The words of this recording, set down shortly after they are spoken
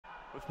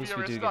With At least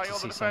we FURIA do get starting to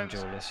on the see some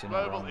defense. duelists, you're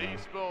not Global wrong there.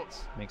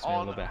 Esports Makes me a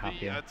little bit on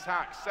happier. the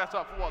attack, set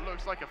up for what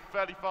looks like a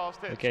fairly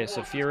fast hit. Okay, so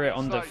towards FURIA the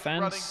on sites,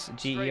 defense,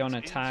 running GE on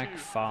straight attack,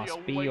 into fast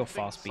the B or awaiting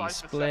fast B Cypher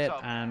split,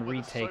 setup and with a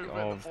retake Sova in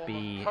the of form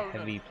B Conan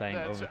heavy playing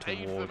there over to aid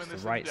them towards in the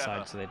this right endeavor.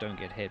 side so they don't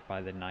get hit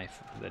by the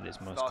knife that is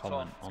most Starts common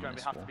off, it's on going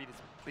this to have to wall. be this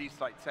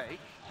B-site take.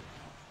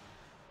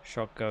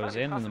 Shot goes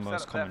Fairly in, and the passive most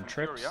setup there common from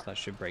trips. FURIA. That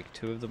should break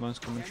 2 of the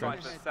most common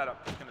trips. Cypher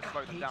setup is going to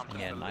slow them down. Yeah,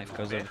 just a knife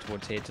little goes bit. over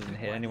towards here, doesn't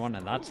hit anyone,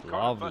 and that's Ooh, Conan,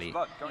 first lovely.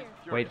 blood going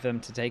to FURIA. Wait for them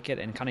to take it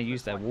and kind of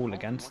use their wall He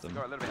against wants to them.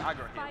 go a little bit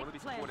aggro here. Will he be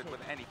supported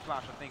with any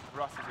flash? I think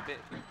Russ is a bit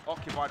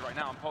occupied right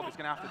now, and Pog is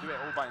going to have to do it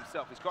all by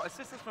himself. He's got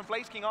assistance from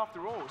Blaze King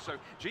after all, so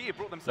GE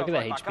brought themselves Look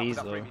at right the back up with HPs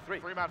that though.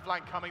 3v3. Three-man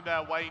flank coming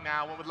their way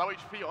now, and with low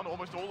HP on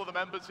almost all of the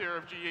members here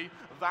of GE,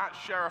 that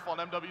Sheriff on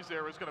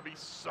MW0 is going to be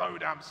so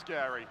damn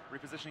scary.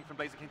 Repositioning from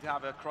Blaze King to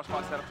have a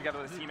crossfire set up together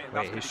with his teammate.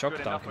 Wait, his shock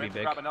star can be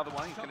big. Grab another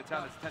one. He's going to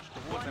turn his attention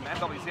towards him.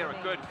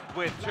 MW0 good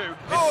with 2.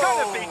 It's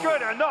going to be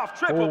good enough.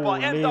 Triple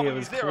by MW0. It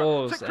was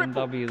close. to cripple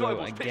MW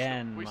Global's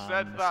again, We man,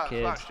 said this that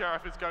kid. that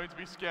Sheriff is going to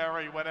be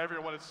scary when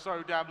everyone is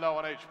so damn low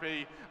on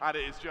HP, and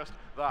it is just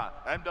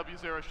that.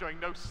 MW0 showing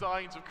no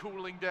signs of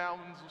cooling down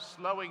or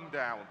slowing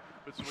down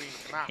between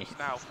maps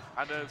now.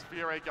 And as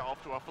FURIA get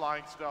off to a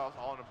flying start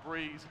on a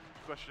breeze,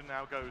 the question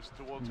now goes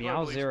towards Meow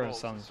Global Zero Esports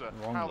sounds as to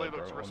wrong how though, they look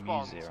bro, to or Mew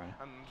respond Zero.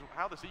 and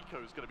how this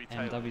eco is going to be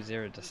tailored.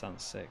 MW0 just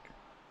sounds sick.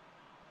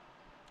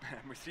 And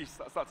we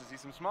start to see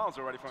some smiles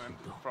already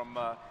from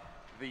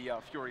the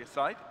FURIA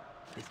side.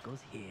 This goes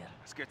here.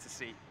 It's good to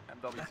see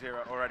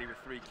MW0 already with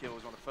 3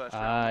 kills on the first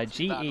round.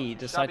 GE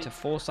decide to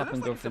force up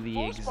and go for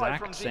the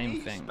exact same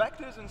thing.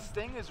 Spectres and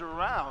Stingers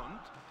around.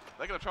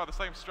 They're going to try the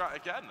same strat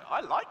again.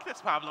 I like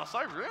this, Pavlos.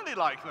 I really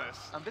like this.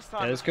 And this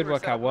time Yeah, this could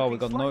work out well. We've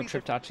got no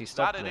trip to actually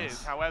stop That it is.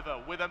 this. However,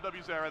 with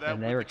MW0 there, And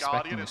with they're the Guardian,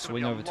 expecting a it's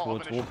swing gonna over be a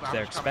lot of towards wall initial because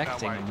they're damage coming their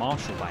expecting a way.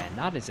 Marshall buy, and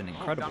that is an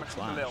incredible Damage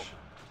from Khalil. flash.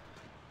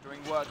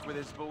 Doing work with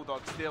his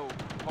Bulldog, still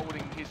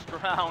holding his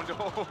ground.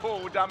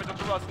 Oh, damage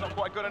onto Russ, not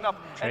quite good enough.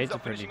 Trades Ends are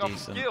up pretty finishing off his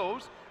decent.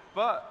 skills,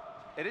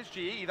 but it is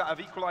GE that have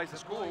equalized the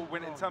score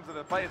when in terms of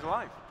the players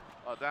alive.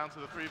 Down to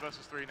the 3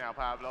 versus 3 now,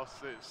 Pavlos.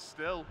 It's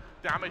still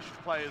damaged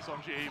players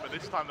on GE, but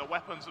this time the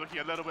weapon's looking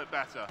a little bit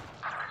better.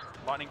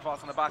 Lightning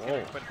fast on the back end,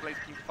 Whoa. but Blaze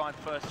King finds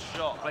first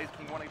shot. Blaze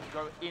King wanting to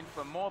go in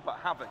for more, but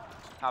having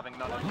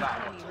none of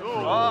that one.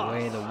 Oh,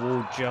 way the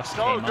wall just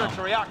So came good up.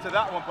 to react to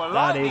that one, but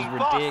That is lightning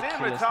fast in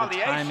ridiculous, the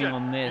retaliation. timing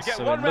on this. You get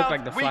So one it looked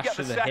round, like the we flash get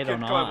the should have hit second on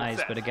global our eyes,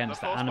 set. but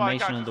against the Force animation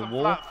Spike of the actually some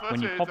wall, flat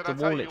when you footage, pop and the I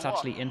tell wall, you it's what,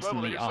 actually Global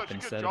instantly did up such a good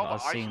instead job of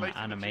us seeing the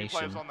isolating the 2 players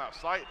animation. on that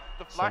site.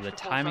 The So flash the to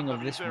force timing of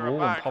MW0 this wall and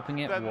back, popping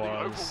it then the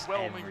was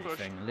overwhelming push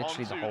everything,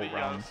 literally the onto whole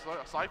round.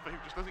 Cypher, who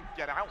just doesn't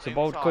get out It's a in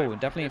bold time. call.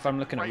 Definitely, It's if I'm a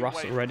looking at great Russ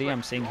way to already, I'm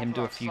flip seeing him onto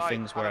do a that few site.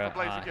 things However, where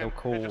Blaze he'll again,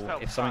 call, it just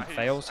felt if something that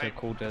fails, he's he'll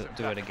able call to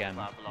do it again.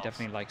 that He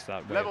definitely likes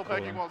that way Level of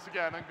calling. pegging once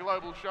again, and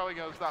Global showing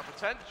us that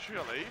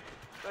potentially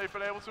they've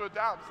been able to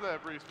adapt to their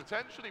breeze.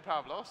 Potentially,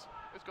 Pavlos,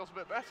 it's got a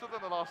bit better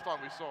than the last time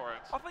we saw it.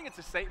 I think it's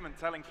a statement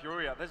telling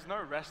FURIA there's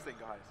no resting,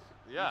 guys.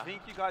 Yeah. You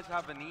think you guys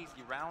have an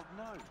easy round?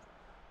 No.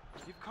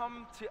 You've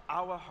come to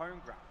our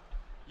home ground.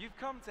 You've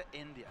come to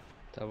India.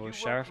 Double You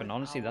Sheriff, work and with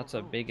honestly, our that's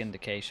a big rules.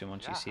 indication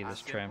once you see As this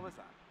simple trim. as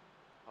that.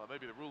 Well,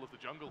 maybe the rule of the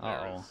jungle Uh-oh.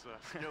 there is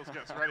Skills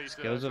gets ready to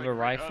Skills with take a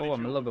rifle, early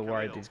I'm a little bit duel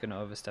worried Khalil. he's going to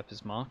overstep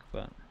his mark,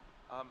 but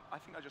I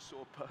think I just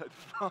saw a bird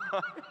fly.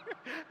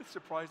 It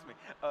surprised me.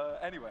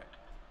 Anyway,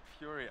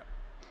 FURIA.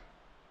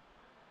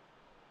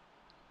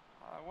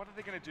 What are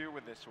they going to do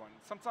with this one?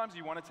 Sometimes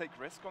you want to take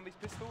risk on these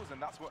pistols,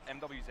 and that's what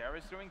MW0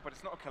 is doing, but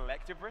it's not a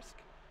collective risk.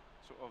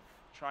 Sort of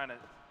trying to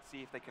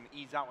see if they can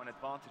ease out an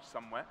advantage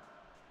somewhere.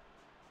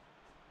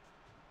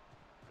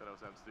 That was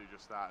them to do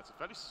just that. It's a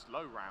fairly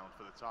slow round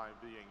for the time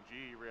being.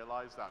 G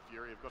realised that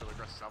FURIA have got to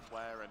address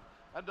somewhere,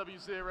 and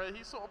MW0,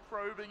 he's sort of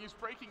probing, he's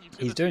breaking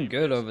utility. he's doing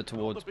good but over it's not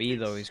towards the B big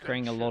though. He's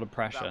creating a lot of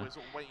extension pressure. that was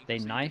waiting They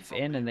to see knife from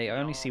in, and they the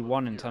only see arm of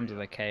one in terms of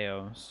FURIA. the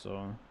KO.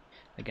 So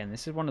again,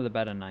 this is one of the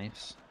better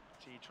knives.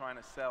 G trying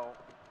to sell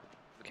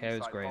the KO's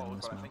B-side great on hold,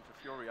 this but I one. think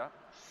for FURIA,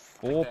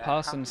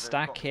 4-person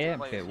stack here, a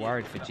players bit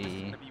worried for That's GE.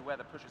 going to be where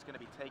the push is going to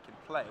be taking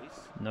place.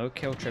 No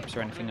kill trips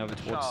or anything over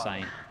towards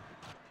site.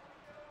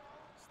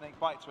 Snake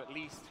bite to at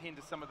least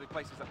hinder some of the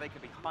places that they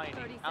could be hiding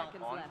 30 out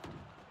seconds on. left.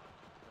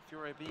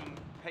 FURIA being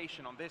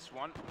patient on this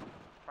one,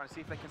 trying to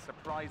see if they can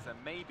surprise them,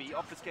 maybe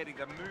obfuscating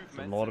their movement.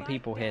 There's a lot of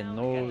people here,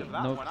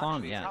 no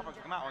plant yet.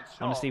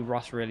 Honestly,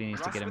 Russ really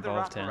needs to get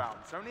involved here.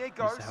 Needs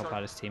to help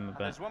out his team a bit.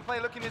 There's one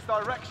player looking his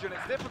direction.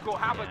 It's difficult.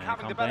 Havoc Yeah,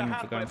 having the can't better blame him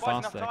hand, for but going it buys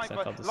enough faster, time 'cause I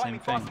for felt the Lightning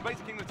same Fast thing. and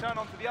Blaze King to turn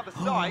onto the other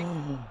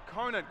side.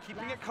 Conan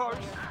keeping it close,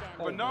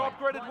 but no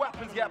upgraded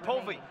weapons yet.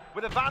 Polvi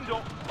with a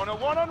Vandal on a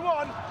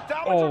one-on-one.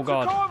 Damage Oh, onto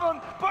God.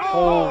 Conan, but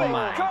Oh Polvi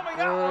my coming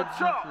out on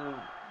top.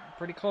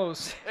 Pretty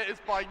close. It is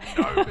by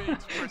no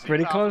means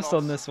Pretty close Pavlos.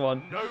 on this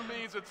one. No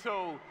means at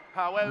all.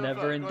 However,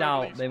 Never in Global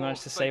doubt, they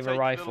managed to Esports, save they a take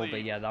rifle, the but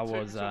lead, yeah, that 2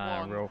 was to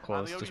 1, real and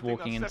close. the Just only thing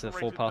walking that into the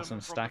separated 4-person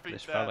them from stack, defeat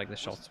this felt there like the was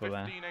shots were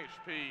there. 15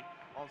 HP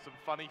on some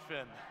funny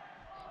Finn.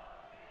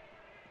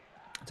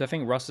 So I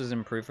think Russ has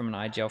improved from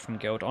an IGL from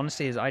Guild.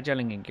 Honestly, his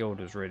IGLing in Guild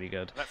was really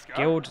good.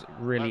 Guild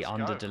really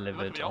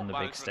under-delivered on the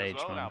big stage,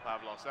 man.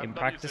 In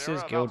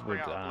practices, Guild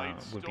would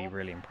be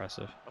really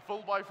impressive. A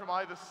full buy from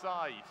either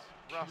side.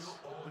 Russ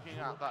looking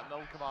at that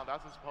null command,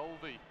 as is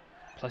Polvi.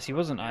 Plus, he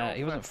wasn't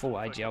full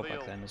IGL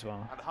back then as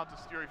well. And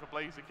Hunter's Fury for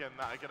Blaziken,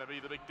 that are going to be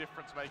the big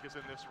difference makers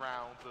in this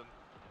round. And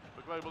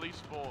for Global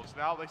Esports,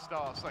 now they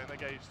start setting their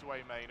gauge to A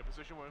main, a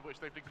position in which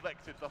they've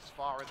neglected thus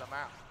far in the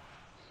map.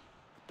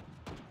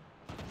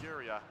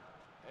 FURIA,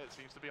 it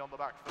seems to be on the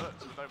back foot,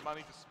 so no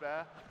money to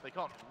spare. They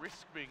can't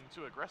risk being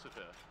too aggressive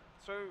here.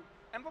 So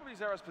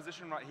MWZero's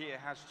position right here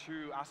has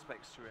two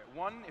aspects to it.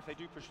 One, if they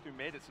do push through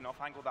mid, it's an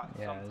off angle that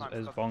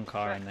sometimes it's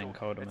Bonkar and then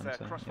Kodam.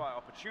 It's a crossfire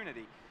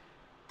opportunity.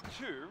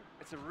 Two,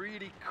 it's a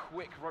really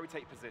quick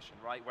rotate position,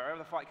 right? Wherever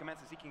the fight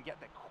commences, he can get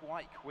there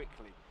quite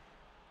quickly.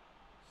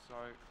 So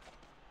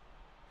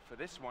for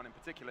this one in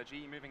particular,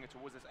 GE moving it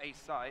towards this A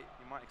site,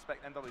 you might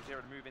expect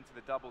MWZero to move into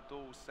the double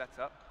duel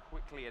setup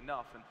quickly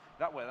enough, and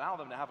that will allow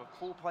them to have a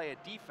full player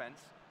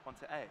defense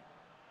onto A.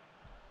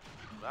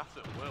 That's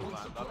it, will,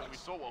 and I mean, we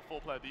saw what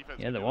full-player defense.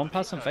 Yeah, the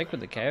one-pass and fake with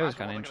the KO is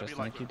kind of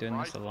interesting. They keep doing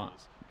this a lot.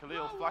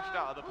 Khalil flashed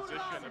out of the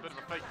position, a bit of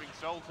a fake being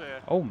sold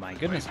here. Oh my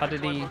goodness, how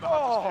did he?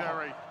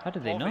 How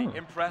did they know?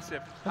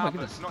 Impressive. Oh my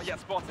goodness. Not yet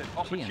spotted.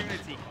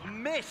 Opportunity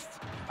missed,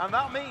 and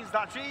that means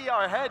that GE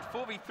are ahead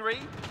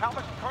 4v3.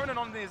 Albert Conan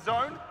on his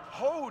own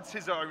holds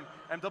his own.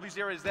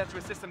 MWZero is there to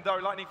assist him though.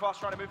 Lightning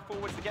Fast trying to move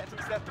forwards to get into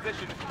the set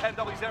position.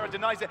 MWZero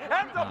denies it.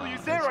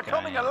 MWZero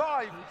coming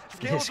alive.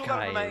 This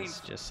guy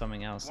is just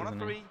something else, isn't he?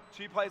 1 of 3,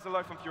 2 players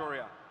alone from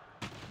FURIA.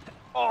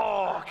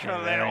 Oh,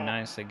 Khalil. Very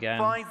nice again.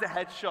 Finds the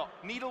headshot.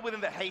 Needle within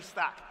the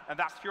haystack, and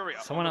that's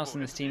FURIA. Someone else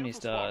in this team needs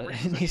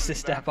to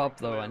step up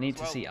though. I need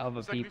to see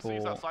other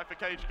people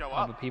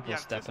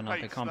stepping up.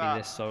 It can't be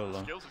this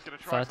solo.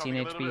 13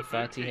 HP,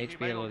 30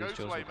 HP. A lot of these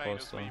kills are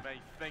close though.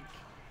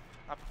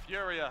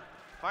 FURIA,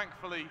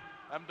 thankfully,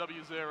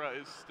 MWZero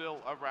is still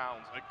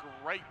around.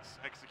 A great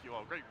execute,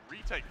 a great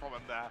retake from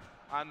him there.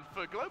 And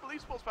for Global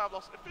Esports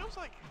Pavlos, it feels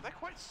like they're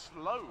quite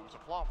slow to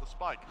plant the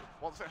spike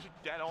once they actually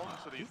get on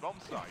to these bomb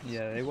sites.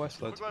 Yeah, they were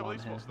slow to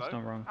plant here. It's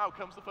not wrong. Out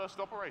comes the first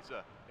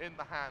operator in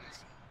the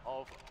hands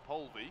of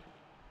Polvi.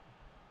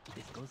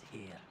 This goes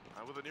here.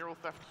 And with a neural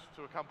theft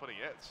to accompany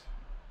it,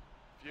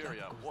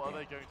 FURIA, what are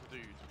they going to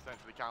do to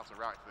potentially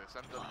counteract this?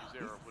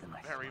 MWZero would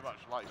very much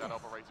like that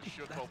operator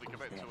should Polvi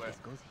commit to it,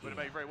 but it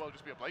may very well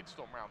just be a Blade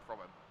Storm round from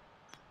him.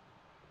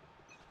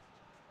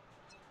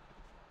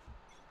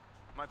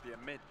 Might be a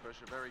mid push,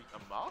 a very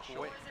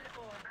Marshall.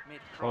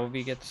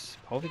 Polvi gets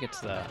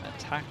the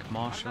attack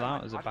Marshall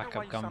out as a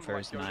backup gun for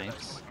his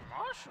knives.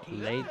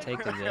 Late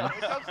taker there.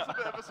 It comes as a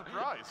bit of a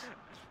surprise.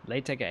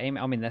 Late taker aim.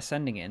 I mean, they're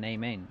sending it in A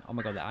main. Oh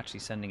my god, they're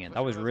actually sending it.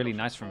 That was really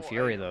nice from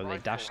FURIA though. They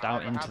dashed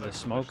out into the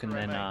smoke and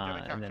then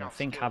I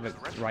think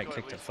Havoc right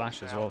clicked a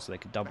flash as well, so they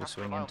could double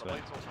swing into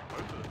it.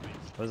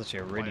 That was actually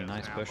a really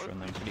nice push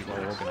from them. Pretty well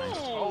organized.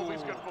 Oh,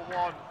 he's good for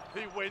one.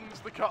 He wins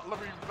the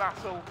cutlery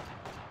battle.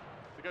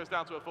 It goes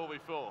down to a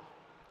 4v4.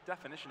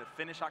 Definition of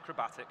Finnish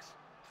acrobatics.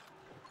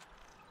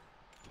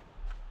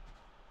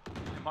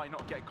 It might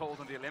not get gold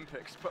in the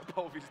Olympics, but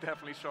Polvi's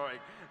definitely showing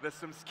there's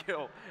some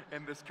skill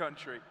in this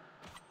country.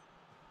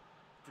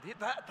 Did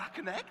that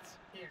connect?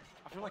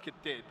 I feel like it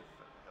did. It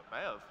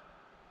may have.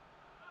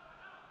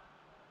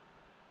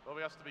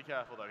 Polvi has to be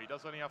careful though. He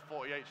does only have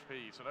 40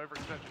 HP, so an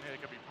overextension here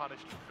can be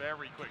punished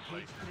very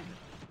quickly.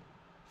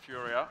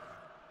 FURIA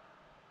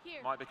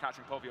might be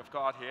catching Polvi off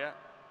guard here.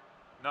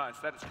 No,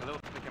 instead it's Khalil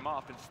to pick him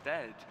up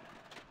instead.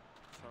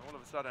 So all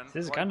of a sudden,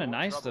 this is kind of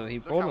nice though. He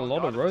brought a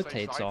lot of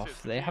rotates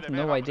off. They have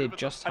no idea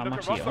just how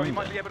much he owned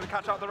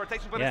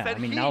it. Yeah, I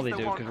mean now they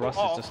do because Ross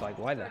is just like,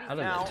 why the hell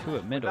are there two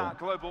at middle?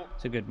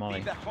 It's a good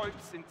molly.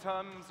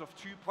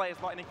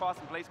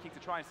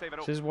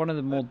 This is one of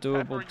the more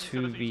doable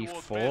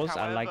 2v4s.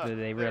 I like that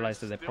they realize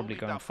that they're probably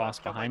going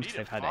fast behind because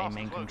they've had A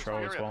main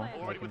control as well,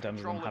 like in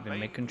terms of them having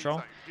mid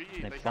control.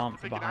 And they plant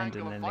from behind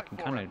and then they can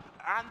kind of,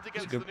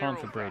 it's a good plant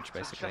for bridge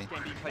basically.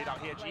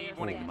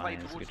 Oh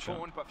man, it's a good shot.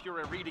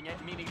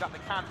 Meaning that they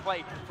can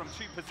play from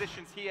two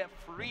positions here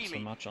freely. Not so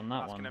much on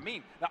that one. That's going to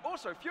mean that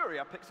also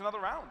FURIA picks another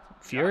round.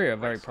 FURIA are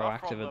very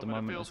proactive at the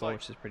moment as well,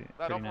 which is pretty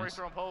nice. That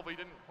operator on Polvi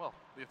didn't, well,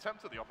 the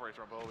attempt at the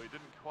operator on Polvi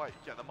didn't quite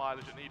get the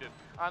mileage it needed.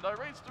 And I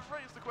raised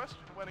the question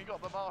when he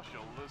got the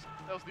Marshall.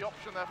 There was the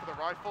option there for the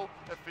rifle.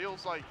 It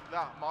feels like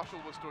that Marshall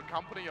was to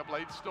accompany a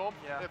Blade Storm.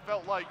 Yeah. It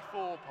felt like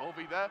for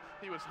Polvi there,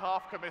 he was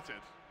half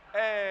committed.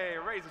 Hey,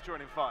 Razor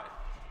joining 5.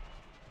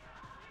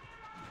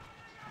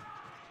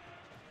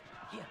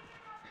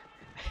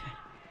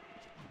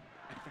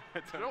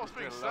 You know what's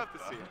being said to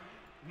see it?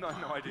 No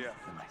idea.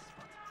 Nice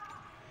spot.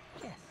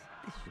 Yes,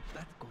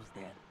 that goes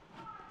there.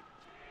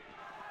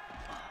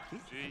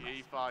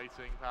 GE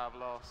fighting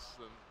Pavlos,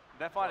 and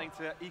They're fighting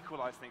to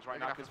equalize things right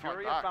now because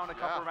Furia found a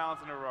couple of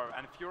rounds in a row,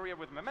 and Furia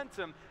with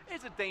momentum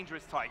is a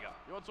dangerous tiger.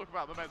 You want to talk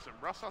about momentum?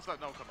 Russ has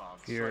that no command.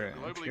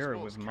 Furia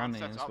with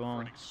money as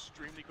well.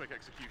 Extremely quick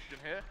execution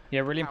here. Yeah,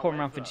 really important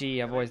round for GE.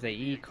 Otherwise, they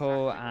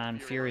eco,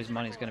 and Furia's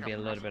money is going to be a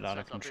little bit out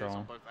of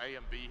control. Both A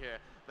and B here,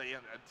 they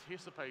are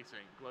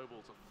anticipating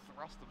Global to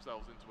thrust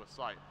themselves into a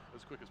site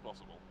as quick as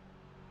possible.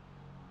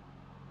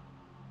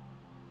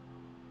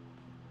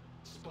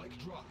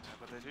 Spike dropped.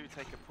 But they do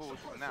take a pause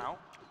now.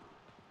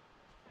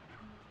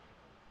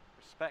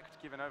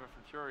 Respect given over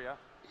from Furia.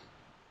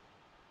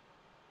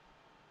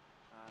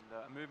 And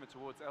a movement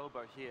towards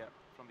elbow here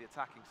from the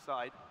attacking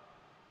side.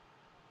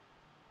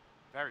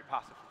 Very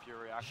passive for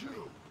Furia, actually.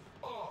 You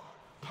are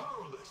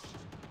powerless.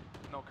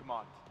 No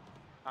command.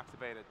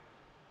 Activated.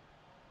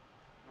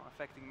 Not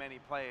affecting many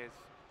players.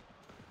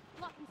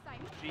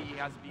 GE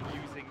has been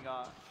using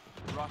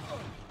Rush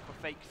for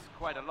fakes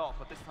quite a lot,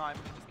 but this time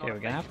it's not. Yeah,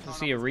 we're going to have to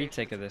see a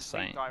retake of this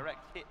site.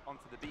 Direct hit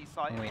onto the B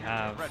side. And we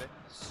have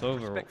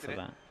Sova up for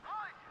that.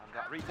 And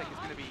that retake is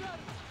going to be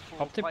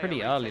popped it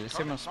pretty early. Let's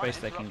see how much space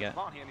they can get.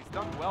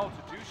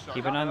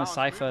 Keep an eye on the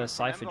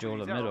Cypher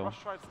duel at middle.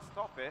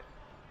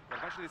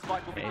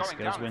 Okay,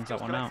 Skills wins that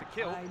one out.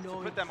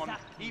 Put them on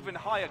even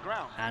higher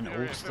ground. And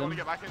ults them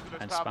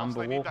and spam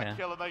the wall here.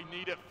 They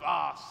need it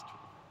fast.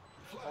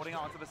 Holding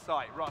out onto the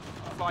side, Russ,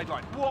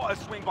 sideline. What a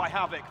swing by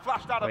Havoc,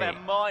 flashed out of their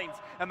minds.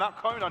 And that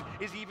Conan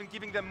is even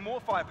giving them more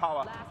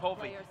firepower.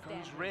 Povey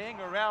goes ring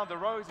around the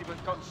rosy,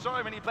 but got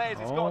so many players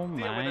he's got to deal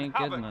with. Oh my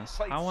goodness,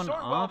 how on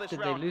earth did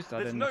they lose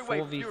that in the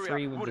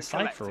 4v3 with the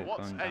Cypher going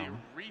What's down? a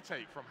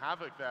retake from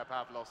Havoc there,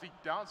 Pavlos. He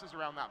dances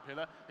around that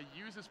pillar, he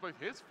uses both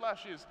his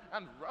flashes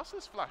and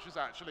Russ's flashes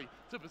actually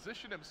to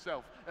position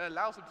himself. It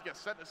allows him to get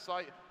center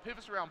sight,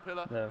 pivots around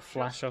pillar. The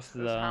flash off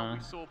the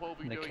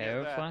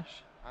KO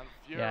flash?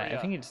 Yeah, I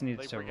think he just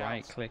needs to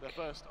right click. The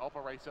first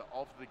operator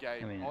of the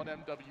game. I mean, on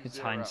MW0. it's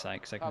hindsight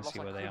because I can see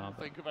where they are.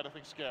 Think of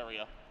anything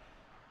scarier.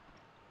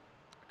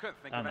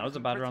 I don't know, it was a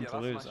bad round to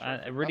lose.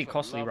 A really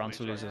costly round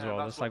to lose as well.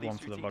 That's like one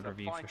for the VOD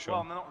review for sure.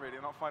 Well, they're not really.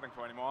 They're not fighting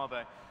for anymore, are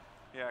they?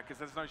 Yeah, because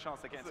there's no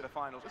chance they get into the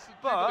finals. This is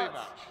but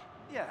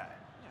yeah,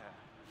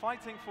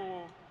 fighting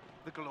for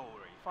the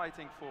glory,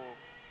 fighting for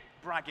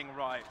bragging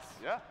rights.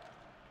 Yeah.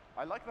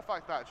 I like the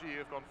fact that GE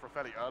have gone for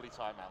fairly early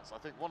timeouts. I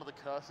think one of the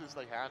curses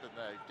they had in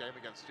their game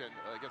against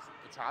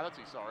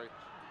Vitality,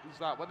 is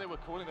that when they were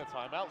calling their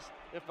timeouts,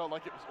 it felt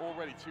like it was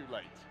already too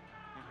late.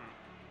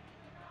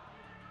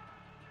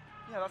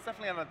 Yeah, that's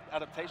definitely an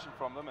adaptation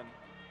from them. And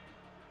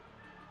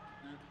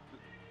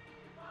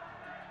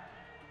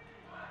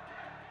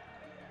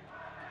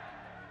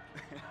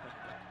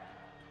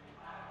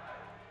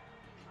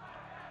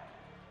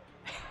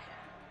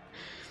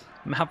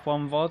Map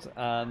 1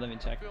 VOD, let me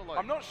check.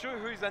 I'm not sure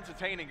who's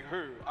entertaining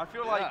who. I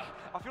feel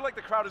like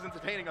the crowd is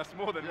entertaining us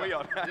more than we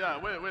are. Yeah,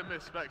 we're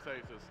missed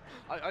spectators.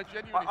 I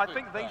genuinely I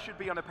think they should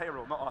be on a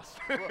payroll, not us.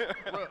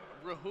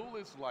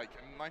 Rahul is like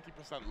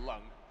 90%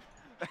 lung.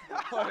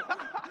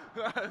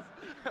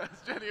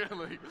 That's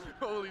genuinely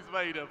all he's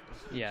made of.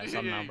 Yeah, it's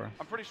on now, bro.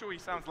 I'm pretty sure he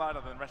sounds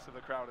louder than the rest of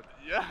the crowd.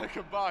 Yeah,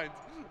 combined.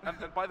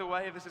 And by the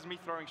way, this is me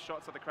throwing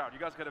shots at the crowd. You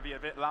guys got to be a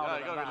bit louder. Yeah,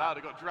 you got to be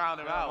louder. Got to drown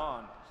him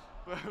out.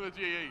 For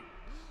GE.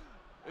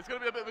 It's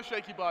going to be a bit of a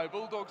shaky buy.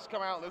 Bulldogs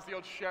come out, there's the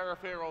odd Sheriff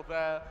here or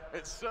there.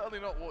 It's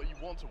certainly not what you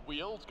want to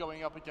wield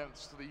going up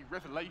against the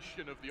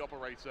revelation of the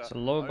operator. It's a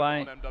low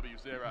buy.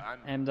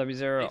 MW0. MW0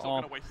 he's not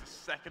going to waste a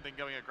second in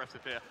going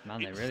aggressive here.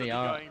 Man, they really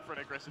are.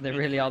 They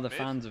really are the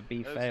fans of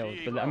B failed.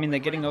 But I mean, they're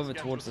getting over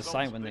towards the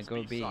site when they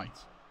go B.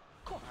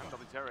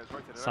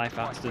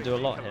 Cypher has to do a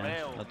lot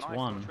here. That's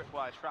one.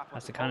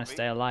 Has to kind of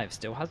stay alive.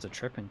 Still has a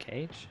trip and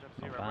cage.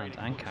 Not bad.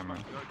 And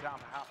Cameron.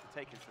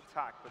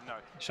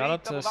 Shout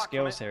out to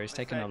Skills here. He's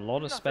taking a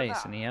lot of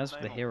space and he has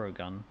the hero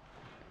gun.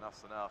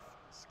 That's enough.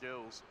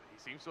 Skills. He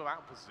seems to have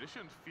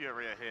outpositioned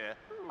Furia here.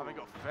 Having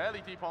got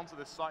fairly deep onto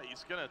this site,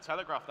 he's going to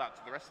telegraph that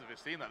to the rest of his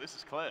team that this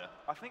is clear.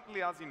 I think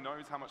Liazi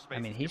knows how much space.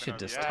 I mean, he should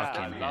just tuck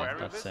in here.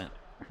 That's it.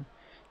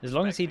 As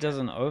long as he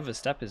doesn't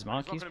overstep his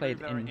mark, he's played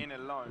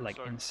like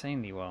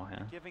insanely well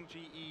here. Giving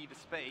GE the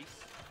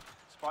space.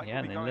 Yeah,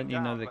 and then letting you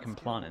know they can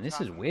plant. And this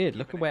is weird.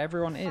 Look at where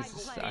everyone is.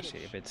 This is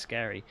actually a bit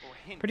scary.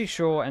 Pretty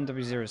sure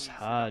MW0's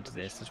heard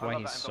this. That's why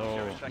he's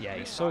so, yeah,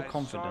 he's so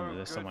confident that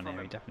there's someone here.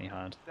 He definitely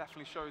heard.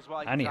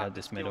 And he heard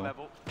this middle.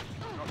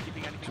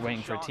 Just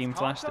waiting for a team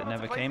flash that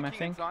never came, I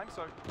think.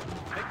 So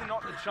maybe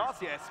not the chance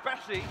here,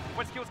 especially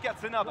when Skills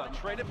gets another.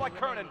 Traded by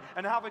Conan,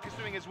 and Havoc is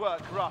doing his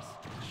work. Russ,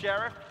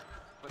 Sheriff.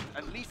 But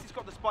at least he's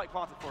got the spike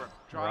planted for him.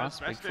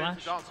 Russ, big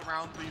flash. Dance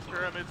around these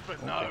pyramids,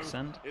 but no,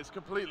 it's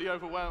completely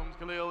overwhelmed.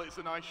 Khalil, it's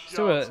a nice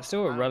shot.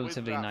 Still a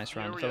relatively nice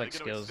round. I feel like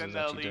Skills is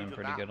actually doing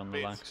pretty good on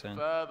the back soon.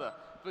 Further,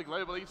 for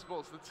Global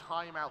Esports, the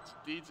timeout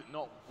did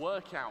not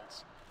work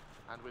out.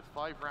 And with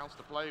 5 rounds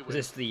to play with,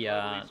 is this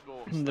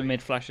the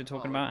mid flash you're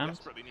talking about,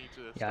 Ant?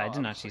 Yeah, I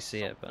didn't actually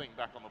see it, but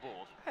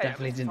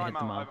definitely didn't hit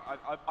the mark.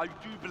 I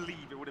do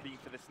believe it would have been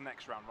for this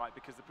next round, right?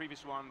 Because the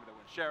previous one, there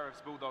were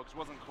Sheriffs, Bulldogs,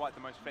 wasn't quite the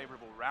most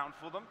favorable round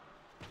for them.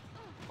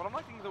 But I'm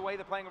liking the way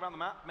they're playing around the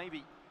map,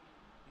 maybe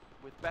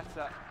with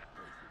better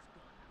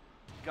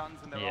guns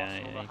in their Yeah,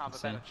 arsenal, they'll you have can a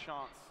see. better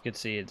chance. You could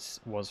see it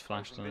was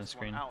flashed on the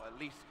screen. Out, at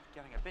least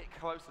getting a bit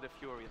closer to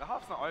Furia. The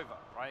half's not over,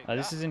 right?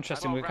 This is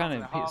interesting. We're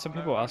kind of some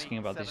people are asking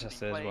about this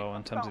yesterday as well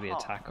in terms of the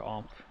attack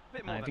op.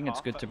 I think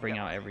it's good to bring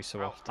out every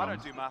so often. I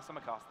don't do maths, I'm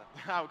a caster.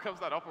 Now comes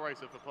that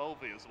operator for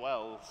Polvi as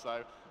well,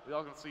 so we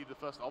are going to see the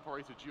first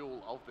operator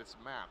duel of this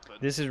map.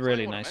 This is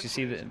really nice. You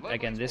see that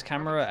again, this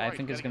camera I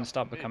think is going to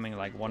start becoming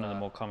like one of the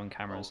more common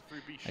cameras.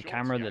 A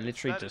camera that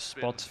literally just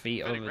spots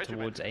feet over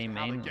towards A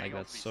main, like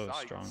that's so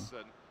strong.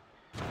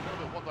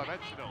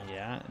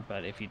 Yeah,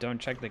 but if you don't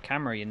check the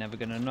camera, you're never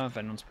going to know if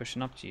anyone's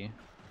pushing up to you.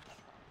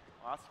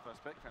 Well, that's the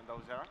first pick,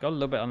 Got a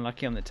little bit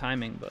unlucky on the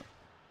timing, but...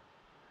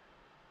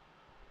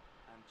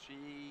 And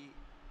G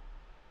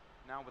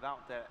now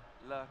without their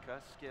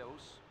lurker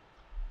skills.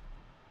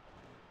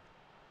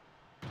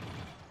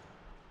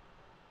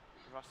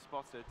 Rush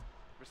spotted,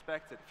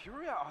 respected.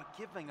 Furia are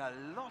giving a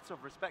lot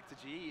of respect to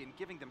GE and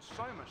giving them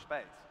so much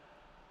space.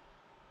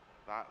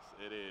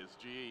 It is.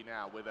 GE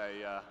now with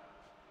a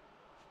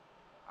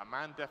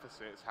man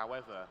deficit.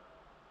 However,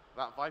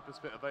 that Viper's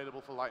bit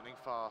available for Lightning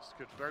Fast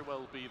could very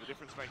well be the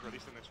difference maker, at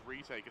least in this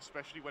retake,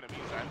 especially when it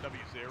means that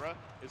MW0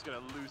 is going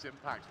to lose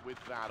impact with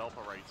that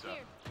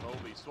operator.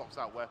 Molby swaps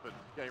out weapon,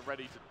 getting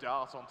ready to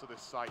dart onto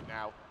this site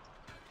now.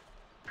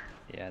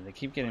 Yeah, they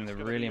keep getting the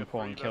really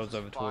important kills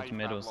over towards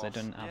middle, so they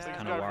don't have to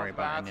kind of worry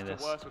about any of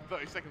this.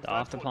 The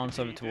after plants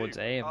over towards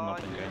A have not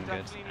been going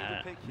good.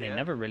 They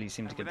never really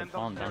seem to get the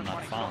plant done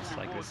that fast,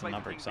 like this is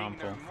another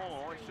example.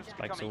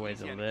 Spike's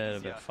always a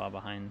little bit far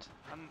behind.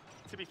 And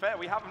to be fair,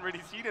 we haven't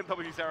really seen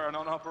MW0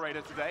 on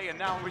operator today, and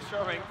now we're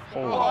showing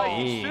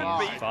he should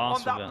be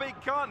fast on that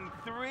big gun.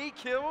 3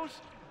 kills.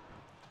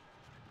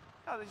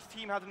 This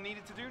team hasn't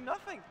needed to do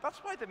nothing. That's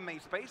why they've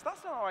made space.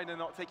 That's not why they're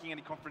not taking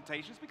any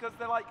confrontations, because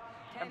they're like,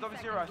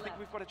 MW0, I think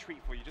we've got a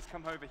treat for you. Just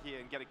come over here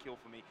and get a kill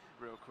for me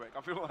real quick.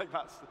 I feel like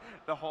that's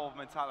the whole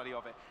mentality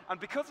of it. And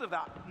because of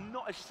that,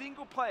 not a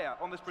single player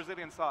on this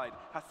Brazilian side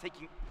has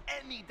taken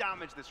any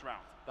damage this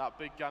round. That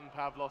big gun,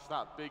 Pavlos,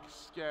 that big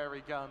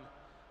scary gun,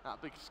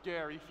 that big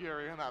scary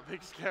Furia, and that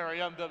big scary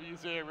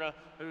MW0,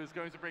 who is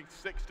going to bring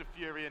 6 to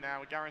Furia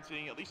now,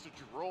 guaranteeing at least a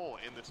draw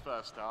in this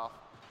first half.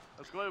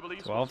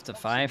 12 to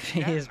 5,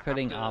 he is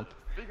putting up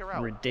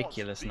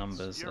ridiculous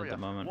numbers at the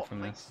moment from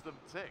this. Do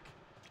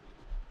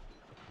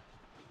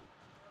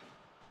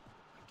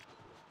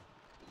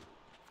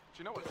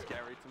you know what's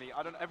scary to me?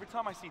 Every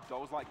time I see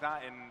dolls like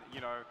that in,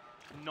 you know,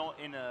 not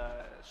in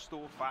a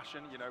store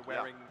fashion, you know,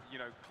 wearing, you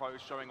know,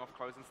 clothes, showing off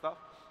clothes and stuff,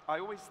 I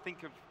always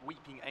think of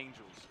Weeping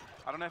Angels.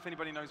 I don't know if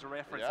anybody knows a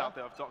reference out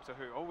there of Doctor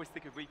Who. I always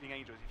think of Weeping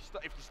Angels.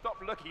 If you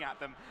stop looking at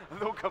them,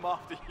 they'll come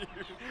after you.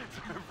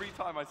 So every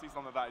time I see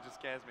something like that, it just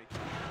scares me.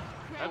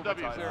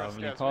 MW0 scares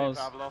me,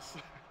 Pavlos.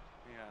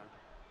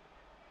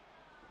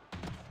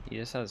 He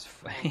just has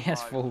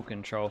full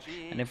control.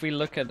 And if we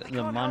look at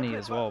the money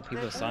as well,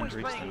 people are starting to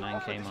reach the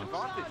 9k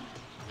mark.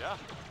 Yeah.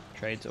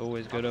 Trade's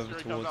always good over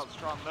towards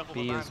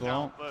B as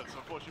well.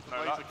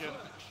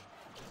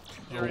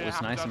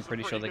 Always nice, I'm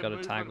pretty sure they got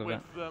a tag with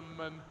it.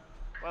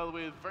 Well,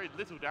 with very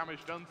little damage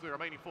done to the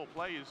remaining 4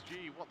 players,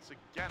 G once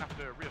again have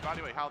to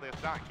reevaluate how they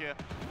attack here.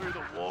 Through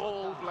the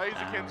wall,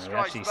 Blaziken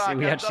strikes back.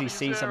 We actually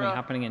see something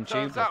happening in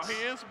Tube. He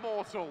is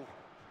mortal.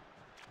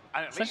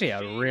 It's actually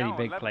a really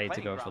big play to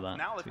go for that,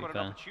 to be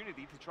fair.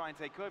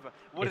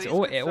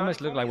 It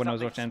almost looked like when I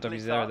was watching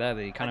MW0 there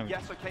that he kind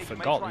of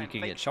forgot that you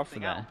could get shot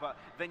from there.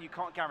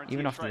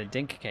 Even after the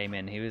dink came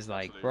in, he was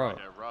like, bro,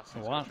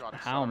 what?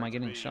 How am I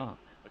getting shot?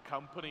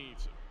 Accompanied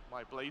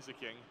by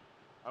Blaziken.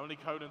 Only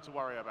Conan to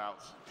worry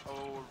about.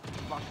 Oh,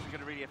 Flash is going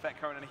to really affect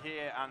Conan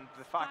here, and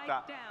the fact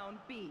that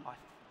I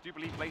do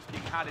believe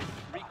Blaziken had his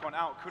recon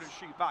out, couldn't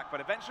shoot back,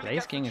 but eventually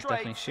Blaziken is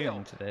definitely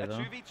shooting today, though.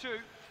 2v2,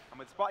 and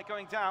with Spike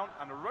going down,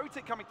 and a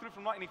rotate coming through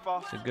from Lightning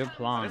Fast. It's a good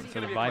plant for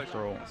the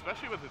Viper ult.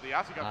 Especially with the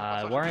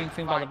Asiga. Worrying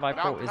thing about the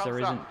Viper ult is there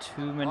isn't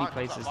too many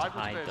places to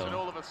hide,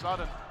 though.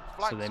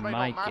 So they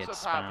might get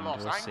spammed,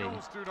 we'll see.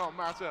 Angles do not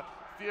matter.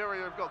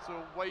 Furia have got to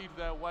wade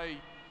their way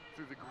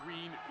through the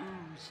green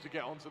ooze to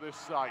get onto this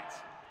site.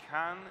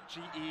 Can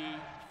GE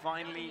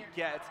finally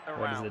get around?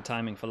 What is the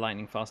timing for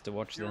Lightning Fast to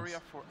watch Furia this?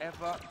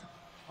 forever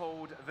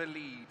hold the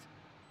lead.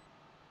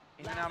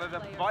 In and out of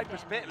the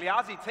Viper's pit,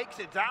 Liazi takes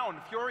it down.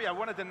 Furia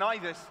want to deny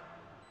this.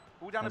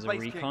 All down to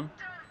Blaziken.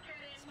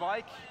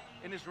 Spike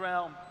in his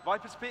realm.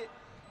 Viper's pit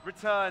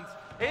returns.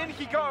 In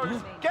he goes.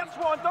 Gets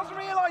one. Doesn't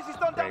realize he's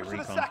done damage to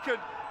the second.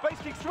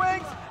 Blaziken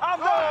swings.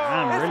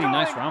 And really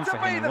nice round for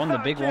him. He won the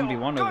big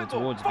 1v1 over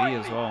towards B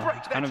as well.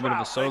 It's kind of a bit of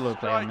a solo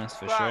play on this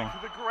for sure.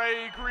 The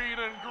grey, green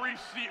and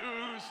greasy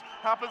ooze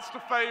happens to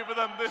favour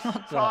them this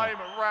time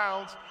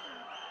around.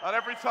 And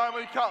every time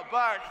we cut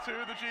back to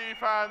the GE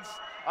fans,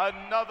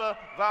 another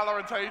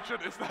Valorant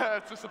agent is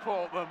there to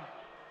support them.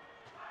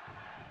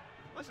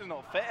 This is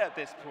not fair at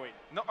this point.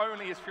 Not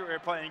only is Furia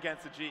playing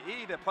against the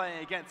GE, they're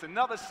playing against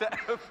another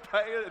set of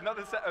players,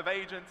 another set of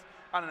agents,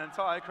 and an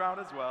entire crowd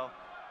as well.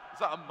 Is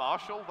that a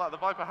Marshal that the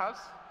Viper has?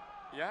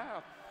 Yeah,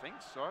 I think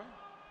so.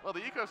 Well, the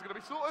eco's going to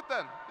be sorted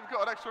then. You've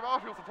got an extra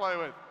Marshal to play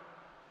with.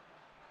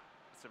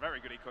 It's a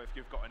very good eco if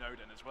you've got an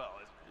Odin as well,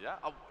 isn't it?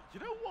 Yeah, you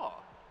know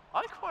what?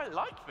 I quite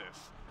like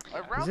this.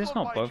 Is this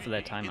not both of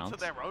their timeouts? Into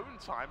their own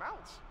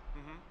timeouts.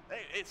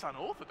 It's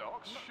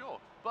unorthodox, sure,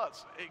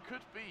 but it could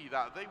be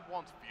that they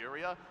want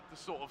FURIA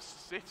to sort of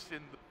sit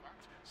in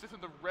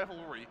the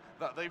revelry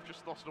that they've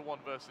just lost a 1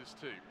 versus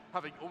 2,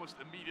 having almost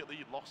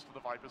immediately lost to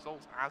the Viper's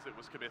ult as it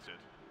was committed.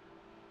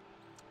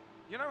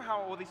 You know how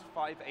all these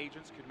 5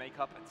 agents could make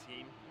up a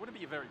team? Wouldn't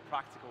be a very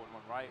practical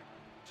one, right?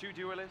 2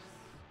 duelists,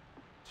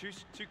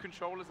 two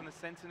controllers and a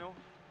sentinel.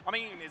 I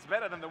mean, it's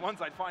better than the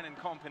ones I'd find in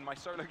comp in my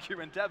solo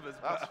queue endeavors.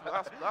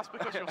 That's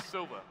because you're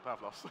silver,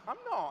 Pavlos. I'm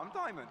not, I'm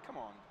diamond, come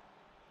on.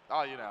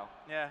 Are you now?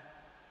 Yeah.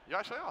 You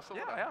actually are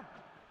silver? Yeah, I am.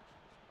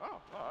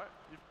 Oh, all right.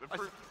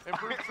 You've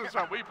improved since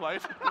when we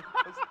played.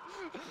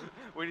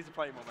 We need to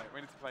play more, mate.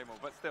 We need to play more,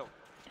 but still,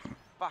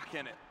 back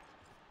in it.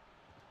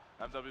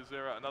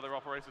 MW0, another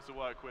operator to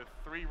work with.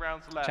 3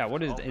 rounds left. Chat,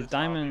 what is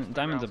Diamond?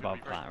 Diamond's above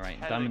plat, right?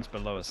 Diamond's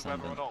below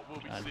Ascendant.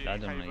 I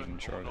don't even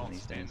sure of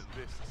these days.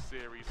 This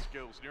series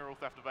skills, neural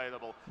theft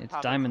available. It's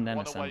Diamond then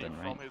Ascendant,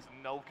 right? From his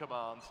null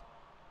commands.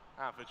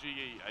 And for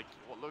GE,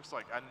 what looks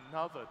like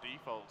another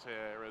default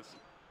here, as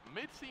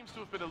mid seems to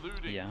have been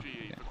eluding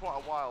GE for quite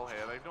a while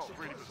here. They've not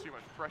really put too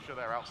much pressure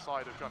there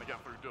outside of trying to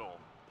get through door.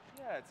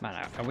 Yeah,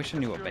 man, I wish I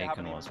knew what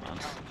Bacon was, man.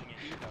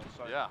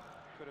 Yeah.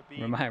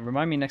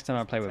 Remind me next time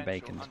I play with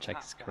Bacon to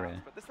check his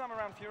career. But this time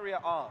around, FURIA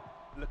are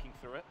looking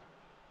through it,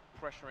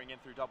 pressuring in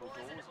through double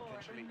doors,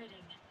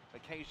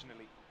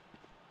 occasionally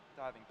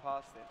diving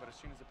past it. But as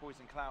soon as the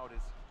poison cloud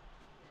has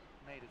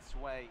made its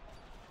way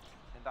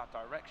in that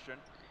direction,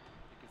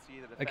 you can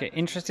see that. Okay,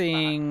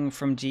 interesting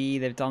from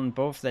GE. They've done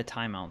both their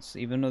timeouts,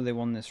 even though they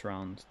won this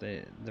round.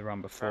 The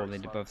round before they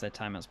did both their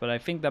timeouts, but I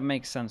think that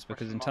makes sense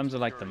because in terms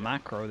of like the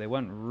macro, they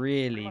weren't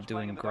really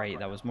doing great.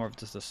 That was more of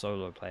just a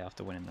solo play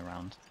after winning the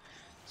round.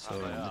 So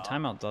the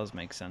timeout does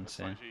make sense,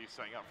 yeah.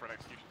 Setting up for an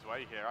execution to A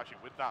here, actually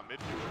with that mid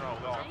control.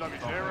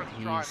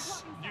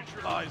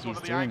 He's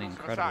doing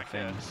incredible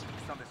things.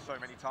 He's done this so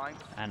many times.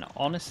 And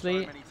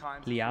honestly,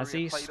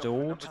 Liazzi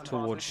stalled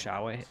towards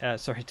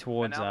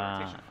towards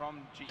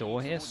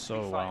door here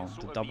so well.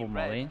 The double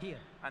molly.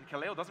 And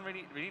Khalil doesn't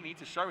really need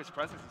to show his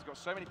presence. He's got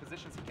so many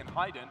positions he can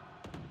hide in.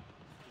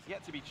 He's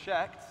yet to be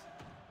checked.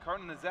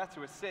 Conan is there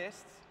to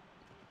assist.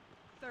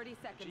 30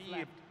 seconds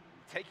left.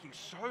 Taking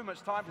so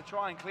much time to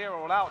try and clear it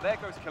all out. There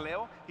goes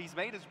Khalil. He's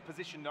made his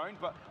position known,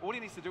 but all he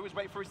needs to do is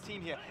wait for his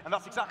team here, and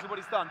that's exactly what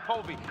he's done.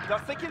 Polvi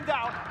does take him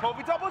down.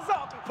 Polvi doubles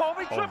up.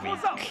 Polvi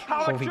triples up.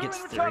 Howard gets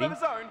in return of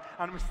his own,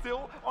 and we're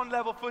still on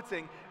level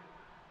footing.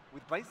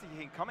 With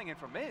BlazeKing coming in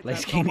from mid.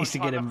 BlazeKing needs to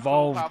get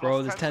involved,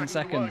 bro. There's 10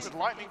 seconds.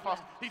 Lightning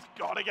fast. He's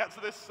got to get to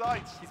this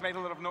site. He's made a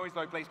lot of noise,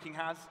 though, BlazeKing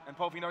has. And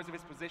Polvi knows of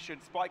his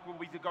position. Spike will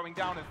be going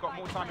down and has got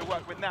more time to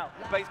work with now.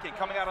 BlazeKing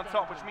coming out on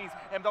top, which means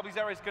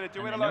MW0 is going to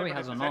do it alone.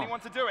 But if there's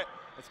anyone to do it,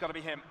 it's got to be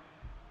him.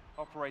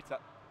 Operator.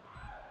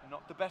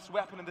 Not the best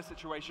weapon in this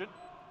situation.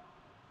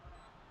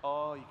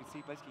 Oh, you can see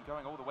BlazeKing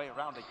going all the way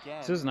around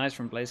again. This is nice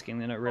from BlazeKing.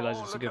 They don't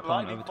realize it's a good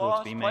plant over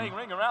towards B main. Playing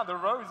ring around the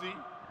Rosie.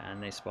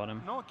 And they spot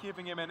him. Not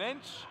giving him an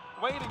inch.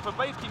 Waiting for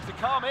BlazeKing to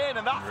come in,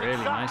 and that's really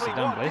exactly nicely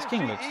done. what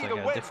BlazeKing looks like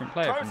a different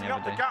player from the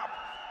other day.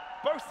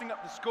 Boasting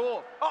up the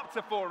score, up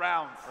to 4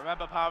 rounds.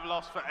 Remember,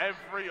 Pavlos, for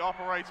every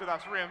operator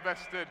that's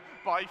reinvested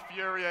by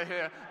FURIA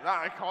here,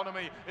 that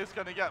economy is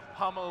going to get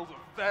pummeled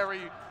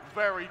very,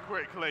 very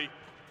quickly.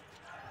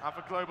 And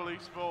for Global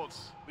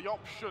Esports, the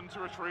option to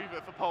retrieve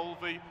it for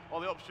Polvi, or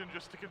the option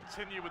just to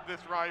continue with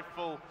this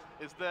rifle,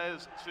 is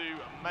theirs to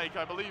make.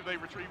 I believe they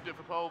retrieved it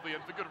for Polvi,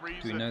 and for good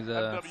reason. Do we know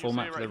the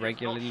format for the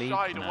regular league? No,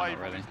 away not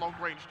really. From these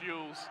long-range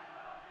duels.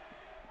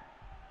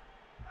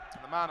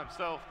 And the man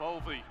himself,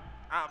 Polvi,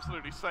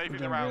 absolutely saving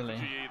the round for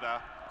GE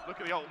there. Look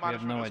at the ult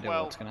management as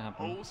well. What's going to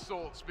happen. All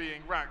sorts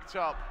being racked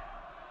up.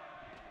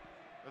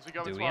 As we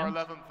go into our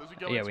 11th, as we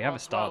go yeah, into we have our a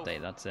start 12th,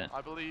 date. That's it.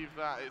 I believe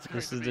that it's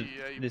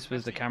this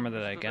was the camera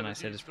that again I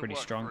said is pretty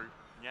strong.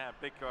 Yeah,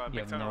 big, you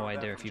have no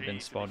idea if you've been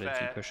spotted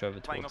if you push over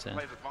towards it.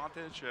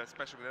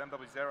 Especially with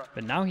MW0.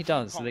 But now he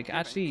does. So they can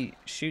actually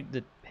shoot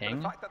the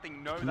ping,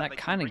 and that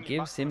kind of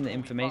gives him the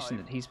information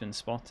that he's been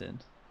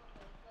spotted.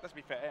 Let's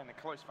be fair, in a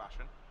close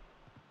fashion.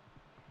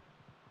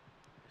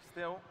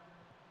 Still,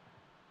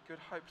 good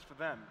hopes for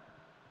them.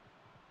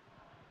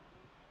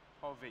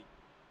 Polvi.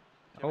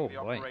 Oh the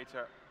boy.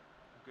 Operator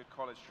a good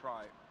college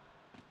try.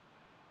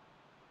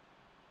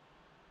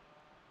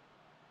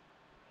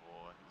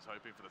 Oh, he's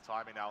hoping for the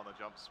timing now on the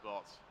jump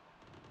spot.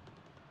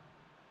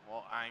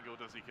 What angle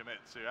does he commit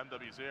to?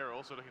 MW0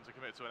 also looking to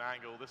commit to an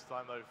angle, this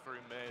time though through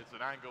mids,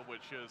 an angle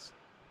which has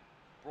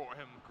brought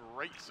him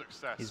great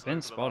success. He's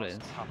been spotted.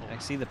 I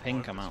see the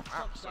ping come out.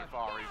 So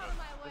far even.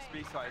 This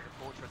B-side is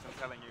a fortress, I'm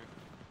telling you.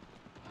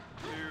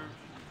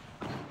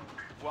 2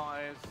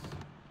 wires.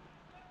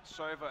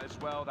 Sova as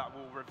well, that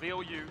will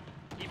reveal you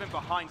even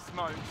behind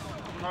smoke.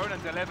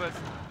 Conan delivers.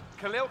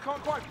 Khalil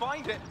can't quite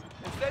find it.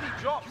 Instead he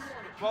drops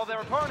while their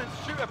opponents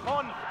shoot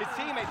upon his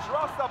teammates.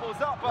 Russ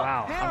doubles up, but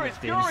wow, here is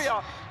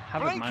FURIA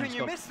Havoc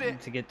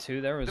managed to get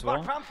 2 there as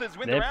well.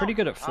 They're pretty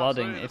good at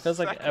flooding. It feels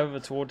like over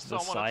towards the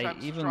site,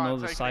 even though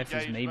the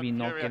Cypher's maybe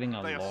not getting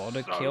a lot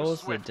of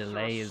kills, the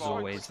delay is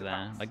always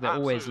there. Like they're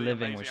always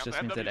living, which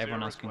just means that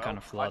everyone else can kind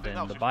of flood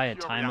in. The buy at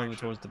time over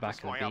towards the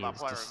back of the B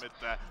is just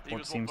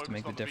what seems to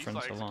make the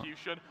difference a lot.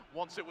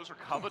 Once it was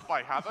recovered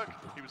by Havoc,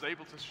 he was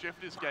able to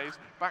shift his gaze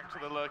back to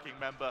the lurking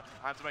member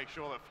and to make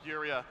sure that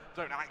FURIA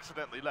don't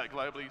accidentally let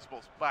Global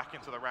Esports back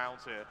into the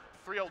rounds here.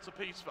 3 ults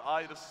apiece for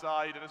either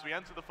side, and as we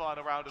enter the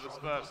final round of this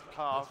first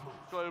half,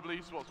 Global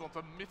Esports want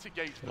to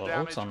mitigate the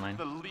damage,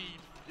 the lead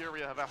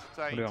FURIA have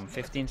ascertained. What are we on,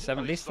 15-7?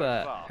 At least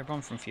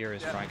everyone from FURIA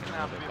is fragging a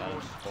little bit better than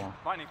before.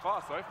 Lightning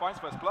fast though, finds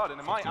first blood, and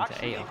it might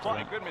actually be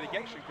quite a good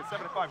mitigation, because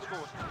 7-5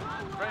 scores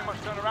very much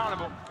turn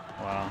aroundable.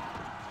 Wow.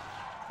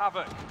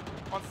 Havoc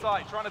on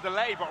site, trying to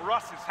delay, but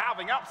Russ is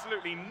having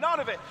absolutely none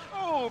of it.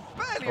 Oh,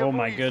 barely Oh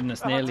my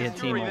goodness, nearly a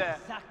team there.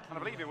 And I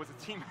believe it was a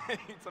teammate.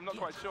 I'm not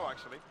quite sure,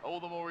 actually. All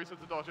the more reason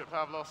to dodge it,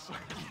 Pavlos.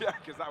 Yeah,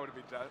 because that would have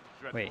been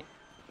dreadful. Wait.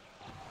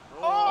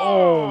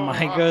 Oh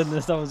my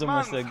goodness, that was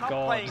almost a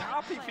god. Playing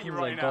happy for you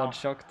right now. God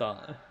shock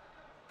that.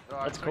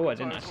 That's cool, I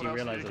didn't actually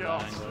realize that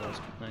angle. That was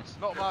nice.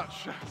 Not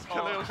much.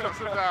 Khalil shuts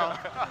him down.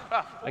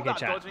 Okay,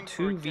 chat.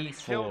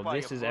 2v4.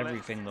 This is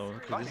everything though,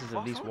 because this is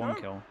at least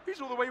 1 kill.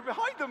 He's all the way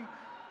behind them.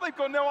 They've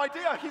got no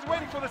idea. He's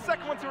waiting for the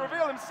second one to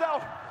reveal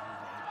himself.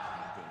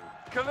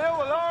 Khalil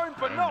alone,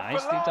 but not for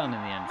nicely long. done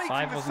in the end.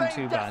 5 wasn't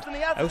too bad.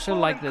 I also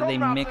like that they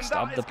mixed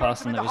up the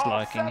person that was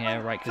lurking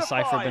here, right? Because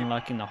Cypher had been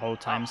lurking the whole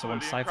time, so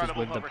when Cypher's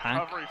with the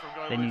pack,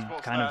 then you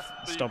kind of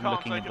stop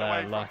looking at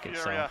the lurk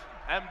itself.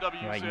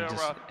 Right, you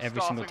just,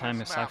 every single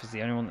time if Cypher's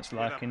the only one that's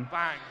lurking,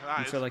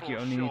 you feel like you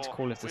only need to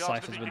call if the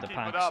Cypher's with the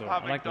pack, so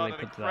I like that they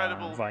put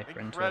the Viper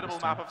into it this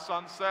time.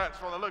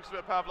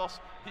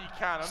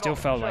 Still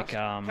felt like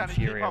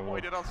FURIA were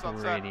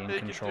really in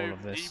control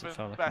of this. It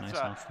felt like a nice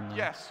half from them.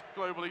 Yes,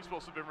 Global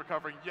Esports have been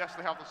recovering. Yes,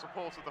 they have the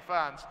support of the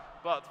fans,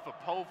 but for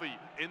Polvi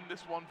in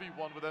this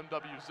 1v1 with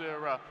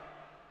MW0,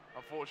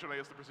 unfortunately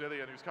it's the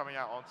Brazilian who's coming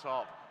out on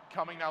top.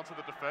 Coming now to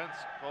the defense,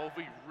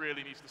 Polvi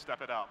really needs to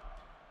step it up.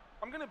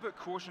 I'm going to put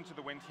caution to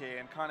the wind here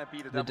and kind of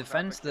be the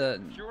defense that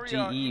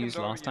GE used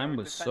last time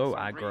was so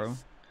aggro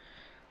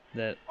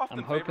that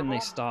I'm hoping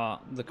they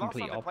start the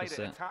complete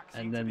opposite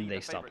and then they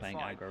start playing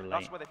aggro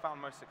late.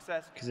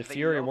 Because if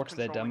FURIA watch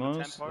their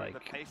demos,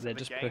 like they're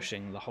just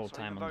pushing the whole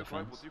time on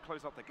defense.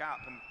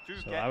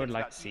 So I would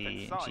like to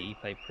see GE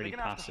play pretty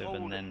passive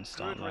and then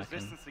start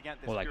lurking,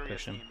 or like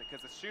pushing.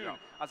 Because as soon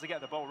as they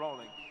get the ball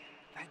rolling,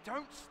 they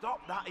don't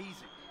stop that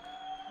easy.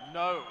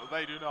 No,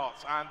 they do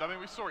not. And I mean,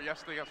 we saw it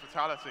yesterday against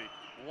Vitality.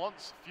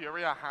 Once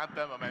FURIA had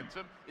their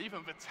momentum,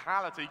 even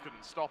Vitality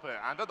couldn't stop it.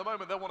 And at the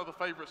moment, they're one of the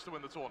favorites to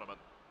win the tournament.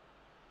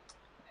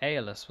 Hey,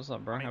 Alice, what's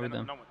up, bro? How are we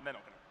doing? They're not gonna.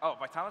 Oh,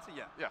 Vitality,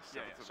 yeah. Yes,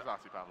 yeah, it's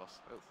Vitality,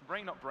 Pavlos.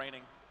 Brain, not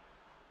braining.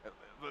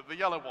 The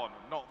yellow one,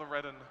 not the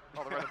red and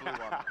blue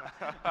one.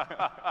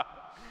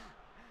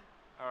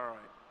 All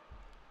right.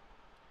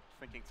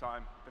 Thinking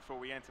time before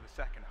we enter the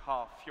second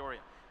half. FURIA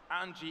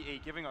and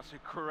GE giving us a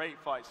great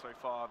fight so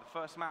far. The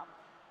first map,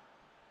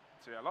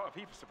 to a lot of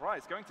people's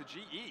surprise, going to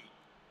GE.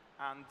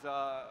 And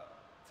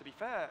to be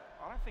fair,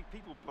 I don't think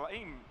people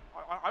blame,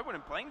 I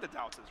wouldn't blame the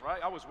doubters,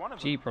 right? I was one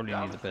of them. GE probably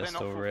need the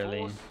pistol,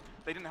 really.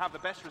 They didn't have the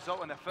best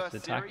result in their first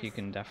series. The attack you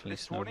can definitely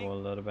snowball a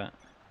little bit.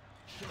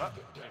 But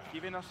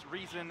giving us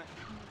reason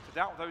to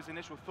doubt those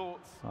initial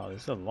thoughts. Oh,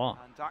 this is a lot.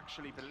 And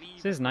actually believe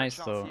this is nice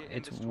though.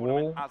 It's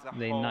wall.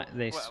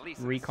 They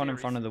recon in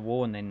front of the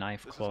wall and they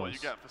knife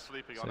close. So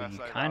you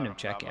kind of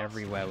check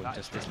everywhere with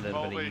just this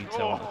little bit of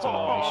util. That's a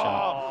lovely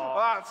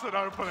shot. That's an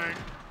opening.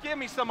 Give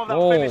me some of that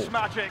finish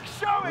magic.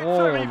 Show it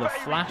to me, the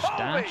flash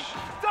dash.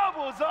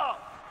 Doubles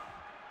up.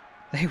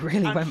 They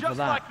really went for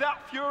that. Like that,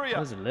 FURIA that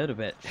was a little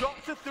bit.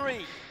 Dropped to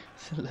 3.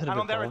 It's a little and bit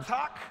on their bold.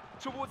 attack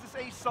towards this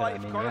A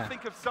side, you've got to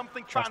think of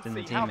something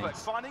fancy. Havoc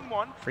finding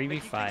one,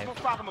 3v5. More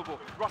fathomable.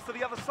 Russ to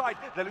the other side.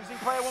 They're losing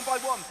player one by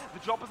one.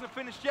 The job isn't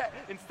finished yet.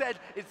 Instead,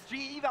 it's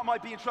GE that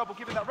might be in trouble,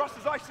 given that Russ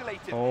is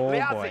isolated. Oh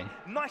boy.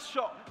 Nice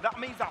shot. That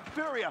means that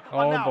FURIA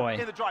are now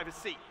in the driver's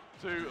seat.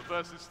 2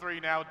 versus 3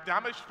 now.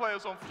 Damaged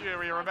players on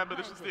FURIA. Remember,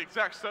 this is the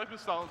exact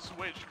circumstance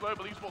which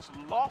Global Esports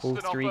lost all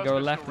in our 3 first go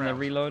left and they're round.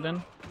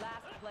 reloading.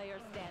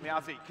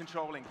 Miyazi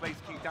controlling, Blaze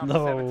King down No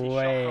to 70,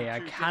 way, I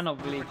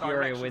cannot believe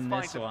FURIA win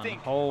this one.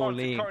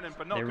 Holy,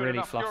 they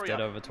really fluffed it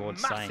over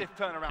towards site.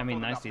 I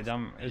mean, nicely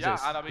done. Is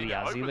this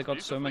Miyazi that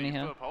got so many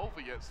here?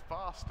 It's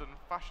fast and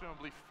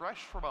fashionably fresh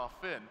from our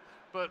Finn,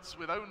 but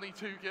with only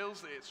 2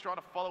 kills, it's trying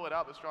to follow it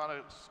up. It's trying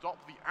to stop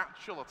the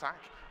actual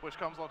attack, which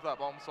comes onto that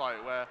bomb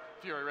site where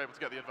FURIA were able to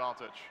get the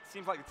advantage.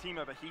 Seems like the team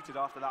overheated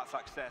after that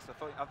success. I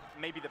thought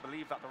maybe they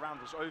believed that the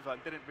round was over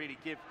and didn't really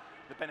give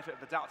the benefit of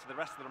the doubt to the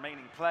rest of the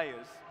remaining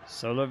players.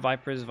 Solo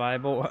Viper is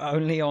viable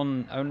only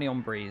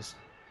on Breeze.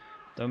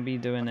 Don't be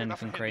doing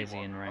anything crazy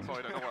in range.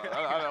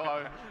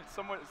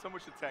 Someone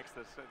should text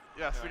us.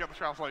 Yes, we got the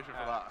translation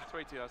for that.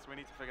 Tweet to us. We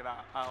need to figure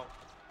that out.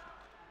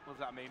 What does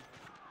that mean?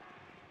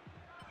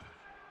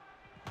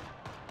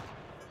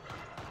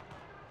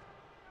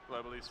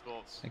 Global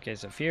Esports. Okay,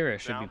 so FURIA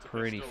should be Down to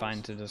pretty pistols,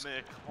 fine to just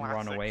near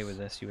run away classics, with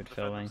this, you would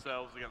defend feel like.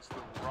 themselves against the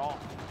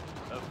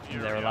wrath of They're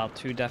Furia. allowed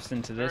 2 deaths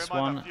into Bear this in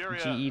mind one. that Furia,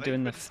 GE they've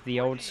doing been the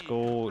old pretty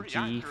school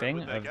accurate GE with thing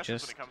their of guesses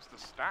just when it comes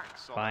to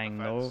stacks on buying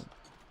that no defense.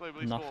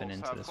 Global nothing Esports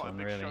into have this quite a one,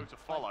 big really. show to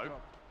follow.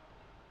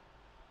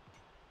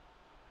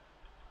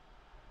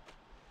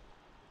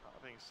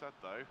 That being said,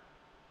 though,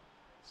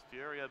 it's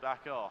Furia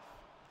back off.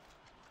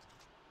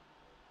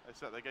 They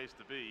set their gaze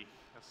to be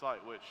a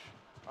site which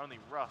only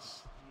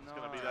Russ is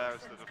going to be there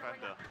as the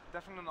defender.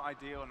 Definitely not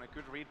ideal and a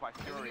good read by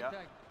Furia.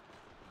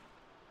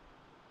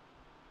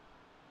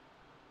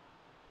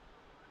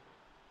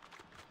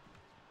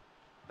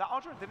 That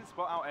Aldrin didn't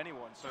spot out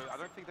anyone, so I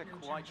don't think they're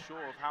quite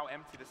sure of how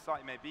empty the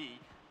site may be.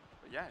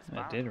 But yeah, it's They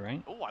bad. did,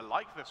 right? Oh, I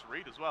like this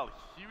read as well.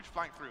 Huge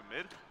flank through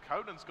mid.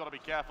 Conan's got to be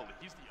careful.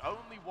 He's the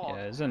only one.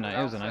 Yeah,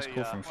 it was a nice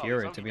call from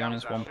Furia, to be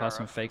honest. One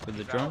person fake with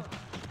the drone.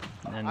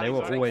 And they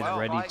were he's always well,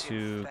 ready Fight to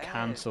instead.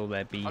 cancel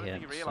their B I don't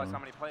think hits. he realised how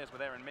many players were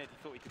there in mid. He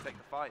thought he could take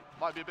the fight.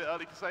 Might be a bit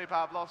early to say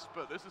Pavlos,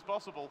 but this is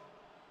possible.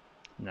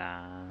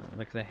 Nah,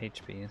 look at the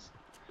HPs.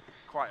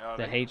 Quite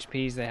The early.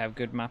 HPs, they have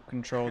good map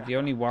control. The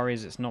only worry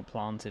is it's not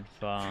planted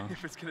for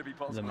If it's going to be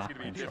possible, it's map going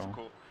to be a control.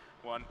 difficult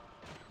one.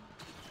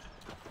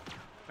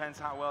 Depends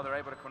how well they're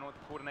able to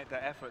coordinate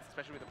their efforts,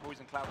 especially with the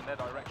poison cloud in their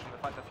direction. The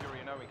fact that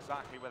Furia know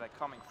exactly where they're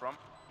coming from.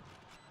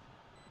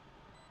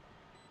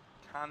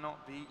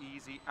 Cannot be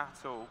easy at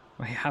all.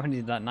 Wait, how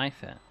did that knife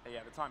hit? Yeah,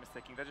 the time is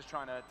ticking. They're just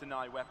trying to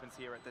deny weapons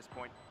here at this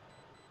point.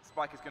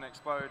 Spike is going to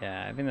explode.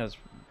 Yeah, I think that's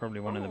probably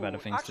one of the better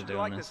things to do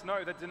on this.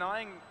 No, they're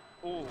denying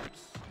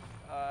orbs.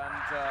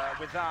 And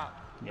with that,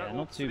 Yeah, no not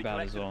orbs to too be bad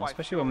as collected well, by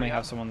especially when we Furia.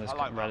 have someone that's I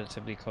like that.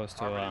 relatively close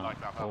to I really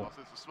like that, oh, Pavlos.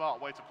 It's a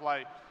smart way to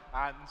play.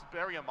 And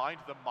bearing in mind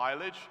the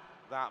mileage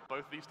that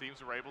both these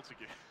teams are able to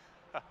give.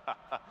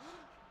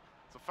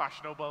 It's a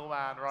fashionable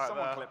man right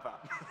Someone there. clip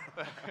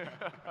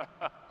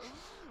that.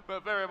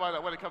 But bear in mind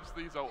that when it comes to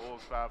these ult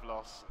orbs,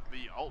 Pavlos,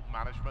 the ult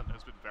management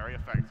has been very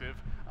effective.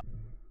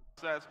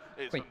 Says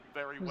it's Wait, done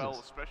very who's well,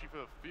 this? especially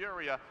for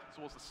Furia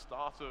towards the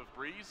start of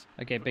Breeze.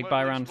 Okay, But big Global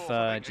buy round Esports, for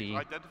I think, GE.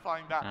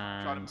 identifying that,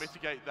 trying And to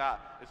mitigate that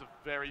is a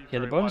very, yeah,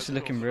 very the bonus wise is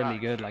looking course of really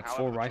action. good, like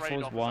However, 4 the rifles,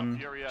 trade-off is that 1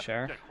 Furia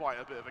sheriff. get quite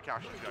a bit of a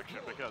cash injection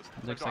because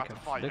they Looks don't like have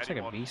to fight looks like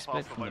a anyone V split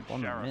past from the lone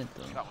bottom sheriff. mid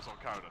though. That was on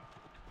Conan.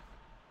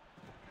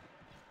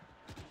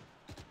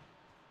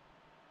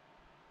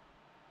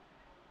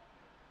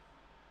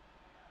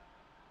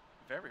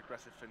 Very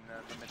aggressive in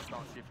the mid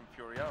stance here from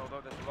Furia,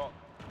 although there's a lot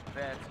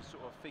there to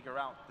sort of figure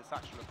out this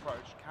actual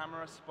approach.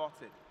 Camera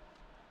spotted.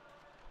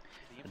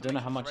 I don't know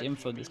how much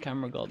info this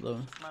camera got though.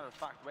 As a matter of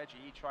fact, where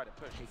GE tried to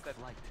push instead.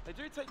 They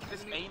do take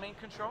this A main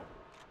control.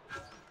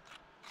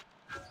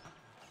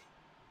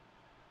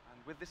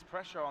 And with this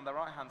pressure on the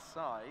right hand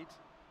side,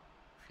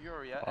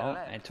 Furia Oh,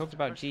 elect I talked to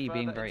about push GE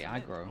being further very into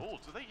mid. aggro. Oh,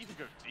 do they even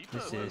go deeper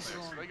This than is-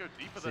 this? They go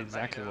deeper this is than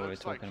exactly main. what It we're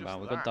looks like talking just about.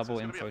 We've got that. double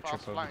It's gonna be a info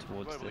fast trip over flank from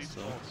towards Global this,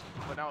 so-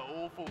 Esports. But now it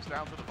all falls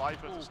down to the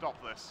Viper to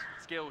stop this.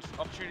 Skills,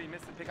 opportunity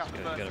missed to pick up the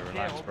You first gotta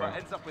relax, kill, bro. but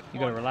ends up with You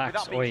gotta one relax.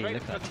 without being Oi, traded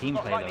look at that because team he's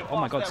got play though. lightning Oh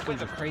my fast god, there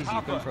skills are with crazy.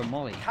 You're going for a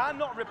molly.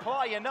 Cannot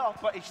reply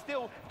enough, but he's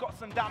still got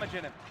some damage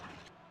in him.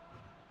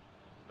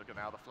 Look at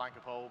now the flank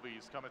of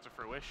Holby's coming to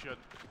fruition.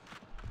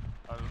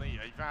 Only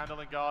a Vandal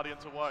and Guardian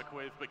to work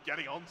with, but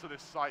getting onto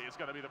this site is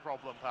going to be the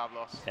problem,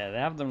 Pavlos. Yeah, they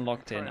have them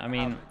locked in. I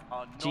mean,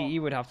 Are not GE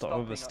would have to stopping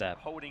overstep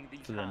holding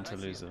these for them to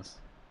hands. lose this.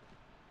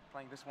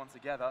 Playing this one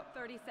together.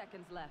 30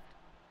 seconds left.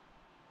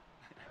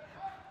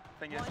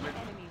 Thing is, One with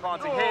enemy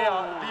planting remaining.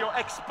 here, you're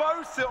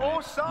exposed to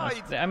all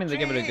sides. I mean, they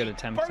give it a good GE,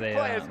 attempt. Both They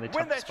players they win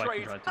chopped their the spike and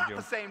trades tried to at the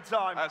jump. same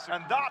time, That's a-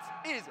 and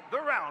that is the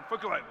round for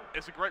Global.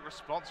 It's a great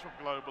response from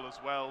Global as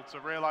well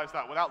to realise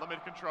that without the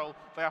mid control,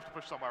 they have to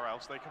push somewhere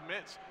else. They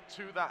commit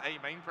to that A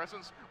main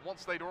presence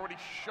once they'd already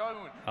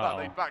shown that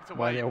they'd backed Why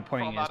are away they all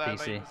pointing from at that A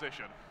PC? main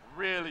position.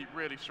 Really,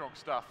 really strong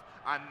stuff.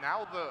 And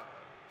now the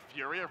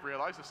Fury have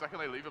realised the second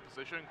they leave a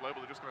position,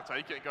 Global are just going to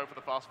take it and go for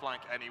the fast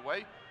flank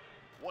anyway.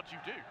 What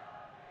do?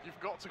 You've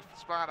got to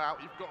span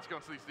out, you've got to go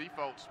into these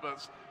defaults,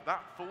 but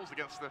that falls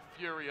against the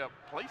Furia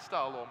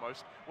playstyle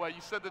almost, where you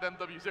said that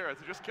MW0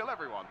 to just kill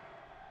everyone.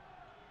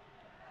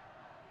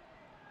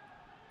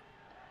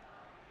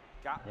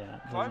 Gap Yeah,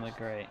 close. doesn't look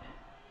great.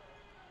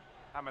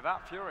 And with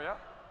that, Furia,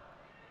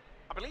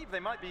 I believe they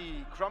might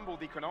be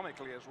crumbled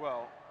economically as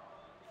well.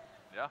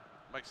 Yeah,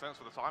 makes sense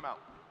for the timeout.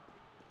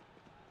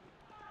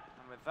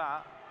 And with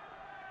that,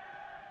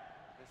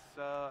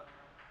 this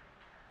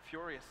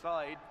Furia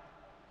side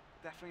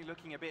definitely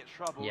looking a bit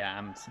troubled.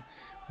 Yeah,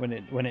 when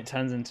it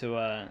turns into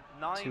a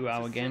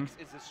 2-hour game.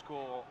 9-6 is the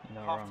score.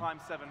 No Half-time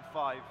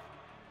 7-5.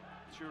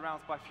 2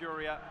 rounds by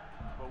Furia,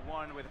 but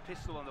 1 with a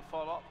pistol on the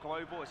follow-up.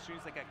 Global, as soon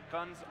as they get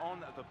guns on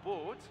the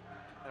board,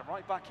 they're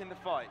right back in the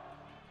fight.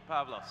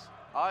 Pavlos,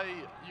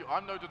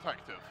 I'm no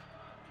detective.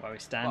 Why are we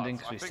standing?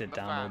 but Because I we think sit the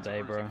down all fans are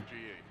day, bro. rooting for GE.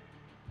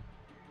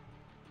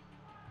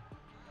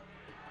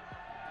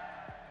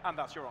 And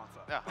that's your answer.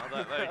 Yeah,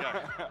 well, there you go.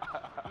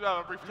 We'll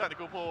have a brief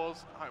technical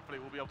pause. Hopefully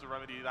we'll be able to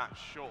remedy that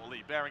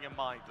shortly. Bearing in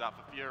mind that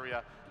for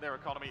Furia, their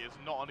economy is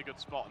not in a good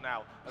spot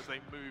now as they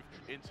move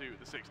into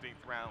the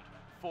 16th round.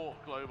 for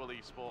Global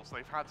Esports.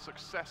 They've had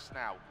success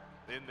now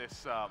in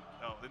this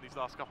in these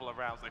last couple of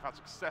rounds. They've had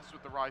success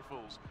with the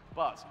rifles,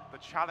 but the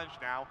challenge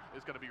now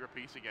is going to be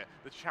repeating it.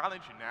 The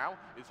challenge now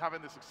is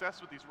having the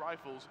success with these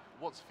rifles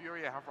once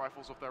FURIA have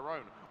rifles of their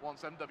own.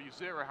 Once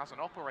MW0 has an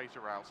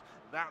operator out,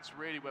 that's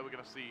really where we're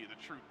going to see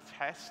the true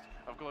test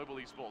of Global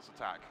Esports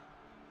attack.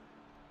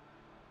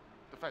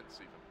 Defense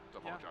even, to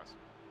apologize.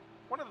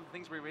 One of the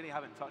things we really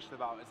haven't touched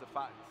about is the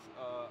fact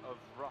of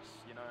Russ,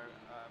 you know,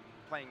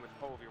 playing with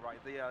Polvi, right?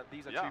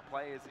 These are two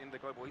players in the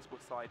Global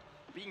Esports side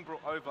being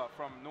brought over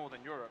from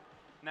Northern Europe.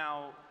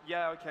 Now,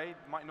 yeah, okay,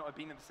 might not have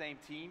been in the same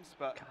teams,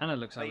 but kind of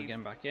looks like we're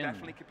getting back in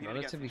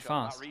relatively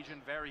fast. That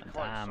region very close.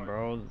 Damn,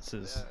 bro, this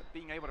is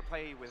being able to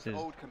play with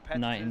old competitors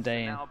night and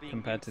day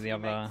compared to the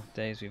other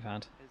days we've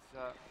had.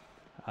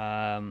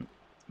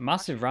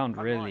 Massive round,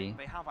 really.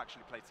 They have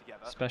actually played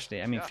together.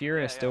 Especially, I mean,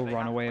 FURIA still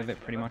run away with it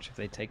pretty much if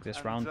they take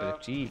this round, but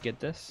if GE get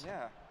this.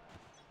 Yeah.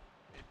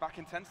 Back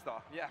in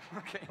 10-star. Yeah,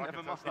 okay,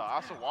 never mind.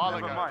 That's a while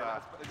ago.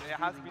 It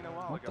has been a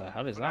while what ago. the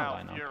hell is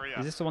that lineup?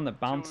 Is this the one that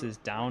bounces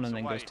down and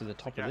then goes to the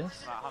top of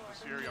this? Hunter's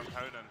Fury on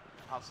Conan.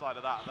 Outside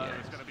of that, though,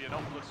 it's going to be an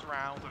obvious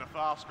round and a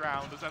fast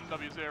round as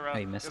MW0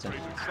 he missed is ready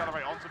to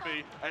accelerate on to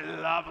be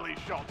a lovely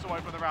shot to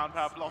open the round.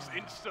 Pavlos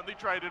instantly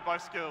traded by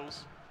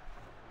skills.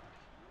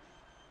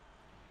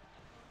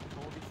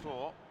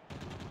 44.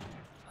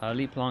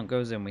 Early plant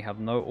goes in. We have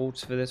no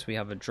ults for this. We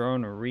have a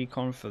drone, a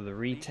recon for the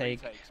retake.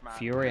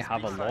 FURIA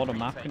have a lot of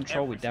map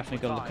control. We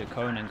definitely got to look at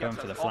Conan going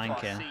for the flank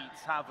here.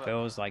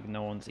 Feels like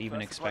no one's even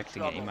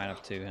expecting it. He might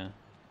have 2 here.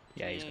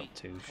 Yeah, he's got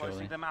 2,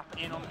 surely. The map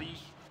in on the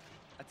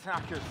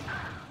attackers.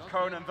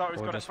 Conan, though,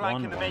 has got a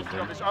flank in the making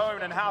of his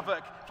own, and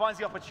Havoc finds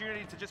the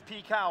opportunity to just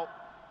peek out.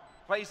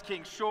 Plays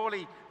King.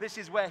 Surely this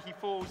is where he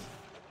falls,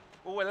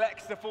 or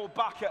elects to fall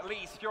back at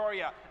least.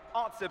 FURIA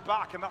answer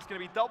back, and that's going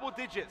to be double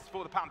digits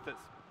for the Panthers.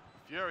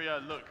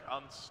 FURIA look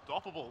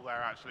unstoppable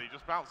there, actually,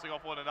 just bouncing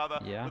off one another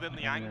within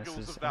the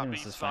angles of that beat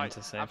site.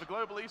 And for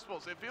Global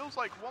Esports, it feels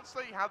like once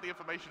they had the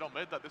information on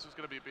mid that this was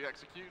going to be a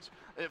B-execute,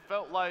 it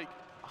felt like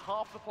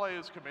half the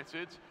players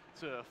committed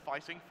to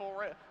fighting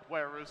for it,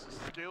 whereas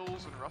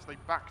skills and Rust, they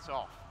backed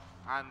off.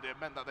 And it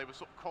meant that they were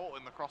sort of caught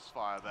in the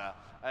crossfire there.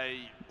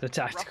 The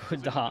tactical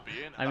dart.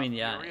 I mean,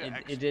 yeah,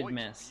 it did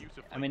miss.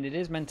 I mean, it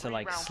is meant to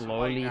like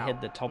slowly hit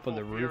the top of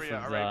the roof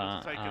of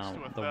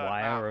the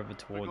wire over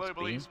towards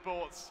B,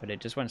 but it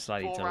just went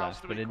slightly to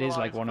left. But it is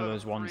like one of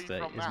those ones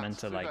that is meant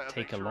to like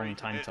take a long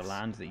time to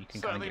land, that you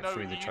can kind of get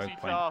through the choke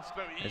point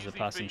as the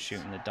person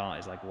shooting the dart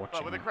is like watching.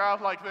 But with a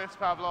crowd like this,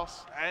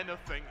 Pavlos,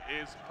 anything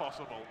is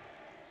possible.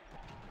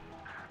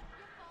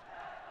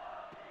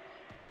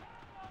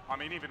 I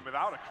mean, even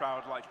without a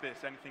crowd like this,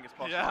 anything is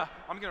possible. Yeah.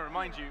 I'm going to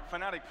remind you,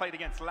 Fnatic played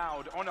against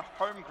Loud on a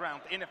home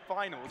ground in a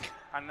finals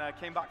and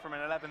came back from an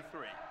 11-3.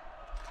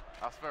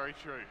 That's very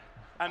true.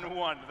 And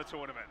won the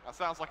tournament. That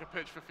sounds like a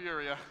pitch for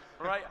FURIA.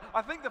 Right?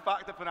 I think the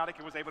fact that Fnatic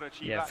was able to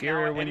achieve that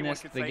FURIA now, win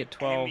this, they get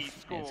 12,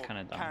 it's kind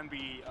of dumb. Can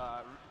be,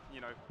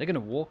 you know, they're going to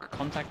walk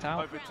contact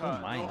out? Oh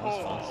my, that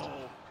was fast.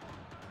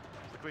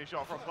 It's a clean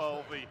shot from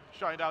Polvi,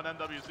 shutting down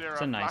MW0.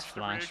 It's a nice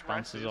flash,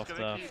 bounces off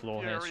the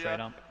floor here straight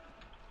up.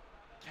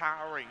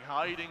 Cowering,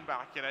 hiding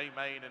back in A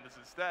main, and is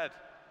instead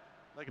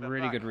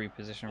really good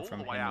reposition from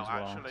him as well.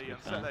 Actually,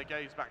 and set their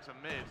gaze back to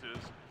mid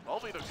as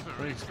Polvi looks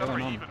to He's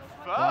going on. even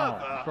further.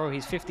 Wow. Bro,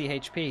 he's 50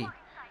 HP,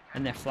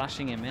 and they're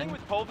flashing him in. The thing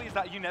with Polvi is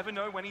that you never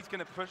know when he's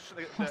going to push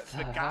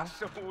the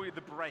gas or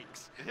the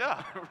brakes.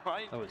 Yeah,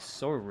 right. That was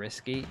so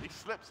risky. He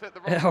slips, hit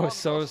the wrong That was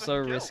so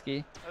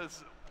risky.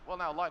 Well,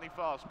 now lightning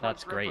fast.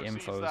 That's great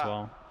info as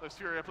well. Those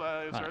FURIA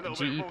players are a little GE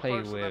bit more play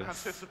closer than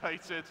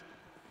anticipated.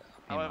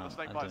 However, the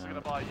snake bites are going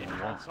to bite you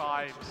one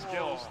time.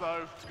 Skills,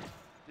 though,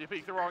 you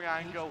peek the wrong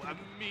angle,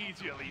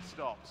 immediately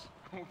stops.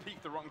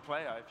 Peek the wrong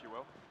player, if you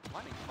will.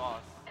 Lightning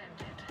fast.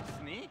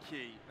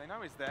 Sneaky. They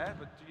know he's there,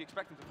 but do you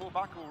expect him to fall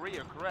back or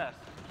reaggress?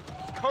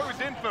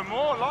 Goes in for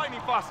more lightning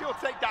fast. He'll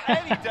take that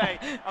any day.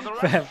 And the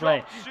fair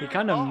play. He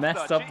kind of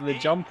messed up the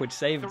jump, which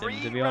saved him, to be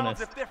honest. 3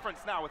 rounds of difference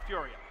now with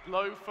FURIA.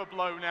 Blow for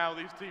blow now,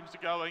 these teams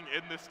are going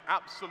in this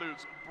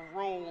absolute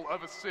brawl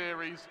of a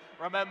series.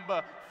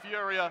 Remember,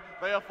 FURIA,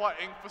 they are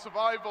fighting for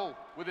survival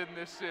within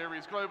this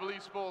series. Global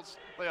Esports,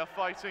 they are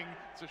fighting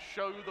to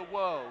show the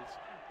world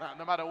that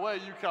no matter where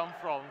you come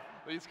from,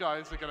 these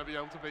guys are going to be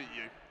able to beat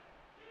you.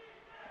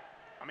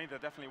 I mean, there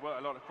definitely were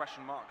a lot of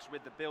question marks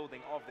with the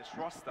building of this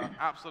roster.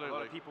 Absolutely. A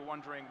lot of people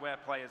wondering where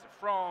players are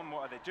from,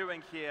 what are they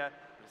doing here.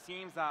 But it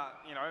seems that,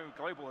 you know,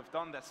 Global have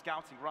done their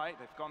scouting right.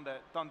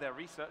 They've done their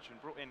research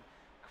and brought in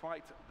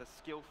quite the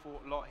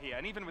skillful lot here.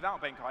 And even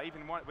without Benkai,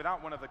 even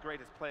without one of the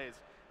greatest players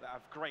that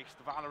have graced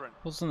Valorant.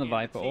 Also on the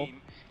Viper orb.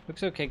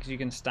 Looks okay because you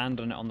can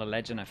stand on it on the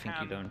ledge, and I think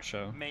you don't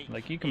show.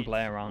 Like, you can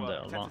play around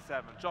it a lot.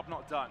 10-7, job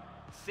not done.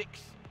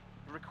 6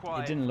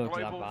 required. It didn't look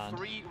Global, that bad.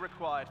 3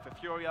 required for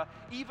FURIA.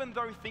 Even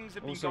though things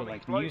have been also, going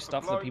like, blow new for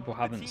stuff blow, that people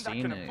haven't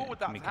seen, it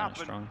can be kind of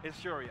strong. Is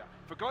FURIA.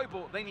 For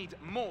Global, they need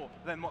more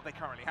than what they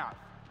currently have.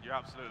 You're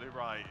absolutely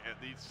right.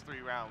 These 3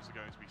 rounds are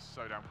going to be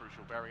so damn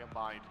crucial, bearing in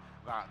mind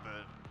that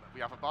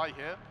we have a bye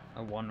here.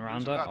 A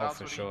one-rounder? Oh,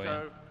 for sure,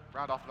 yeah.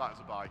 Round after that is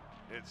a bye.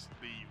 It's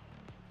the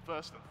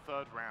first and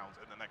third round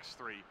in the next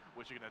 3,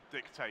 which are going to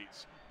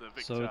dictate the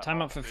victor. So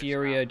timeout for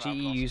FURIA.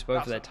 GE use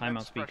both of their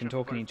timeouts, but you can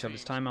talk in each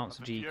other's timeouts.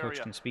 The GE coach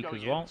can speak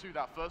as well. Into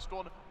that first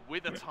one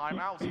with a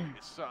timeout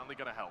is certainly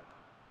going to help.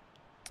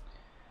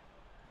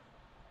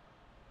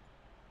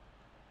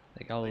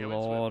 They got a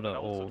lot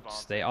of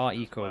ults. They are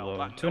eco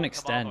though, to an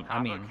extent.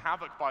 I mean,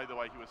 Havoc, by the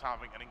way, who is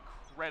having an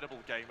incredible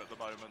game at the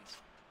moment,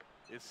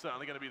 is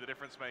certainly going to be the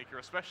difference maker,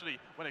 especially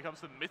when it comes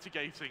to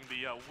mitigating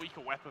the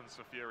weaker weapons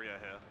for FURIA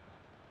here.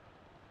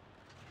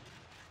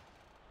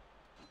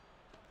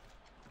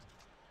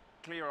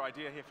 Clear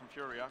idea here from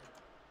FURIA.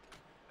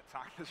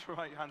 Attack this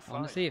right-hand side.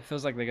 honestly, it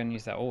feels like they're going to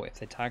use that ult if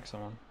they tag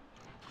someone.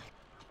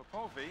 For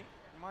Polvi,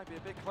 he might be a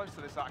bit close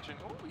to this action.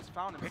 Oh, he's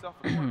found himself.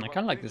 I kind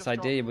of like this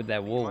idea with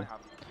their wall.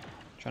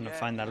 Trying to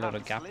find that little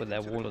gap with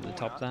their wall at the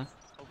top there.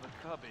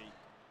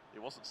 He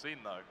wasn't seen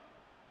though.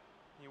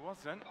 He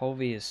wasn't.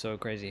 Polvi is so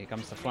crazy. Here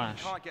comes the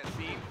flash.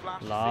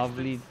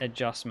 Lovely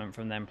adjustment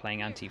from them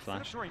playing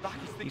anti-flash.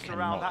 You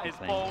cannot be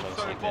playing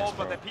close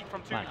like this,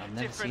 bro. Man, I've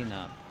never seen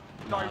that.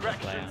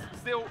 Directions.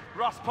 Still,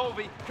 Russ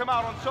Polvi come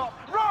out on top.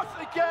 Russ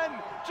again!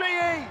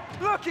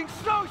 GE looking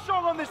so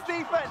strong on this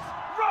defense.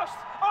 Russ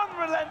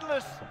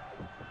unrelentless.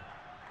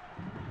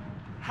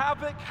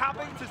 Havoc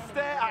having to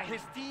stare at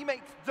his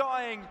teammates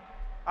dying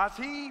as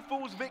he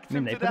falls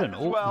victim to death as well. I mean, they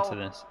put an ult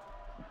into this.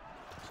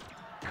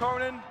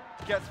 Conan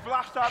gets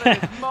flashed out of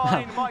his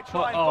mind. Might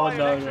try and buy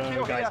an extra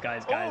kill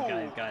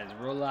here. Guys,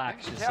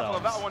 relax yourselves. Careful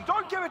of that one.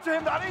 Don't give it to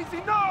him that easy.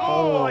 No!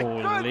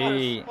 My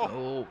goodness!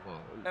 Oh.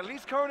 At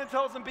least Conan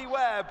tells them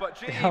beware, but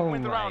GE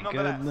win the round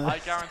nonetheless. I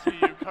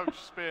guarantee you Coach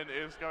Spin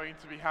is going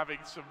to be having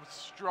some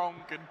strong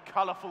and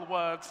colourful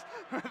words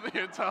with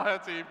the entire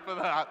team for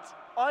that.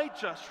 I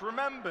just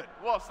remembered.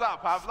 What's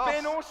that, Pavlos?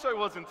 Spin also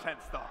was in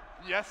 10th star.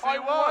 Yes, he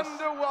was. I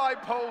wonder why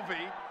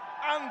Polvi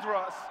and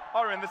Russ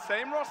are in the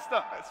same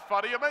roster. It's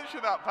funny you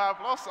mention that,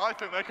 Pavlos. I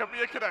think there could be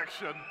a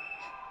connection.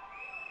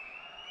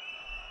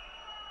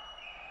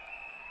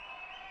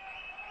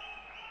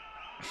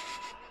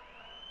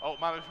 Ult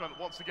management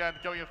once again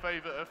going in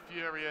favour of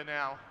FURIA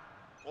now.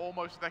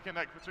 Almost neck and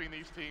neck between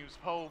these teams.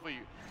 Polvi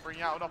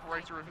bringing out an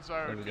operator of his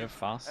own. There we go,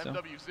 faster.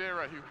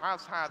 MW0, who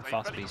has had a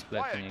fast very speed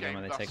split quiet when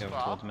game they take over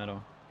far, towards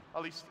middle.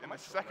 at least in the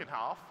second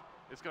half,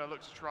 is going to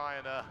look to try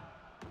and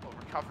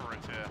recover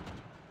it here.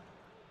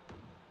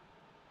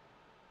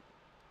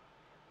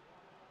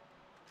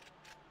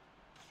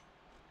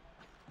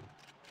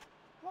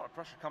 A lot of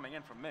pressure coming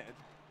in from mid.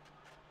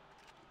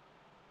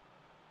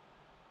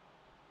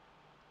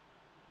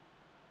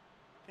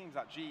 Teams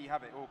like GE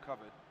have it all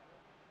covered.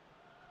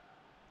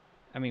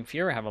 I mean,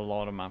 FURIA have a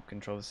lot of map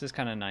control. This is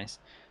kind of nice.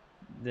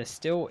 There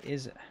still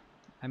is,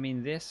 I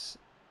mean, this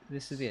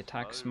is the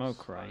attack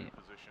smoke, right?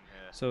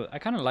 So I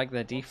kind of like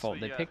their default.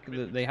 They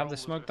they have the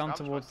smoke down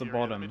towards the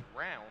bottom.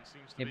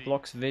 It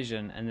blocks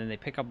vision, and then they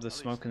pick up the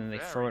smoke and then they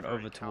throw it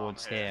over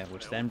towards here,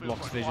 which then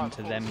blocks vision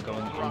to them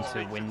going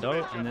into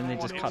window, and then they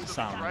just cut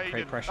sound,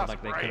 create pressure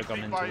like they could have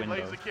gone into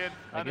window.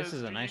 Like, this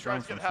is a nice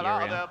round from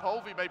FURIA.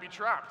 Polvi may be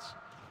trapped.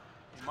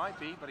 He might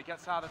be, but he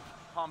gets out of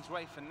harm's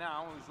way for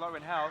now. He's low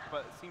in health,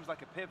 but it seems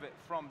like a pivot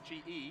from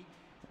GE.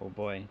 Oh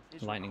boy,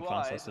 lightning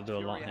fast has to do a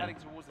lot here. Heading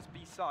towards this B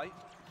site.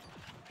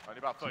 Only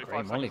about 35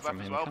 great molly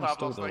seconds from left him. as well,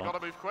 Kind of Pavlos. They got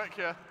to move quick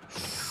here.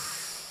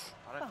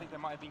 I don't think they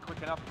might have been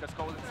quick enough because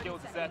Colin's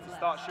skills is there to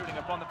start shooting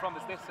upon them from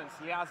this distance.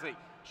 He has it.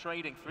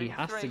 Trading 3 He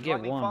has to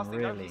get one,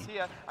 really.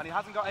 Here, and he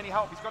hasn't got any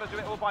help. He's got to do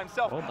it all by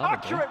himself. Oh,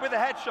 Accurate with a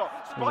headshot.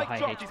 Spike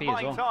dropped. He's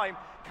buying time.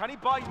 Can he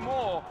buy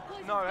more?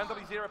 No,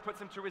 MW0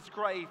 puts him to his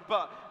grave,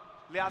 but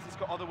Liazzi's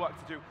got other work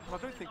to do. I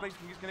don't think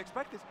Blazing is going to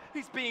expect this.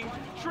 He's being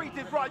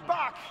treated right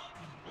back.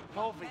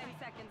 Polvi.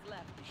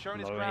 He's shown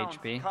his ground.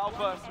 HP. Cloud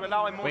burst to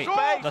allow him more Wait,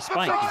 space. the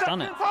spike, he's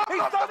done it.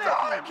 He's done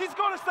it. He's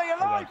got to stay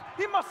alive.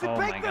 He must have Oh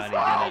picked my this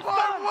God, one. he did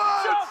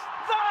it. Just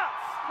that.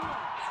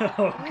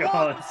 Oh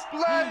god.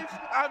 1 blade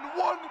and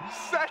 1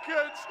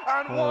 second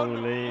and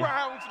 1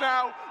 round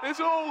now is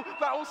all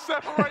that will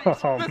separate the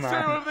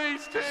two of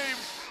these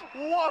teams.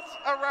 What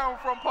a round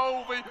from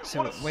Polvi.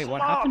 So wait,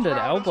 what happened at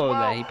elbow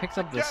there? He picked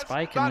up the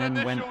spike and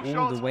then went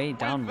all the way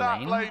down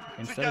lane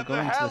instead of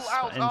going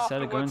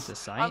to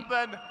site.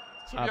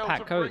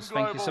 Pat Coates,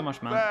 thank you so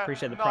much, man.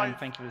 Appreciate the prime.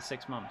 Thank you for the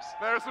 6 months.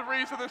 There's a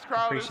reason this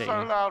crowd is so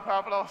loud,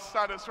 Pavlos,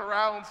 and it's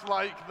rounds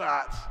like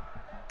that.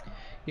 Yeah,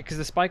 because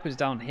the spike was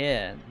down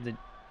here.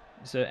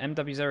 So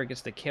MW0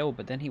 gets the kill,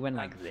 but then he went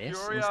like this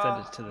instead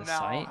of to the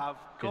site.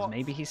 Because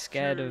maybe he's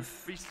scared of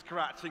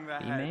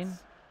E-main.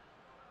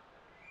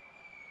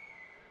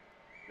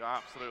 You're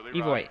absolutely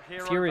Either way,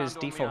 right. FURIA's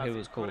default here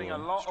was cool,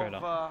 straight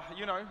up.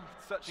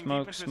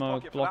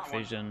 Smoke, block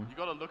vision,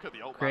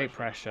 create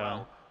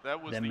pressure,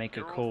 then make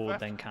a call,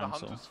 then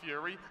cancel.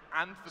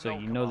 So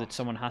you know that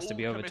someone has to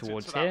be over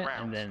towards here,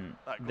 and then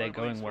they're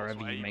going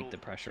wherever you make the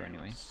pressure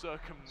anyway. So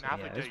yeah,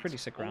 it was pretty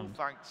sick round.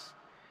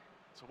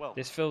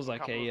 This feels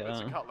like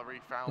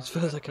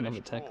another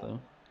tech though.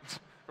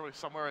 Probably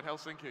somewhere in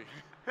Helsinki.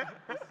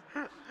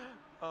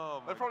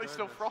 Oh, they're probably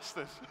still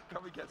frosted.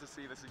 Can we get to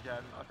see this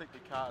again? I think we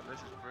can. This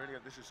is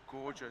brilliant. This is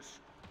gorgeous.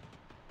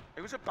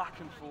 It was a back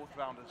and forth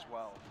round as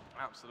well.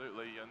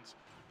 Absolutely, and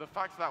the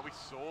fact that we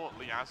saw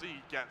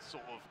Liazzi get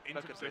sort of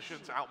into position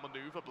to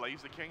outmaneuver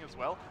Blaze the King as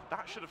well,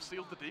 that should have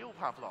sealed the deal,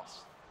 Pavlos.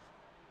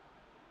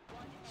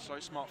 So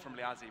smart from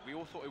Liazzi. We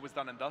all thought it was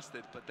done and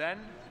dusted, but then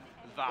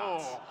that.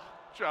 Oh,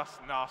 just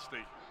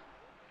nasty.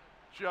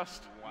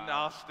 Just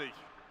nasty.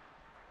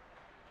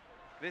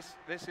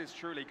 This is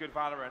truly good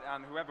Valorant,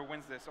 and whoever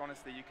wins this,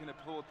 honestly, you can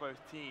applaud both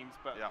teams,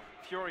 but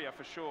FURIA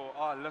for sure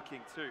are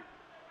looking to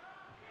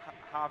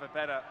have a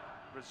better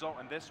result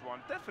in this one.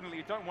 Definitely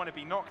you don't want to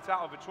be knocked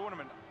out of a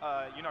tournament,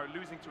 you know,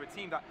 losing to a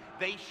team that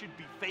they should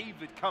be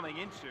favored coming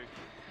into.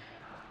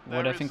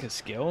 What I think of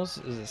skills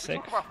is a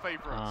sick.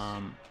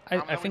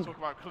 I think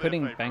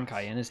putting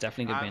Benkai in is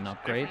definitely going to be an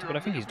upgrade, but I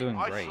think he's doing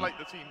great. Like,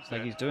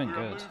 he's doing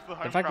good.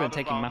 The fact that they're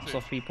taking maps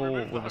off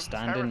people with a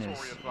stand-in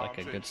is like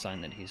a good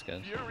sign that he's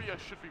good. FURIA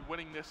should be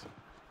winning this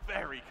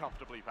very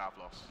comfortably,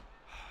 Pavlos.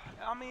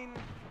 I mean,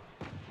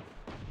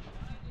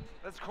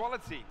 there's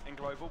quality in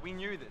Global, we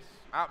knew this.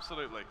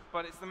 Absolutely.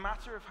 But it's the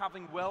matter of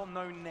having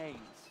well-known names,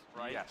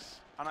 right?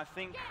 Yes. And I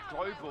think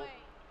Global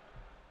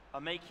are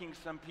making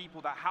some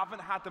people that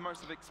haven't had the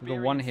most of experience.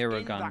 The one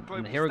hero gun,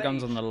 and the hero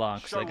gun's on the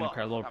Lux, so they're going to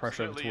create a lot of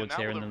pressure towards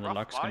here, and then the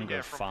Lux going to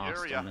go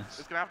fast on this.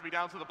 It's going to have to be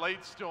down to the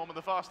Blade Storm and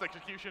the fast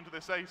execution to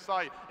this A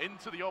site,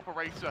 into the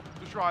Operator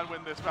to try and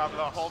win this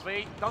Pavlos.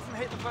 Polvi doesn't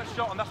hit the first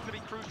shot, and that's going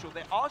to be crucial.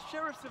 There are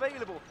Sheriffs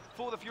available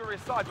for the FURIA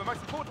side, but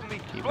most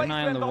importantly, keep an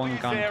eye on the one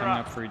gun coming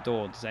up through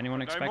door. Does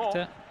anyone expect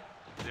it?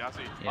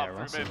 Yeah,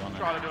 Russ is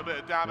trying to do a bit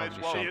of damage.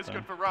 Well, he is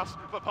good for Russ,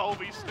 but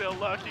Polvi's still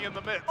lurking in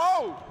the midst.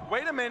 Oh,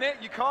 wait a minute.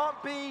 You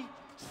can't be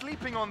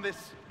sleeping on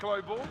this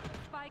Global,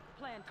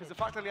 because the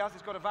fact that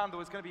Liazzi's got a Vandal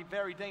is going to be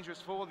very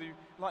dangerous for the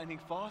Lightning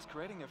Fast,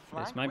 creating a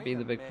flank. This might be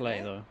the big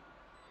play, though.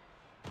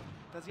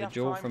 Does he the have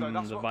duel time, from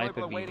though? the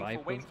Viper v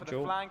Viper waiting for the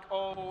duel. flank.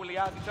 Oh,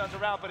 Liazzi turns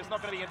around, but it's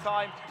not going to be in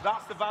time.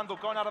 That's the Vandal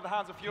going out of the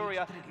hands of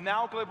FURIA.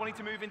 Now Global need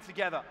to move in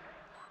together.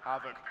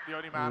 Havoc, the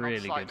only man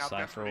really on site now,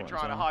 desperately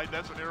trying to hide.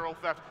 There's an neural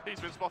theft. He's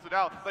been spotted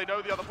out. They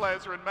know the other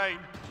players are in main.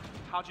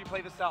 How do you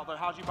play this out, though?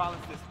 How do you balance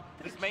this?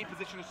 This main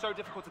position is so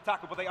difficult to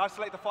tackle, but they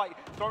isolate the fight,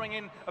 throwing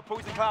in a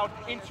poison cloud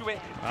into it.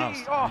 Oh,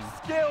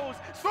 skills!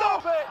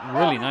 Stop it!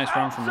 Really nice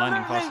run from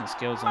Lightning Fast and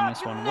skills on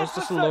this one. Was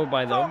just a low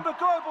buy though.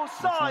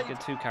 Let's not get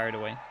too carried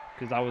away,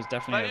 because that was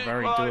definitely a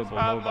very doable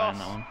low buy in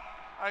that one.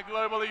 And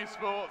Global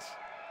Esports,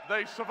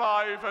 they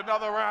survive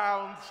another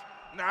round.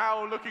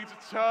 Now looking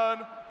to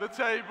turn the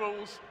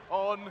tables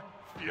on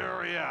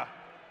FURIA.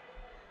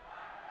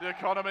 The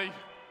economy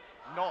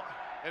not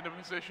in a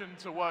position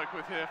to work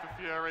with here for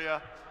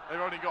FURIA. They've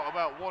only got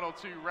about 1 or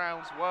 2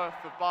 rounds worth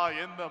of buy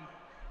in them.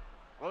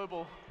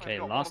 Global. Okay,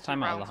 last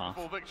time out of the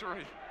half.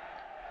 Victory.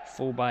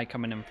 Full buy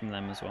coming in from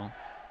them as well.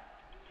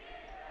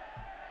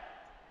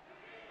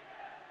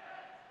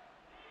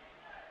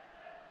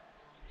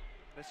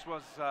 This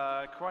was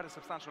quite a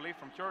substantial lead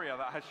from FURIA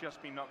that has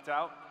just been knocked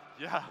out.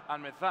 Yeah.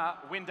 And with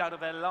that, wind out of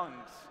their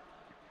lungs.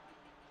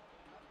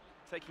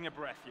 Taking a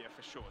breath here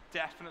for sure.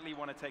 Definitely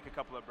want to take a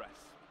couple of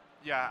breaths.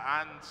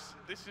 Yeah, and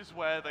this is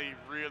where they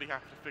really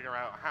have to figure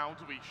out how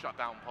do we shut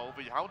down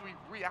Polvi, how do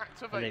we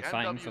reactivate. Are they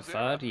fighting for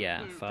third?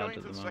 Yeah, third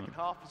at the moment.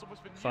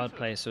 Third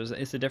place, so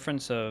it's a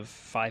difference of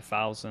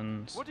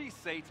 $5,000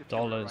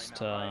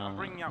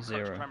 to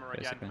 0,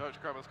 basically. Coach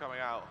Kremer's coming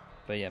out.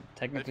 But yeah,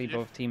 technically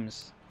both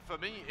teams for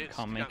me,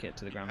 can't make it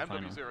to the grand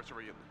final.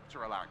 MW0 to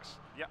relax,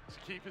 to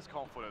keep his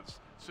confidence,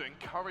 to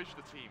encourage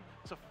the team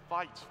to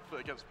fight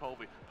against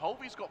Polvi.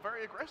 Polvi's got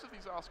very aggressive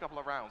these last couple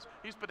of rounds.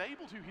 He's been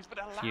able to, he's been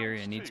allowed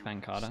FURIA to. needs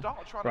Pancada.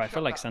 Bro, I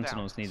feel like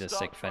Sentinels need a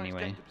sixth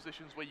anyway.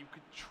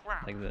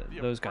 Like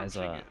those guys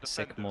are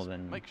sick more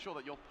than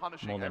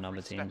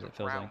other teams, it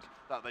feels like.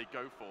 That they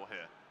go for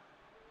here.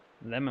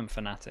 Them and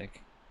Fnatic,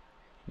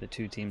 the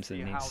two teams that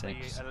need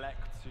six. How they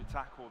elect to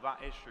tackle that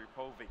issue,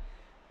 Polvi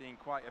being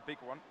quite a big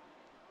one.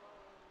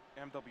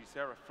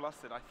 MW0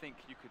 flustered, I think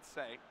you could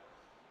say.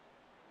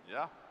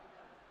 Yeah.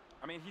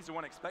 I mean, he's the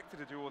one expected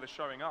to do all the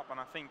showing up, and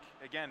I think,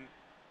 again,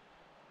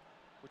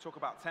 we talk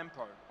about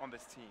tempo on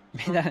this team.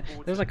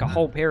 There's like a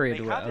whole period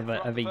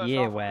of a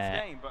year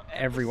where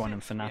everyone in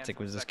Fnatic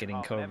was just getting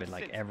COVID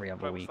like every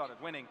other week.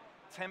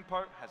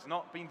 Tempo has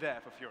not been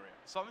there for FURIA.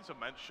 Something to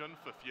mention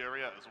for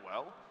FURIA as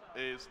well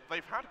is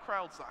they've had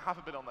crowds that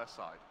haven't been on their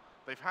side.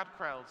 They've had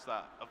crowds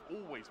that have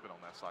always been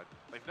on their side.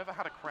 They've never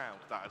had a crowd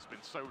that has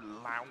been so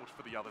loud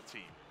for the other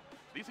team.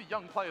 These are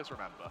young players,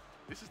 remember.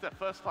 This is their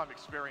first time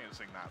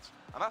experiencing that,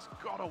 and that's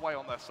got to weigh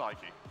on their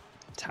psyche.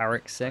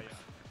 Tarek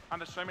sixth. And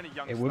there's so many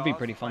young stars. It would be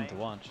pretty fun to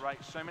watch. Right,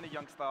 so many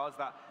young stars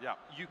that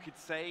you could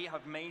say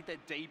have made their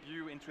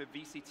debut into a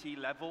VCT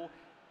level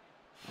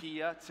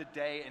here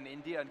today in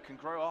India and can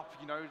grow up,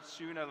 you know,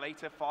 sooner,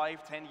 later,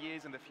 5, 10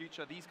 years in the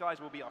future. These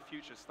guys will be our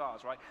future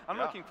stars, right? I'm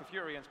looking for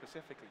FURIA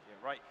specifically here,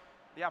 right?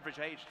 The average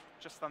age,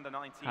 just under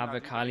 19.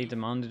 Havoc highly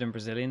demanded in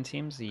Brazilian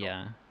teams?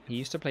 Yeah. He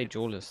used to play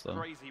Duelist though.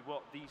 Crazy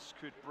what these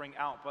could bring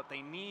out, but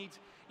they need,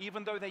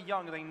 even though they're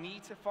young, they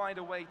need to find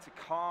a way to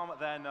calm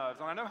their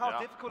nerves. And I know how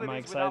difficult it is. Am I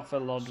excited for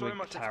Ludwig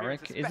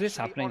Tarek? Is this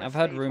happening? I've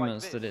heard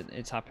rumors that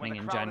it's happening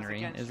in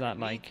January. Is that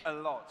like? A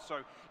lot. So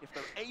if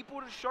they're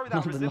able to show that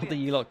not resilience, that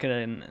you lot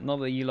can,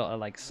 not that you lot are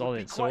like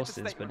solid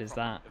sources, but is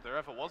that? If there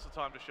ever was a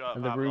time to show Are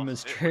the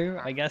rumors true?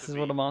 I guess is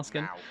what I'm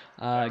asking.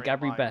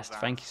 Gabri Best,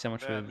 thank you so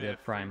much for the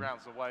prime. 3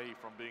 rounds away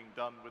from being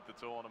done with the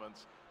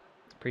tournament.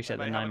 Appreciate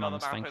the 9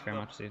 months. Thank you very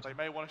much, dude. They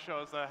may want to show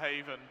us their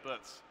haven,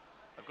 but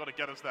they've got to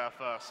get us there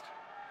first.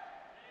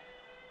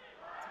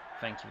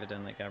 Thank you for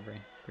doing that, Gabri.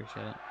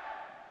 Appreciate it.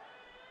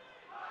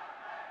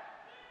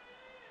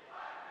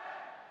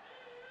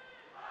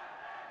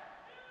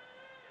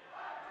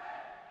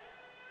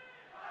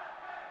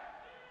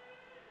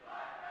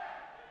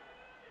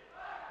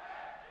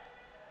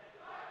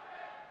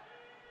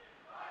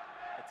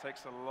 it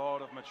takes a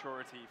lot of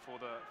maturity for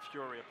the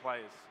FURIA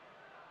players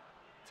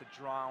to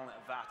drown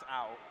that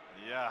out.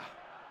 Yeah,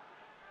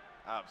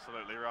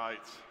 absolutely right.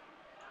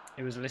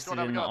 It was listed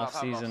in the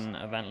off-season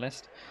event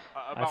list.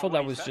 I thought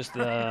that was just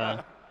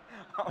the.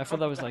 I thought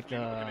that was like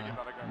the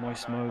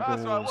Moist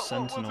Mogul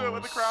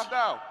Sentinels.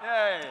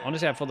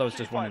 Honestly, I thought that was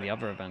just one of the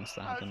other events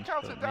that happened.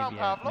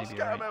 But maybe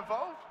you're right.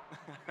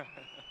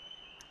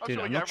 Dude,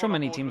 I'm not sure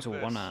many teams will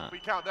wanna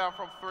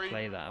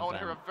play that event. I want to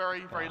hear a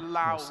very, very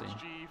loud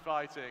GE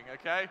fighting.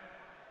 Okay,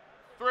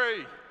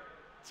 3,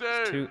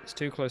 2. It's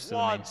too close to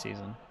the main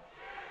season.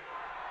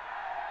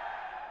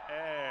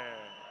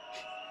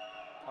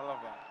 I love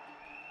that.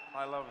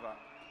 I love that.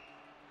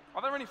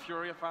 Are there any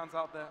FURIA fans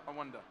out there? I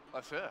wonder.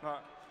 That's it. All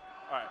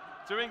right.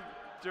 Doing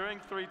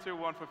 3, 2,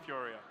 1 for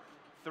FURIA.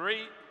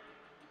 3,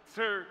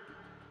 2,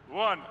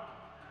 1.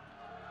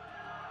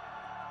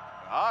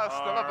 Ah, it's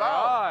still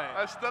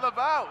about. It's still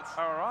about.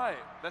 All right.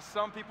 There's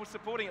some people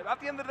supporting it. At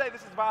the end of the day,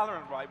 this is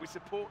Valorant, right? We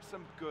support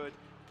some good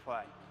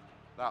play.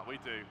 That we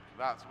do.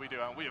 That we do.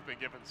 And we have been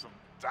given some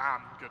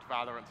damn good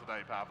Valorant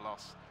today,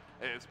 Pavlos.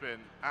 It has been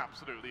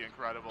absolutely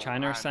incredible.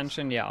 China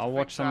Ascension, yeah, I'll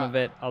watch some of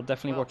it. I'll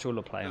definitely watch all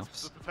the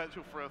playoffs. The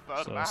potential for a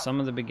third so map. some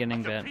of the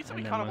beginning bit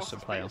and then most of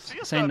the playoffs.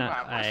 Saying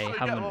that, I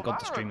haven't got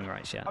the streaming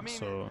rights yet,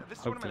 so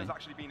hopefully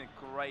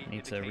I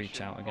need to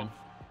reach out again.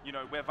 You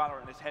know, where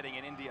Valorant is heading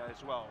in India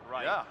as well,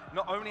 right? Yeah.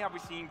 Not only have we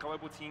seen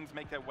global teams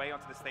make their way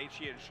onto the stage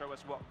here and show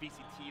us what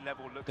VCT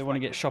level looks like. They want to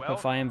get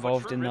Shopify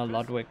involved in the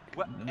Ludwig.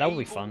 That would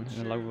be fun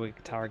in the Ludwig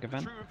Tarek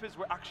event.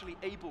 Were actually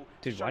able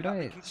Dude, why do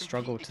I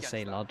struggle to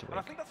say Ludwig? And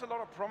I think that's a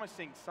lot of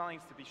promising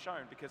signs to be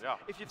shown because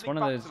if you it's think one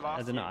of back those. to last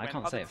I don't know. year I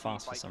can't say it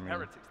fast for some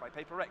reason. Like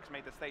Paper X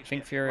made the stage. I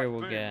think FURIA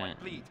will get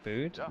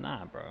booed.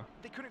 Nah, bro.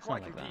 They couldn't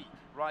quite compete,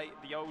 right?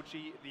 The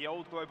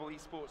old global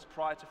esports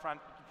prior to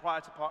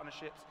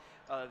partnerships.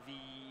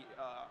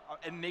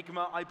 The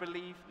Enigma, I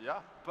believe. Yeah.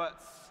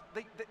 But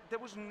there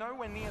was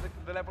nowhere near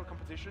the level of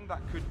competition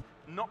that could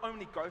not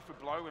only go for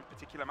blow in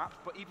particular maps,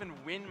 but even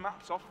win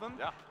maps off them.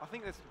 Yeah. I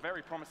think that's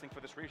very promising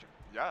for this region.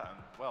 Yeah, and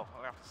well,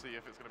 I'll have to see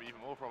if it's going to be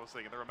even more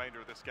promising in the remainder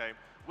of this game.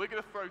 We're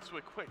going to throw to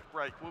a quick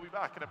break. We'll be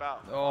back in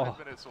about 5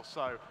 minutes or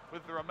so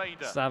with the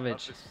remainder of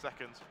this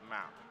second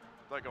map.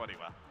 Don't go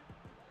anywhere.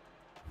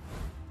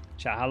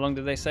 Chat, how long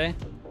did they say?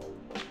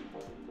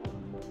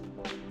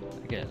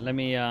 Okay, let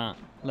me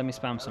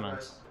spam some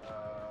ads.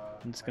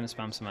 I'm just gonna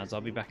spam some ads.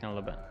 I'll be back in a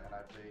little bit. And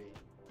I play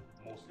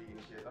mostly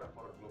initiator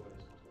for global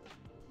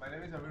esports. My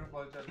name is Abir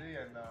Palchadri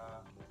and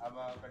I'm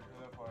a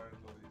controller for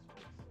global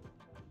esports.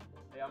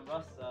 Hey, I'm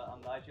Russ.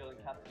 I'm the IGL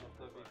and captain of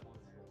global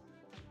esports.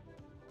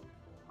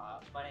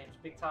 My name is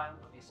Big Time.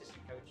 I'm the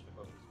assistant coach for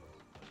global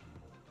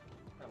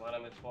esports. My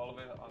name is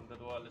Polvi. I'm the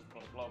duelist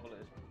for global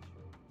esports.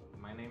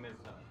 My name is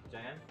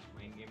Jayan.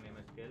 My in-game name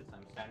is Kills.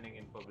 I'm standing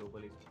in for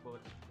global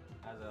esports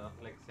as a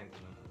flex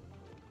sentinel.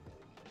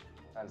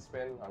 And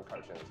Spin, I'm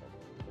coaching the team.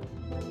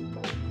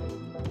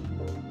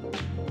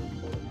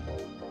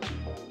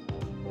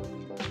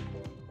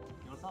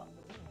 You want to start?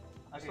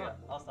 Okay,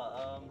 I'll start.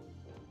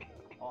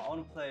 I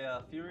want to play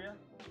FURIA.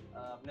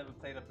 I've never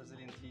played a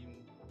Brazilian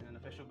team in an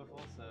official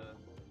before, so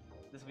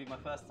this will be my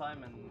first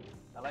time, and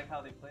I like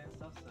how they play and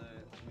stuff, so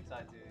I'm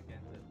excited to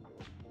get into it.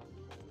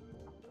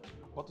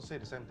 What to say,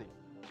 the same thing.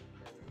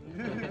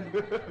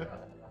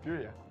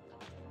 FURIA.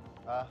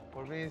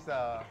 For me, it's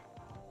the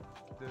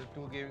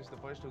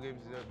first two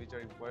games which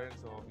are important,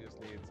 so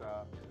obviously it's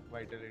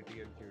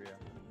Vitality and FURIA.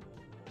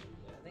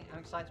 Yeah, I think I'm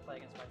excited to play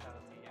against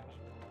Vitality,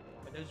 actually.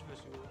 For those of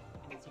us who were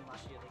in the team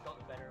last year, they got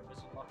the better of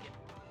us in lock-in.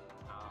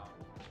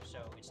 So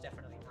it's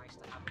definitely nice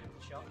to have a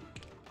shot,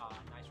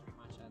 nice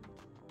rematch, and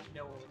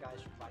know all the guys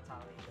from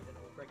Vitality, they're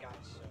all great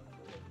guys, so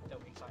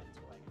they'll be excited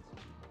to play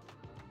against.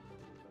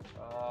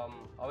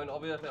 I mean,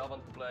 obviously I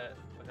want to play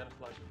against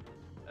like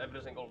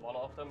every single one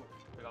of them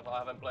because I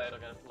haven't played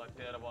against like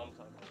tier ones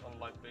on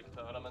like big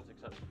tournaments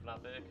except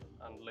Fnatic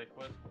and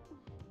Liquid.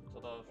 So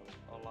those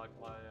are like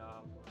my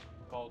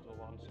go-to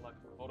ones. Like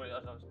FURIA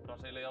is a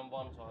Brazilian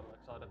one, so I'm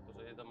excited to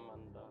see them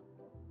and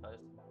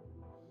taste.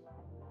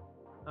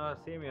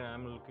 Same here.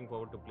 I'm looking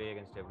forward to play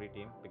against every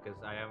team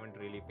because I haven't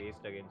really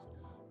faced against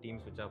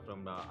teams which are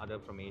from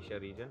from Asia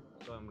region.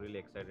 So I'm really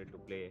excited to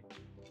play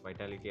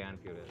Vitality and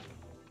FURIA.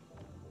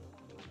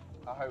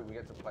 I hope we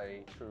get to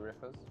play True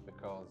Rippers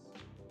because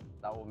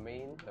that will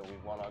mean that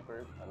we've won our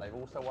group and they've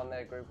also won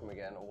their group and we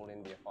get an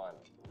All-India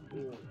final.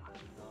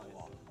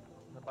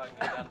 The bang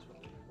against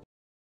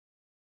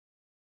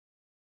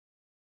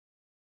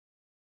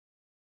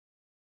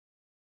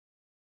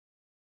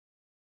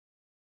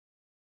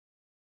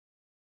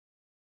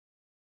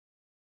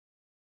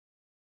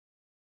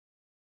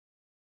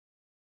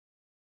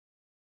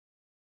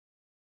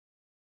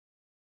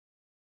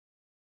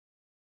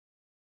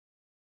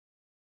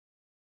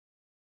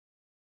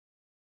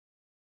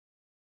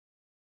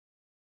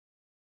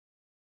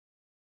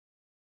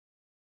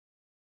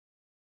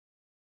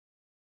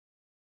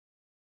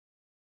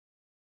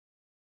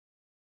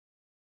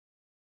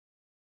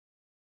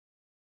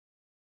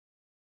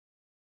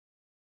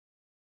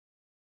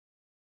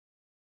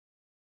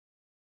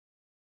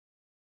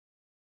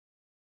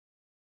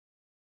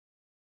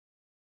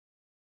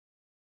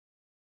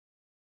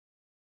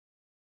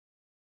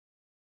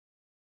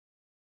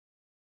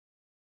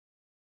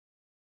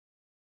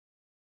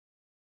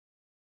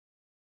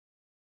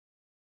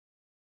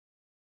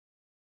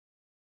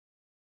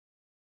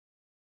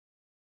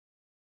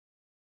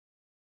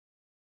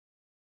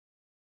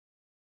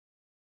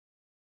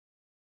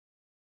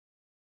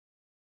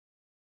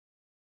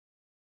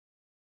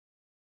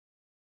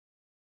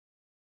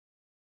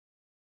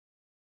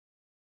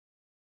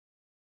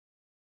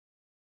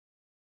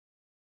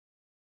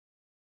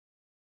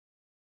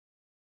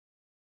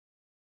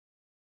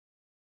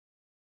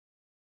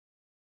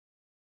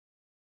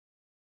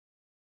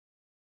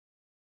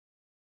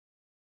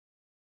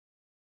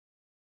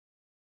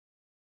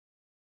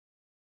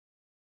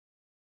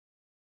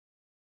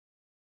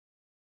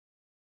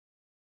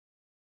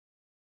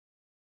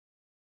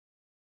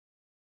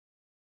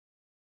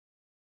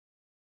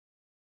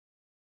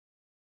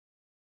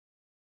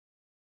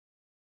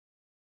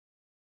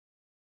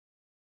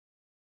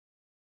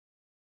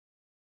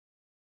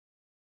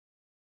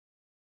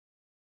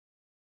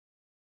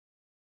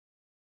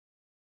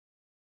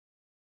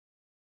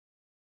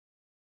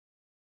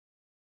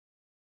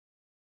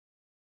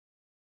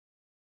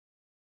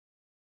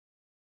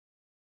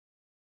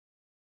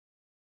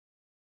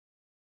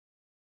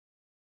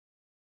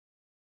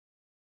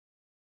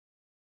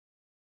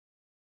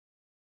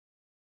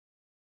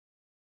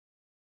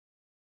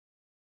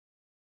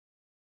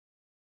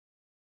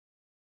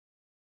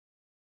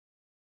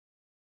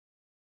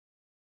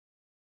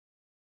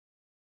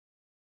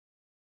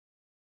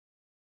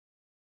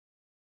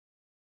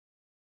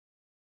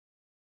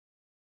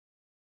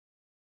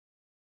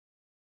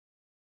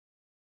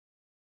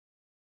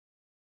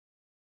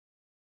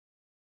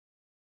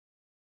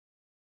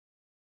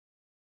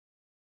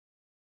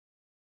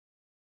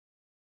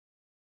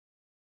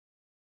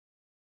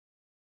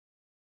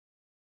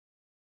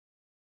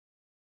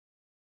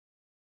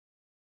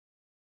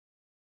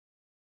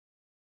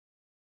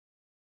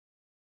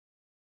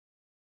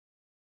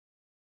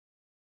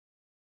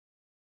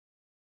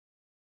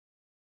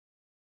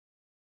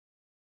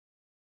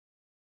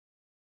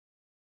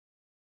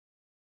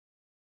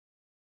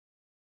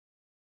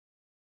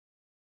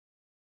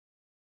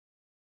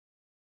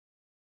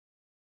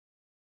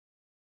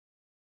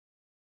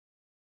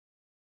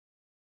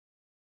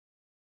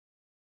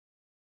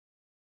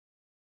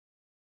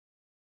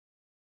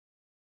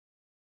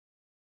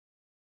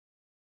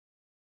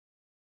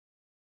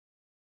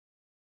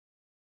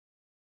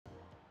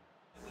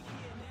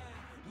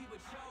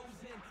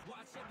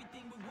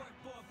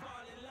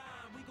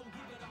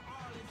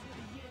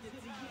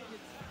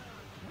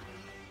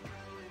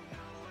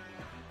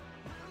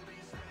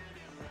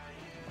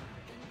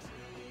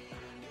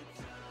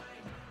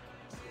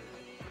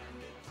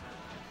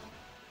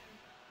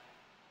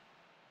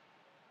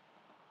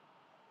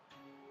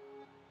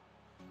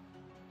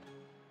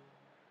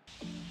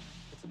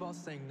It's about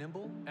staying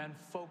nimble and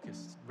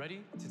focused,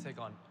 ready to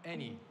take on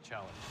any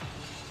challenge.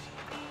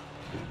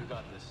 We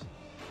got this.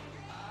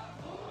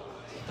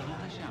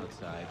 Stylish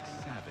outside,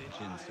 savage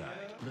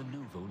inside.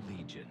 Lenovo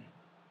Legion.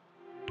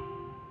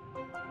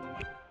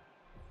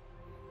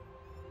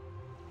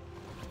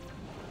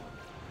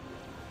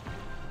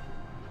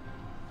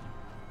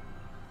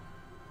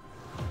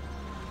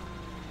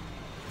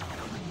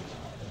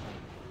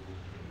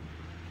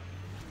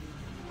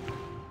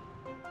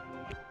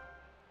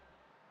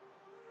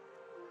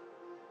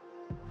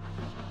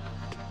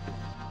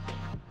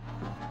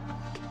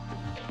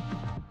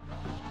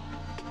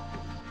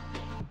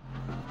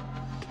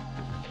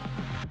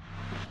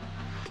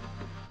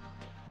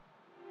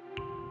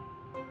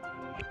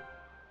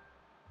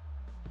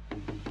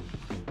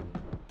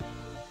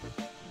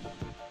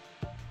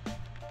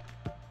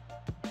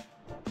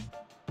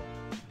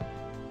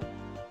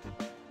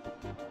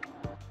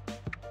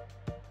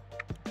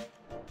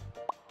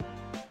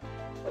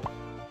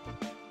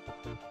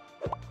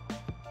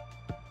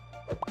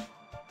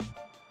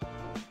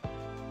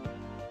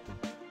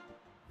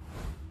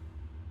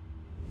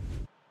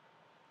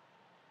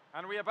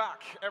 And we are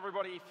back,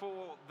 everybody,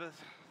 for the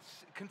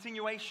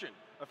continuation,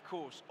 of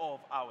course, of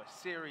our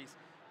series.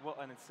 What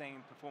an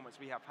insane performance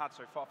we have had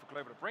so far for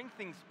Global to bring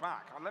things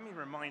back. And let me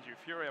remind you,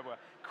 FURIA were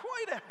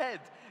quite ahead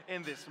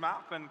in this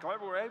map, and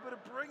Global were able to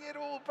bring it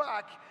all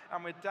back.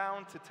 And we're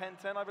down to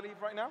 10-10, I believe,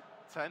 right now.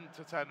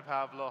 10-10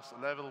 Pavlos,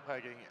 level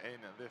pegging in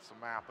this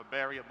map. And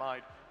bearing in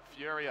mind,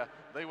 FURIA,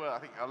 they were, I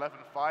think, 11-5,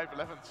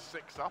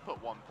 11-6 up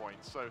at one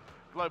point. So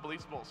Global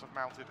Esports have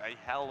mounted a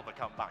hell of a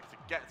comeback to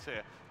get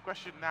here.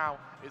 Question now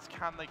is,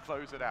 can they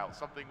close it out?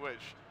 Something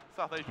which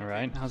South Asian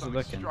teams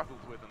have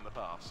struggled with in the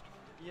past.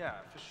 Yeah,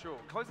 for sure.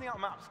 Closing out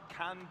maps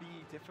can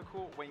be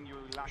difficult when you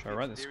lack Should I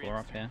write the score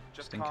up here,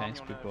 just in case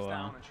people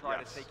are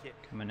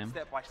coming in?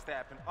 Step by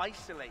step and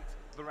isolate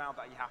the round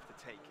that you have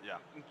to take. Yeah.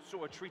 And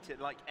sort of treat it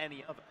like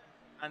any other.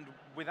 And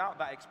without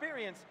that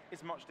experience,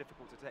 it's much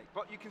difficult to take.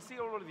 But you can see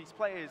all of these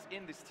players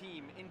in this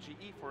team, in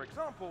GE, for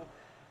example,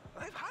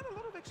 they've had a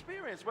lot of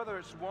experience, whether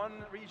it's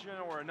one region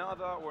or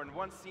another, or in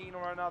one scene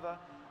or another.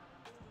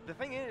 The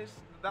thing is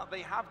that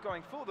they have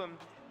going for them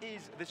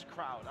is this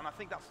crowd, and I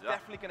think that's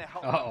definitely going to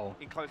help them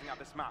in closing out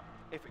this map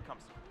if it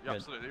comes to it. You're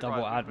absolutely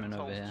double right. admin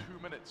over here.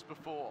 2 minutes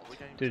before the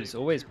game. Dude, it's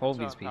always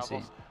Polvy's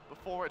PC.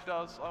 Before it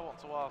does, I want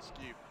to ask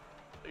you,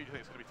 who do you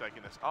think is going to be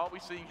taking this? Are we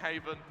seeing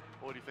Haven,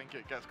 or do you think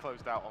it gets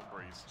closed out on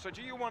Breeze? So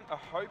do you want a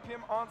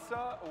hopium answer,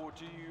 or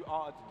do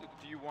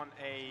you want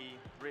a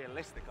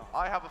realistic answer?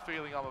 I have a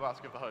feeling I'm about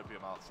to give the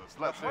hopium answers.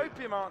 The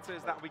hopium answer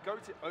is that we go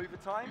to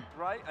overtime,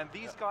 right? And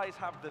these guys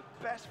have the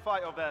best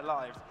fight of their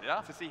lives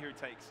to see who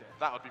takes it.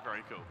 That would be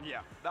very cool.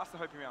 Yeah, that's the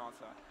hopium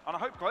answer. And I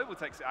hope Global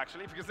takes it,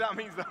 actually, because that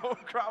means the whole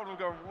crowd will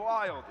go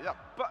wild. Yeah.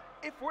 But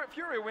if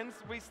FURIA wins,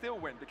 we still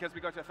win, because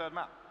we go to a third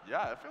map.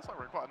 Yeah, it feels like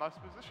we're in quite a nice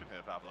position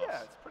here, Pavlos.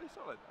 Yeah, it's pretty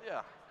solid.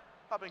 Yeah.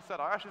 That being said,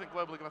 I actually think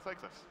Global are going to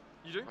take this.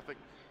 You do? I think,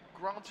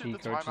 granted, Key the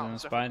coaches timeout in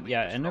is Spine.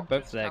 Yeah, I know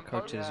both their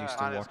coaches used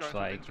to and it's watch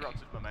going like to have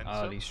interrupted momentum,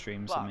 early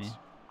streams of me.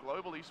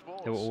 Global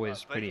Esports, They were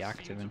always pretty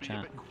active in they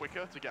chat. seem to be a bit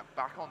quicker to get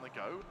back on the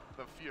go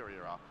than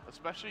FURIA are,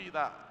 especially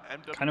that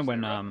MW0 Kind of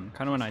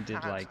when I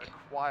did like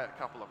a quiet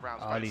couple of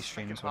rounds. early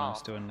streams when I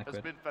was doing Liquid.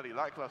 Has been fairly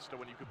lackluster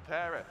when you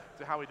compare it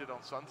to how he did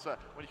on Sunset,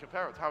 when you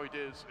compare it to how he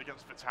did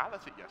against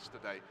Vitality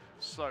yesterday.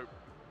 So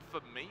for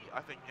me,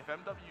 I think if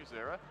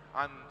MW0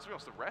 and to be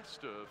honest the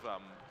rest of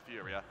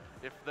FURIA,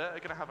 if they're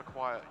going to have a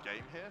quiet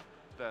game here,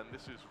 then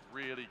this is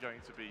really going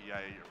to be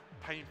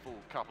a painful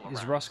couple of rounds.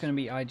 Is Ross going to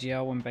be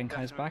IGL when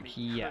Benkai's back?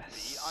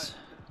 Yes.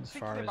 As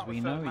far as we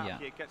know, yeah.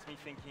 It gets me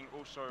thinking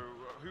also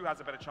who has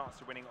a better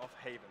chance of winning off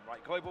Haven,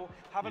 right? Global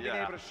haven't been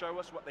able to show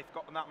us what they've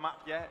got on that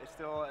map yet. It's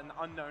still an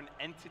unknown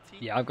entity.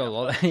 Yeah, I've got a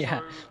lot. Yeah,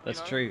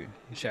 that's true,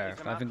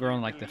 Sheriff. I think we're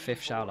on like the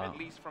 5th shout out. At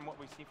least from what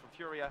we've seen from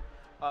FURIA,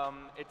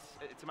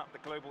 it's a map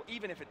that Global,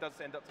 even if it does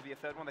end up to be a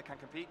third one, they can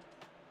compete.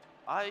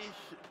 I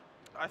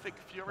think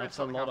FURIA. That's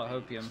a lot of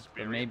hopium,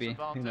 but maybe,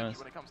 who knows?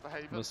 When it comes to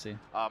Haven. We'll see.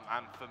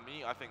 And for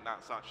me, I think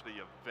that's actually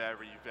a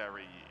very,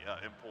 very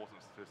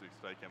important statistic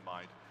to take in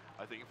mind.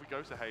 I think if we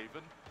go to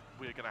Haven,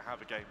 we're going to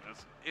have a game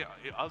that's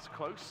as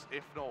close,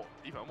 if not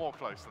even more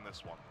close than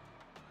this one.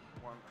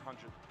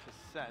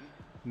 100%.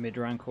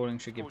 Mid-round calling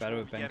should get better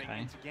with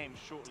Benkai.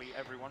 Shortly,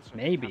 everyone, so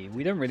maybe.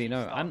 We don't really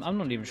know. I'm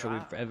not even sure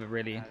we've ever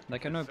really...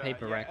 Like, I know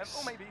Paper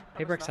Rex.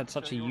 Paper Rex had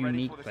such a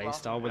unique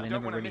playstyle where they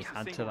never really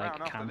had to,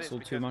 like, cancel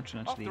too much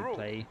and actually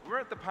play...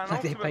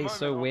 Like, they play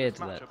so weird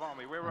that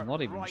I'm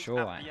not even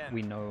sure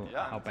we know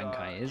how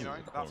Benkai is as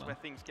a caller.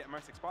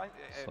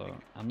 So,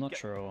 I'm not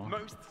sure.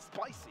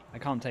 I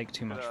can't take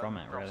too much from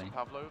it, really.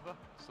 Pavlova,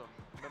 some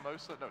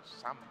mimosa, no,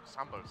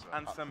 sambosa.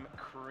 And some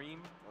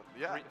cream.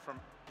 Yeah,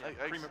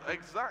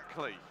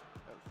 exactly.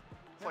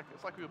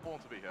 It's like we were born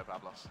to be here,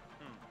 Pavlos.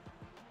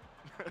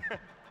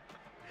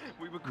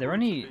 They're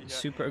only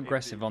super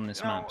aggressive on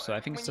this map, so I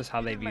think it's just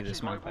how they view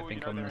this map. I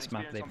think on this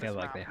map they feel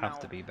like they have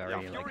to be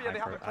very like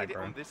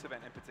aggro.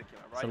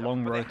 It's a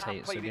long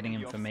rotate, so getting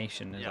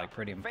information is like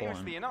pretty important.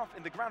 Famously enough,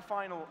 in the grand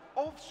final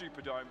of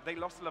Superdome, they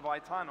lost to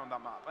Leviathan on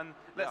that map, and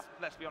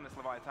let's be honest,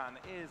 Leviathan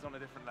is on a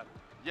different level.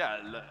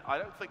 Yeah, I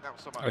don't think that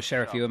was so much. Oh,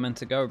 Sheriff, you were meant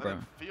to go, bro. I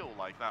don't feel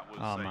like that was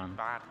a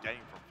bad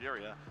game from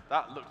FURIA.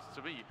 That looked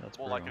to me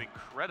more like an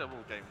incredible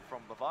game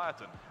from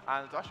Leviathan.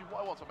 And actually,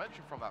 what I want to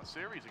mention from that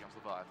series against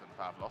Leviathan,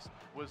 Pavlos,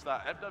 was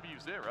that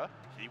MW0,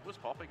 he was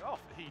popping off.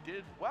 He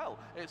did well.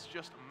 It's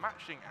just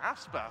matching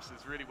Aspas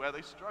is really where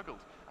they struggled.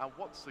 And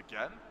once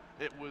again,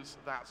 it was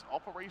that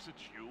Operator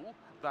duel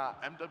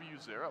that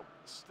MW0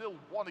 still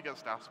won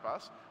against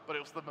Aspas, but it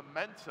was the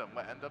momentum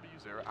where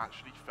MW0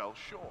 actually fell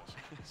short.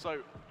 So,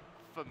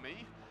 for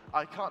me,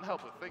 I can't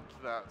help but think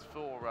that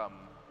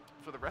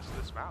for the rest of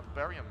this map,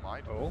 bearing in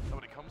mind that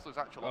when it comes to those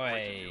actual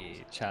operator duels,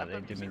 chat, they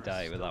did me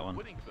die with that one.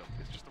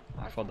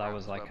 I thought that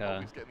was like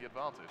a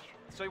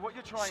so what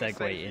you're trying to say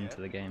segue into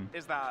the game.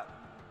 Is that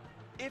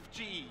if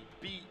GE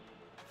beat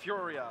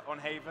FURIA on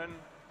Haven,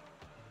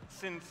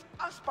 since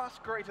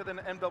Aspas greater than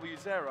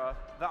MW0,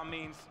 that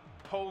means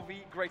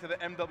Polvi greater than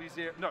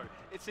MW0. No,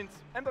 since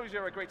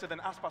MW0 greater than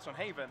Aspas on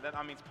Haven, then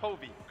that means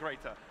Polvi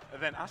greater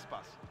than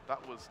Aspas.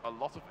 That was a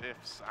lot of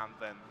ifs and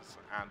thens,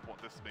 and what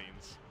this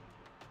means.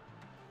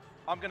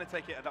 I'm going to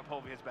take it that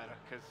Polvi is better,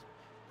 because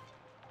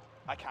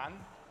I can.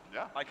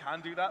 Yeah. I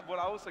can do that. What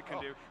I also can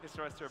do is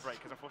throw us to a break,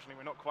 because unfortunately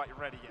we're not quite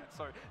ready yet.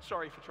 So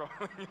sorry for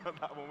trolling you on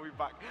that one. We'll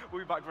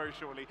be back very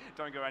shortly.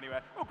 Don't go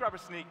anywhere. We'll grab a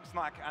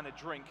snack and a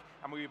drink,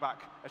 and we'll be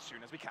back as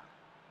soon as we can.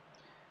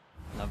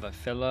 Another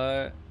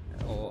filler,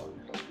 or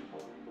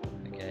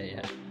okay,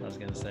 yeah, I was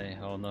gonna say,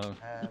 oh no.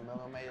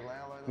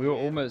 We were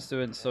almost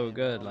doing so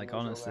good, like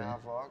honestly.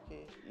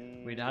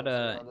 We'd had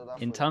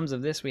in terms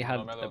of this, we had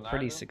a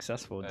pretty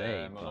successful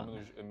day, but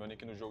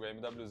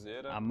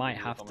I might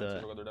have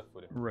to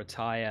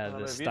retire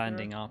the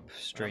standing up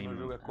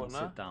stream and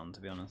sit down,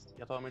 to be honest.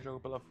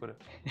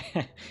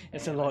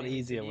 It's a lot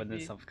easier when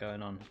there's stuff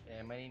going on.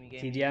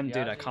 TDM,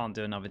 dude, I can't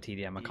do another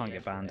TDM. I can't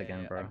get banned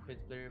again, bro.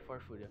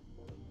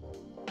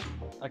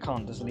 I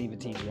can't just leave a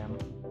TDM.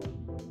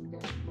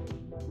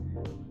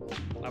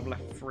 I've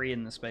left 3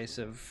 in the space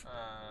of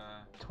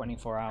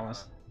 24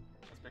 hours.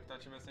 A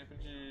expectativa é sempre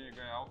de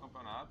ganhar o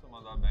campeonato,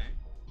 mandar bem.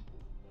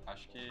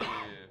 Acho que,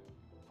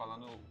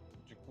 falando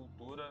de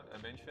cultura, é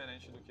bem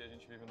diferente do que a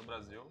gente vive no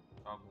Brasil.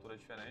 É uma cultura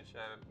diferente,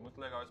 é muito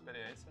legal a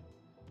experiência.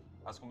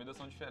 As comidas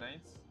são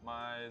diferentes,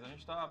 mas a gente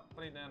está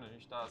aprendendo, a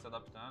gente está se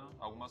adaptando.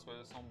 Algumas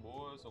coisas são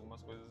boas,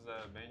 algumas coisas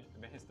é bem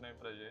estranho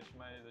pra gente,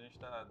 mas a gente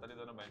tá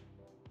lidando bem.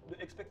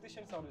 The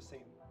expectations are the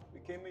same. We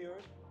came here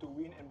to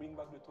win and bring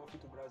back the trophy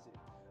to Brazil.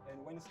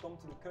 And when it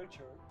comes to the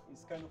culture,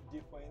 it's kind of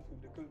different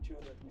with the culture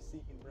that we see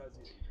in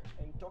Brazil.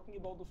 And talking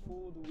about the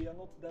food, we are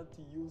not that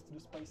used to the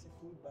spicy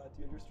food, but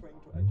we are just trying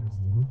to adjust.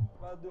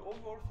 But the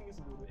overall thing is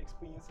good, the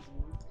experience is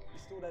good.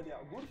 It's true that there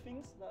are good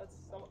things, but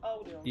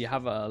somehow there are... You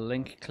have a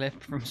link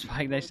clip from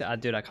Spike Nation?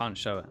 Dude, I can't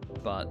show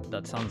it, but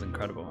that sounds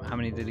incredible. How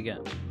many did he get?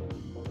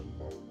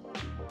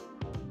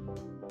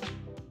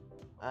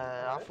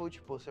 A FUT,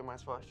 por ser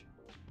mais forte.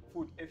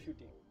 FUT, FUT.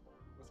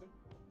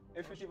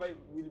 FUT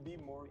will be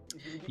more...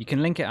 You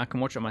can link it, I can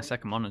watch it on my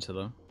second monitor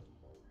though.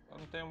 Eu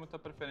não tenho muita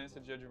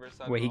preferência de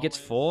adversário. Wait, he gets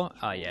 4?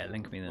 Oh yeah,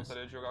 link me this.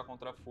 Gostaria de jogar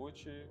contra a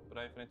FUT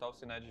para enfrentar o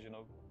Cined de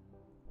novo.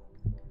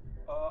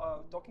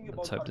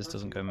 Let's hope this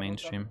doesn't go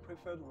mainstream.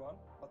 Preferred one,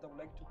 but I would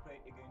like to play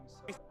against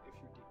FUT.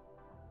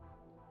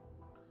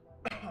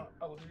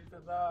 Eu gostaria de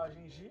enfrentar a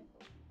Genji,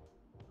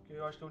 porque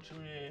eu acho que é um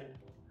time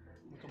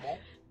muito bom.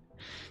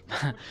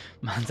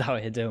 Man's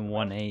out here doing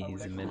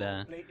 180s in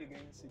midair. Play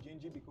against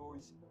Genji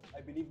because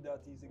I believe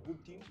that is a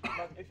good team,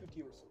 but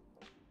FUT also.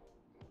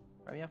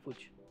 Pra mim é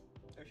FUT.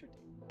 FUT.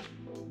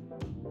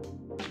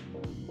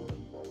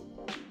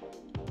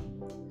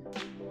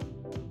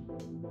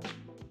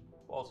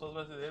 Bom, aos fãs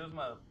brasileiros,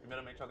 mano,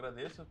 primeiramente eu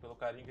agradeço pelo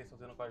carinho que eles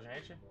estão tendo com a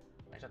gente.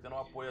 A gente tá tendo um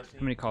apoio assim.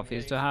 How many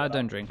coffees do I have? I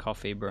don't drink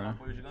coffee, bro. Um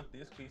apoio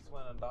gigantesco, isso,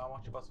 mano, dá uma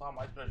motivação a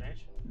mais pra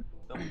gente.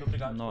 Então, muito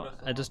obrigado de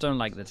coração. I just don't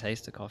like the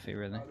taste of coffee,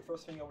 really. The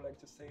first thing I would like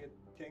to say,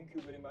 thank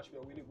you very much. We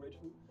are really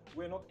grateful.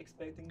 We're not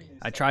expecting this.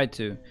 I tried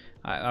to.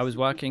 I was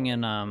working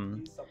in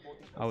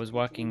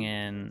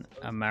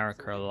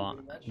America a lot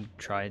and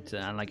tried to,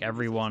 and like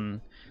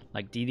everyone,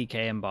 like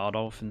DDK and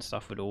Bardolph and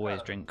stuff would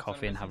always drink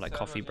coffee and have like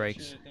coffee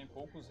breaks.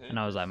 And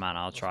I was like, man,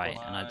 I'll try it,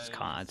 and I just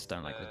can't. I just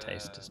don't like the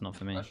taste. It's not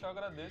for me.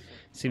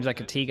 Seems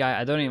like a tea guy.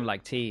 I don't even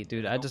like tea,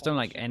 dude. I just don't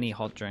like any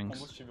hot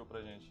drinks.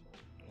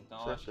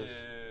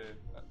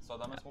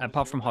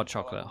 Apart from hot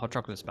chocolate. Hot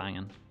chocolate's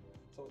banging.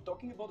 So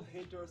talking about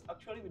haters,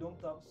 actually we don't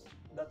have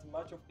that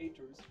much of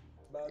haters,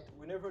 but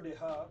whenever they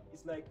are,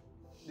 it's like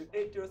the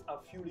haters are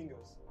fueling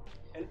us,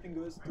 helping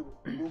us to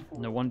go forward.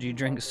 No wonder you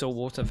drink salt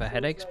water for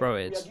headaches, bro.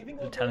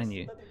 I'm telling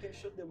you.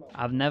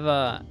 I've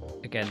never,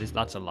 again,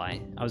 that's a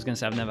lie. I was gonna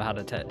say I've never had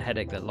a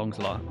headache that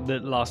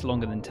lasts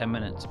longer than 10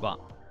 minutes, but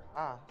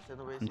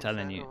I'm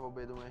telling you.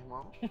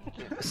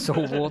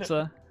 Salt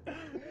water,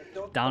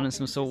 down in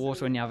some salt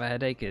water when you have a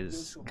headache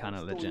is kind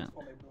of legit.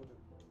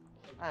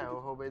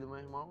 Eu roubei do meu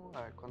irmão,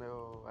 quando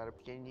eu era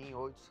pequenininho,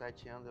 8,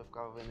 7 anos, eu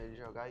ficava vendo ele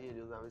jogar e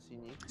ele usava esse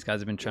nick. These guys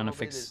have been trying to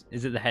fix,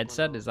 is it the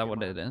headset? Is that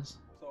what it is?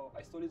 So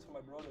I stole it from my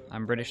brother.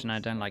 I'm British and I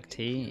don't like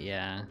tea,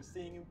 yeah.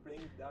 Seeing him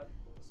playing that.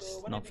 So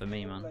It's when not I for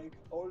me, became, man. like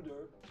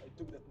older, I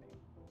took that name.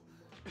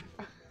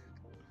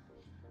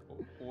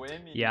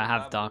 Yeah, I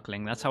have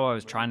Darkling. That's how I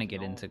was trying to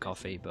get into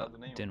coffee, but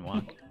it didn't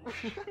work.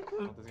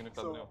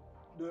 So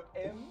the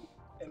M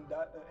and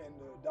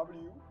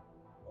W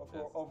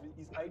of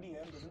his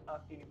IDM doesn't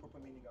have any proper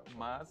meaning.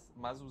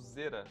 Mas o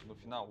Zera, no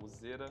final, o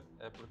Zera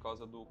é por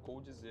causa do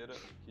Cold Zera,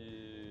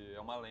 que é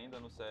uma lenda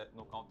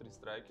no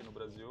Counter-Strike no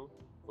Brasil.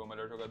 Foi o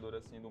melhor jogador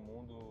assim do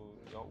mundo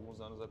alguns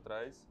anos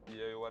atrás e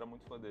eu era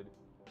muito fã dele.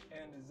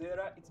 And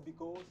Zera, it's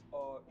because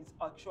it's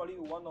actually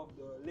one of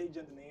the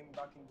legend name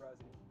back in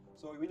Brazil.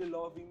 So I really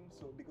love him,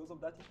 so because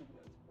of that he took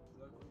that.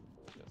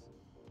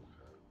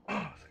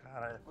 Yes.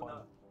 Caralho, é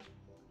foda.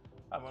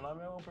 Meu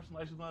nome é um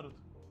personagem do Naruto.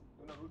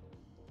 Do Naruto?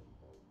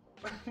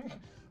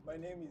 My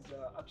name is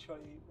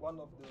actually one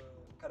of the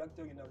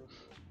characters in Naruto.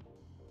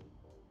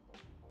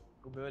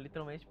 O meu é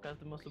literalmente por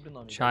causa do meu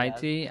sobrenome. Chai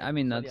tea? I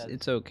mean,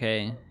 it's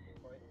okay.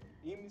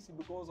 Him is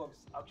because of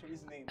actually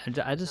his name. I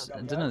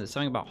don't know, there's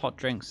something about hot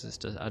drinks. It's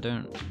just,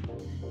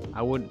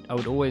 I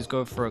would always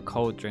go for a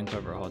cold drink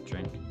over a hot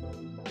drink.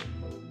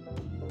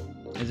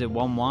 Is it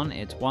 1-1?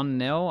 It's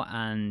 1-0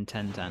 and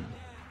 10-10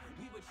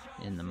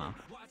 in the map.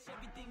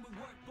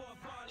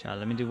 Child,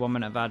 let me do 1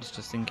 minute of ads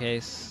just in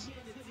case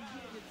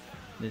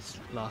this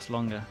lasts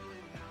longer.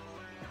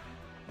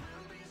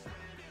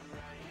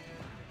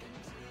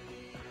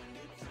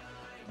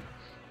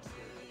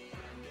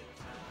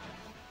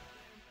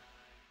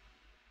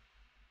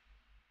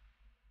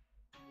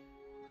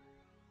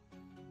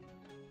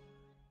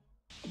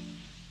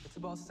 It's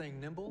about staying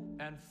nimble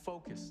and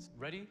focused,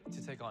 ready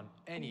to take on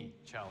any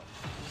challenge.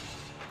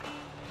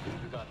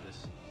 We got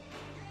this.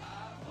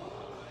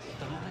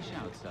 Stylish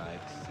outside,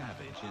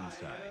 savage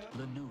inside.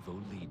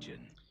 Lenovo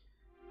Legion.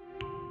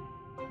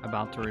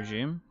 About to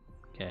resume.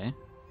 Okay.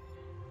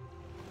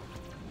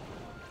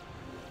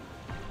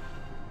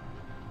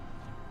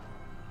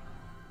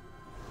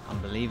 I'm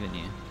believing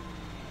you.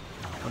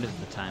 What is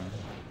the time?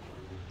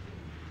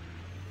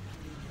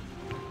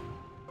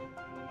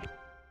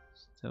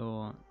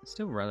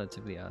 Still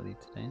relatively early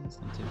today. It's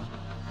not too bad.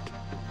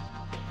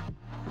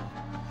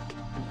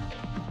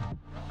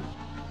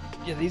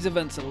 Yeah, these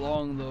events are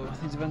long though.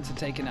 These events are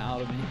taking it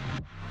out of me.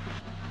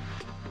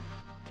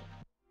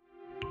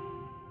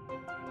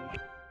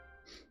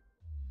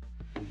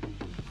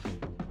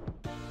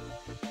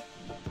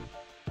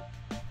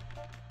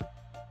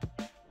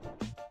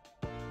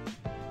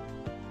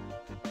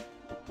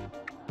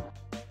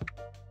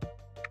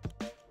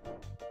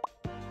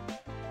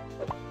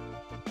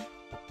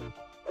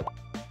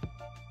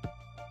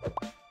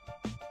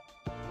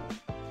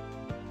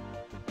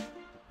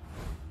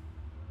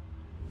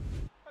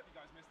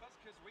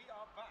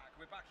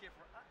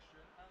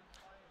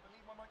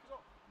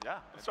 Yeah,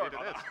 sorry it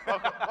about is. that.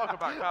 Welcome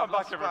back. I'm back,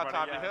 Glad to have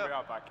everybody. you Yeah, here. we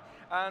are back.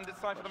 And it's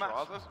time for the match.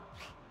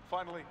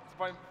 Finally, it's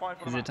fine for the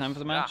match. Is it time for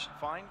the match? Yeah,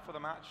 fine for the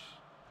match.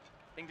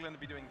 England will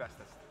be doing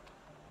bestest.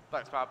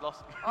 Thanks,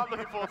 Pablos. I'm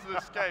looking forward to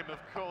this game. Of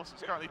course,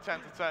 it's currently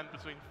 10-10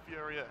 between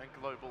FURIA and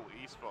Global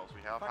Esports.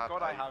 We have Thank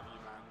God I have you,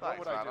 man. What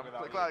would I do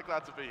without you?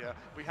 Glad to be here.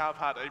 We have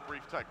had a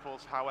brief tech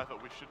pause. However,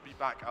 we should be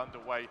back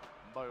underway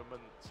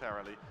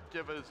momentarily.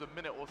 Give us a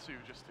minute or two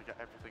just to get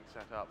everything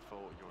set up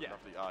for your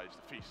lovely eyes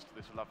to feast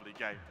this lovely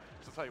game.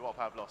 So I'll tell you what,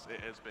 Pablos,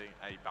 it is being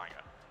a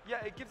banger.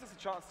 Yeah, it gives us a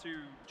chance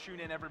to tune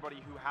in everybody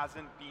who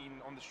hasn't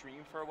been on the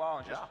stream for a while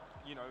and just,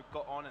 you know,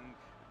 got on and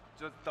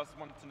just doesn't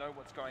want to know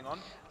what's going on.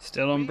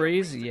 Still on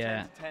Breeze?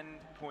 Yeah. 10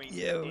 points.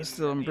 Yeah, we're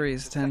still on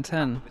Breeze.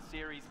 10-10. The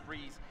series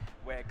Breeze,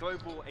 where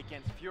Global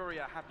against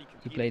FURIA have been He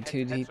competing played 2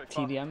 head-to-head so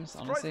far. TDMs,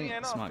 honestly. Surprisingly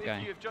enough, Smart guy.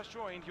 if you have just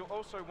joined, you'll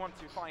also want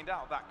to find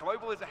out that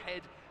Global is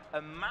ahead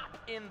a map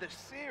in the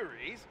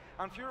series,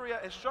 and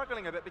FURIA is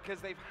struggling a bit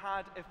because they've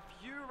had a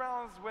few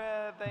rounds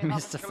where they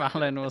Mr.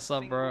 Fallon, what's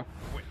up, bro?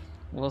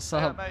 What's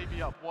up? Yeah,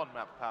 maybe up 1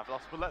 map, Pavlos,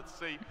 but let's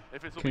see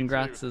if it's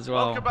Congrats as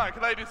well. Welcome back,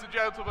 ladies and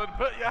gentlemen.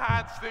 Put your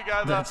hands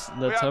together.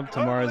 Let's hope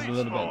tomorrow's a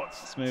little bit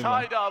smoother.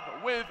 Tied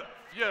up with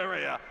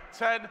FURIA,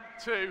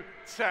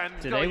 10-10.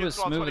 Today was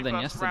smoother than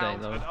yesterday,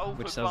 though,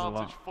 which says a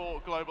lot. For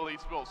Global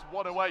Esports,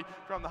 one away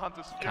from the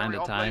Hunters. Kind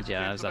of tired,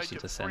 yeah. I was actually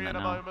just saying that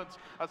now.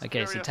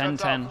 Okay, so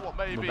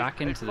 10-10. We're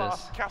back into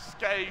this,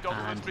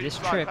 and this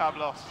trip.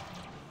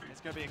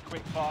 It's going to be a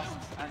quick fast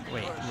and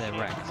wait, they're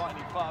wrecked.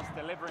 lightning fast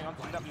delivering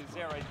onto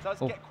W0. He does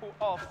get caught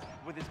off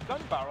with his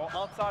gun barrel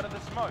outside of the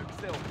smoke.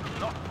 Still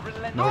not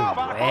relenting. No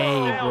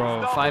way,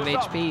 bro. 5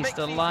 HP,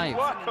 still alive.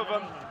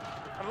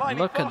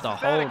 Look at the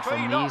hold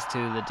from these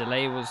two. The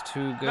delay was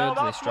too good.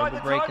 They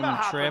struggled breaking the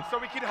trip.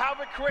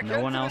 No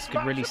one else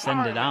could really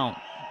send it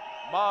out.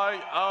 My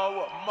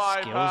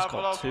Skills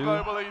got 2.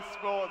 Global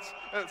Esports.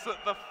 It's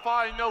at the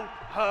final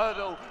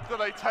hurdle that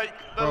they take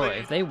the Bro, lead.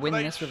 if they win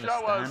this with a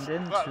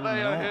stand-in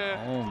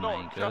 2-0, oh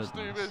my Just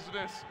do goodness.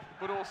 business,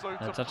 but also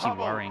That's to actually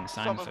pummel worrying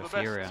signs some for of the best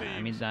FURIA.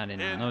 I mean that in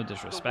teams no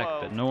disrespect,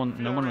 the but no one with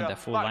FURIA their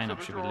full back to lineup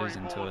the should be drawing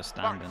losing to a board,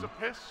 stand-in. Back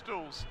to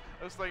pistols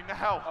as they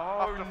now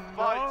have to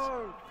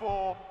fight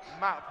for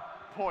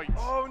map points.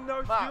 Oh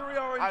no, FURIA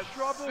are in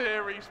trouble.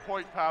 Series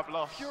point,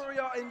 Pavlos.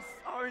 FURIA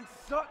are in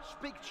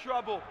such big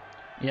trouble.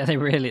 Yeah, they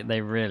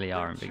really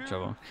are in big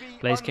trouble.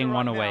 Blaze King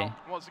 1 away.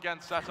 Once again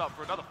set up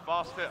for another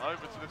fast hit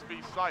over to this B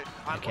site.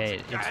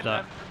 Okay,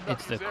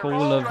 it's the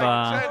call of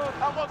God,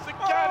 it's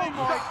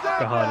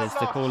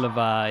the call of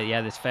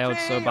yeah, this failed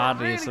so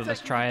badly, so let's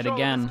try it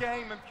again.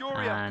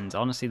 And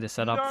honestly, the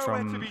setup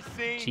from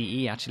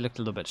GE actually looked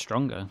a little bit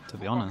stronger, to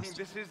be honest.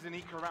 This is an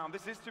equal round.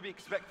 This is to be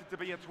expected to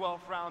be a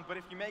 12th round, but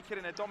if you make it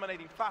in a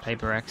dominating fashion,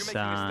 Paper X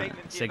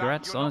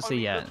cigarettes, honestly,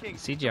 yeah,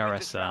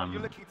 CGRS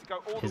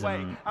is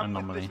an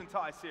anomaly.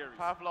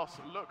 Pavlos,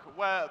 look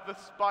where the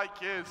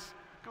spike is.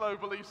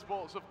 Global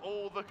Esports have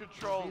all the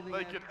control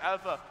they could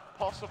ever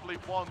possibly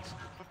want.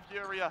 For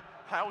FURIA,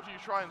 how do you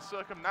try and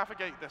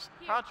circumnavigate this?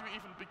 How do you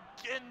even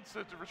begin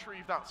to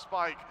retrieve that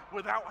spike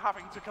without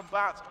having to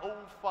combat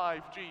all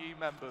 5 GE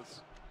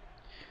members?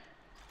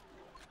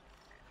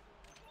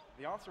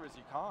 The answer is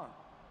you can't.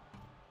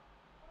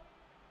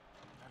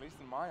 At least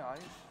in my eyes.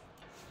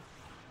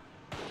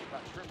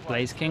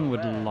 Blaze King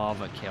would love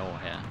a kill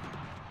here.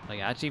 Like,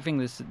 I actually think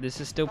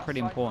this is still pretty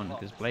important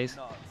because Blaze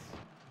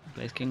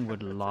King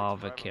would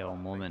love a kill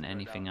more than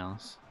anything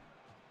else.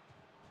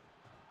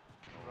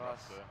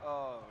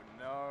 Oh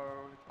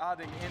no,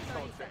 adding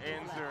insult to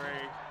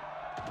injury.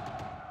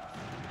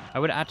 I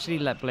would actually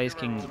let Blaze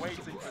King...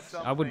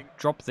 I would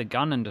drop the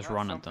gun and just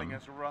run at them.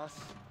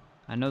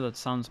 I know that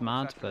sounds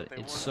mad, but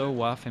it's so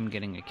worth him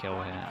getting a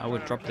kill here. I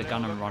would drop the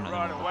gun and run at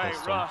them with a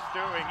pistol.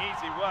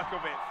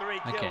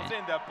 Okay.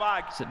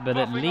 So, but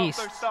at least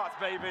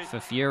for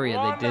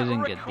Furia, they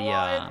didn't get the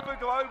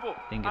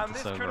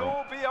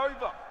silver.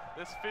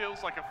 This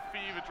feels like a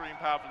fever dream,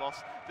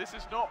 Pavlos. This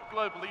is not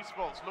Global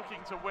Esports looking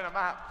to win a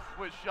map,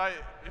 which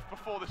if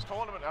before this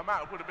tournament a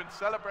map would have been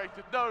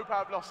celebrated. No,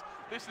 Pavlos,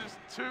 this is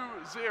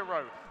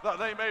 2-0 that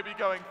they may be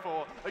going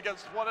for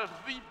against one of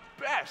the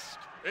best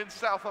in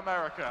South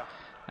America.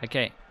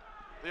 Okay,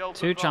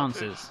 2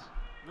 chances.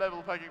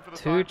 Level pegging for the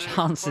 2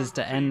 chances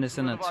to end this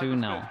in a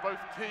 2-0. Both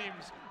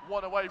teams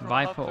one away from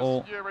Viper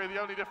or Fury.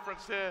 The only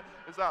difference here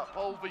is that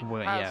Volvi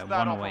yeah, has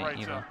that 1 away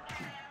operator. either.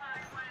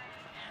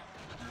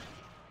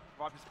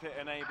 Viper's Pit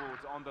enabled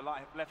on the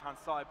left-hand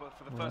side, but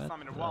for the first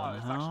time in a while,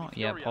 it's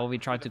actually yeah, Volvi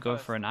tried to go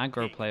for an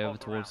aggro play over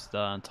towards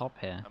the top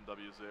here.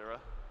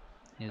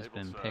 He's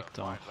been picked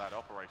off. That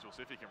operator. We'll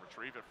see if he can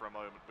retrieve it for a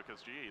moment,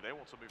 because GE, they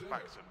want to move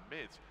back to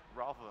mid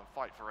rather than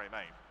fight for a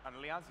main. And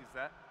Liazi's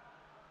there.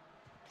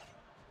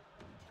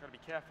 Got to be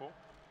careful.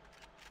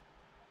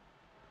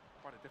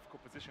 Quite a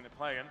difficult position to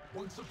play in.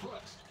 And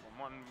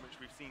one which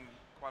we've seen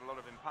quite a lot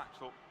of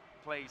impactful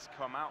plays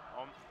come out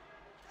on.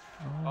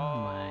 Oh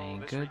my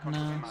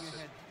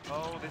goodness.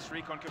 Oh, this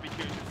recon could be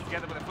huge. It's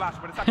together with a flash,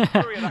 but it's actually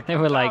Furia that They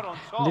were like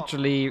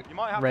literally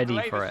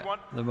ready for it.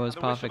 The most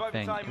perfect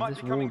thing. If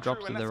this wall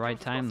drops at the right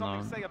time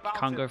though,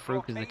 can't go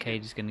through because the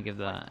cage is going to give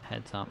the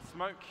heads up.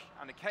 Smoke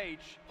and the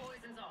cage.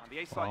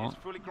 Well,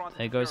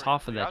 there goes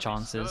half of their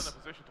chances. He's still in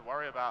a position to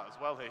worry about as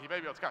well here. He may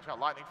be able to catch out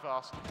lightning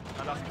fast.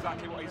 And that's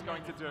exactly what he's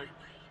going to do.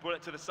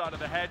 Bullet to the side of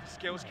the head.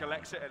 Skills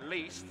collects it at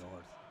least.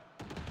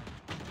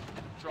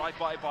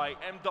 Drive-by by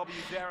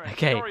MW0.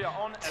 Okay,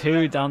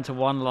 2 down to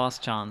 1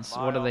 last chance.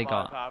 What do they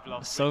got?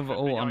 Sova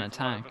all on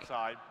attack.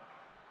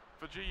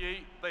 For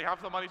GE, they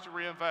have the money to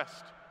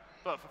reinvest.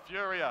 But for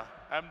Furia,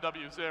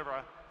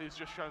 MW0, he's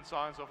just shown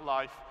signs of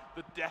life.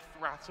 The death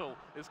rattle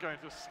is going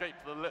to escape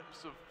the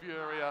lips of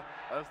Furia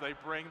as they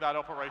bring that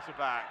operator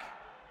back.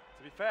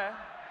 To be fair,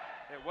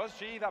 it was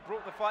GE that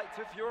brought the fight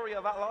to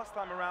Furia that last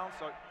time around,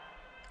 so...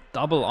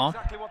 Double op.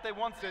 Exactly what they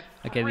wanted.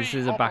 Okay, this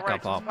is a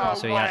backup op.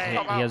 So he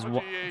has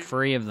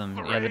 3 of them.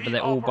 Yeah, but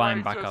they're all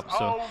buying backup.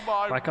 So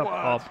backup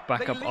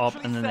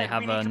op, and then they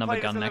have another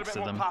gun next to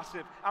them.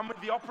 And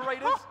with the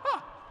operators,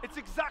 it's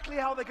exactly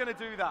how they're going to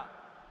do that.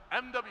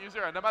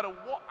 MW0, no matter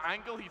what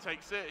angle he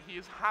takes it, he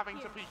is having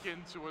to peek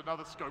into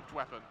another scoped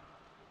weapon.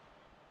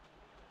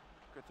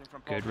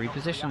 Good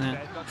reposition here.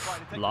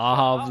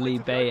 Lovely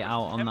bait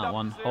out on that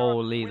one.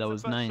 Holy, that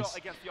was nice.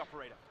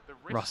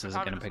 Russ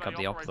isn't going to pick up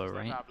the op though,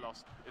 right?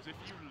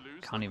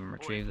 Can't even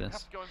retrieve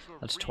this.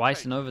 That's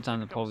twice in overtime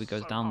that Volvi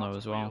goes down though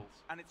as well.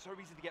 And it's so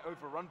easy to get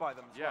overrun by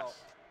them as well.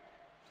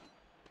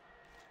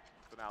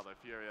 For now though,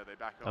 Furia, they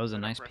back up. That was a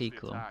nice peek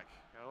though.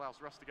 It allows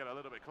Russ to get a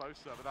little bit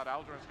closer, but that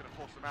Aldrin's going to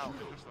force him out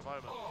in just a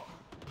moment.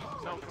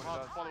 Selkin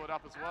hard to follow it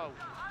up as well.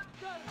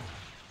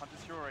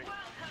 Hunter's Fury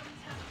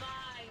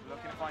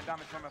looking to find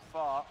damage from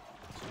afar.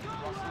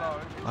 Russ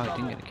low. Oh, he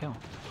didn't get a kill.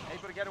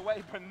 Able to get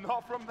away, but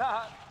not from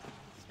that.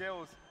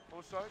 Skills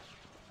also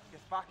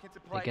gets back into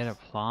play. They get a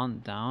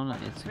plant down.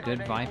 It's a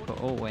good Viper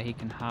ult where he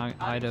can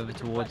hide over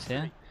towards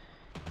here.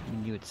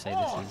 And you would say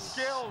this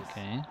is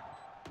okay.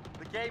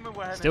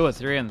 Still a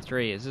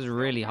 3-on-3. This is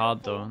really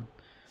hard though.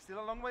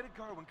 Still a long way to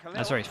go when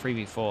That's sorry,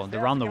 3v4. The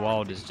round the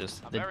world is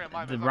just the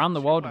round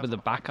the world with the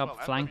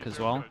backup flank as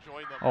well.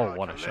 Oh,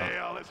 what a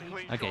shot!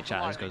 Okay,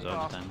 chat, this goes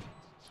overtime.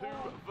 2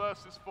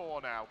 versus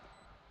 4 now.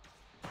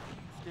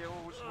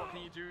 Skills, what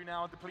can you do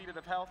now? Depleted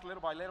of health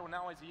little by little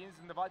now as he is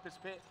in the Viper's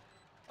Pit.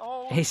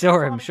 Oh, he saw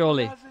him,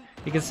 surely.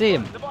 You can see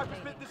him. The Viper's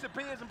Pit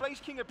disappears and Blaze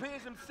King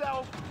appears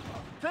himself.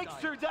 Takes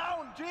 2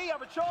 down. G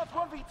have a chance,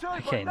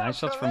 1v2. Okay, nice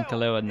shots from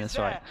Khalil in this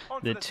right.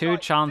 The 2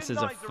 chances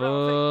are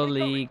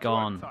fully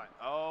gone.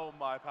 Oh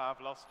my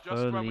Pavlos,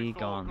 just when we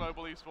thought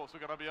Global Esports were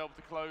going to be able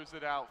to close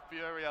it out.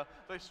 Furia,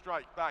 they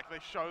strike back, they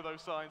show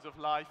those signs of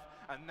life,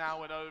 and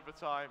now in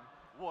overtime,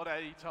 what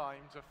a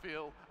time to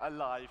feel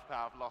alive,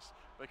 Pavlos.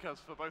 Because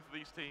for both of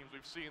these teams,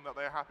 we've seen that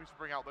they're happy to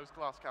bring out those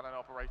glass cannon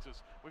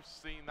operators. We've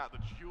seen that the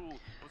duel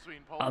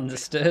between Poland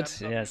understood.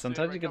 Yeah,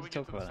 sometimes you get to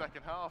talk about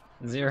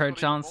it. 0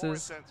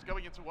 chances.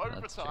 Going into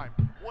overtime,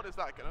 what is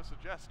that going to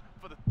suggest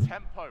for the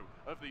tempo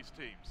of these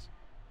teams?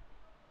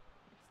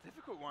 It's a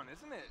difficult one,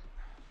 isn't it?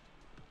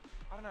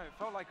 I don't know, it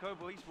felt like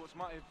Global Esports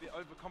might have been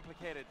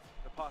overcomplicated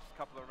the past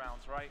couple of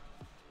rounds, right?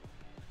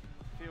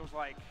 Feels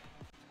like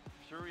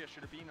Furia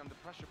should have been under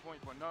pressure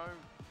point, but no.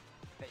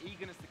 The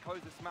eagerness to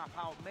close this map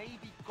out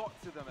maybe got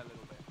to them a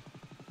little bit.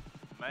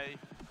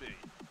 Maybe.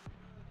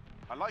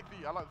 I like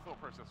the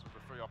thought process with the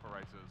 3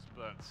 operators,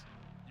 but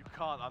you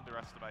can't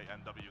underestimate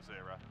MW0.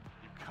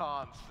 You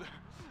can't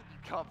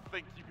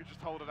think you could just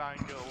hold an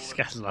angle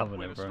and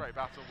win a straight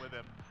battle with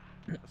him,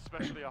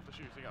 especially after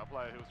shooting at a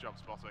player who was jump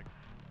spotting.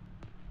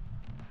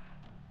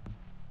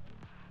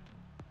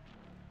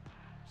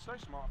 So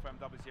smart for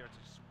MW0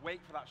 to just wait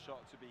for that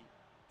shot to be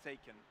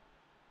taken.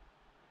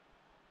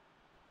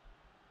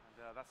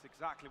 that's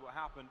exactly what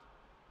happened.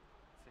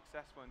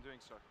 Successful in doing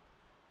so.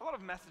 A lot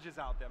of messages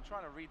out there. I'm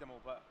trying to read them all,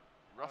 but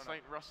Rust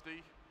ain't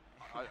rusty.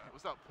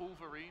 Was that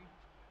Pulverine?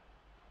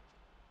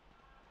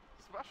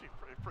 It's actually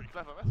pretty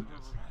clever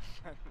messages.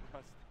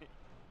 Rusty.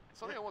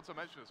 Something I want to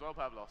mention as well,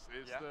 Pavlos,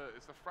 is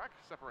the frag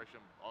separation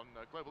on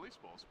Global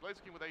Esports.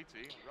 Blaziken with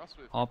 18, Rust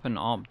with... Op and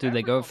op. Do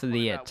they go for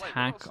the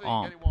attack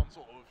op?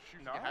 Sort of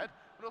shooting ahead.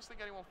 We're not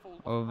seeing anyone fall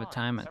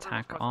Overtime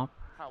attack op.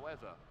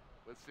 However,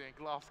 we're seeing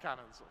glass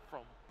cannons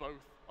from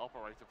both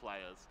operator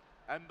players.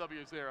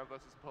 MW0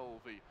 versus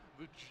Polvi.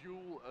 The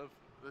duel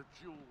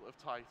of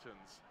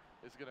titans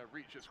is going to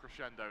reach its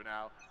crescendo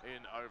now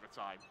in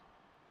overtime.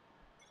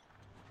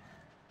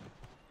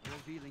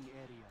 Revealing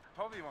area.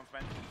 Polvi once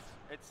mentioned,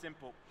 it's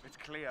simple, it's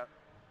clear.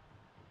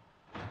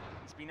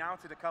 He's been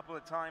outed a couple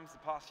of times the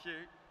past few.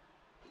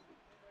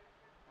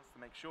 Wants to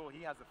make sure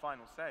he has the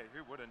final say.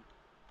 Who wouldn't?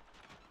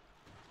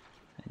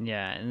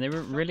 Yeah, and they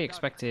were really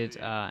expected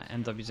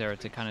MW0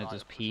 to kind of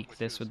just peek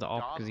this with the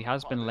op, because he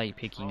has been late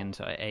peeking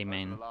into A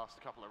main. The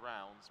last couple of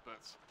rounds, but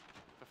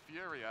for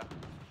FURIA,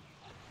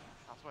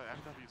 that's where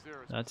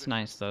MW0 is. That's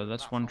nice though.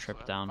 That's one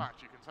trip down.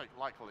 Fact you can take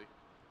likely.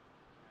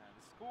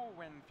 The score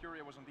when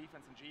FURIA was on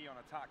defense and GE on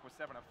attack was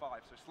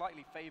 7-5, so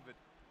slightly favored.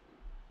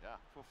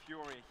 For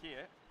FURIA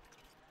here.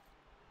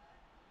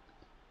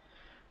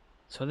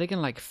 So they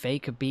can like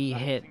fake a B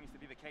hit,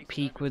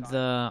 peek with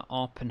the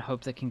op and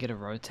hope they can get a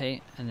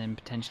rotate and then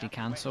potentially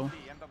cancel.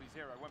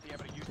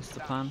 Is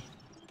the plan.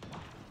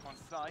 On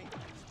site,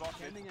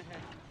 spotted.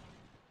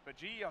 But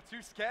GE are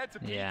too scared to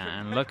peek. Yeah,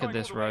 and look at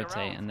this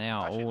rotate, and they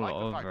are all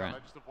over it.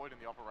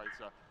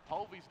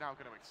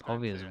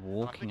 Polvi is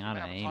walking out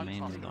of A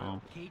main with the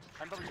op.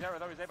 MW0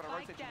 though is able to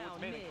rotate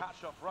towards mid and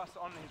catch off Russ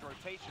on his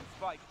rotation.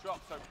 Spike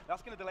drop, so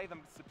that's going to delay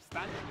them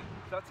substantially.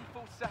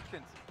 34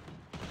 seconds.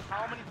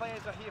 How many players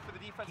are here for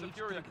the defense of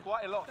FURIA?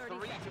 Quite a lot, 3 to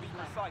be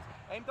precise.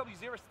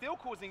 MW0 still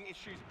causing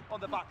issues on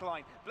the back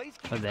line.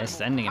 But they're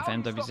sending it for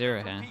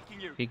MW0 here.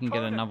 If he can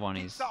get another one,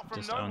 he's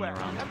just on the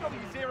round.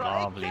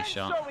 Lovely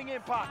shot.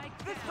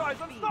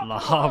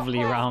 Lovely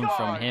round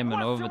from him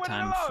in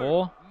overtime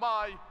 4.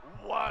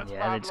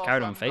 Yeah, they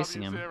scouted him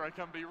facing him.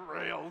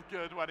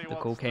 The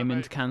call came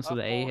in to cancel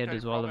the A hit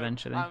as well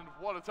eventually. And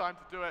what a time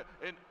to do it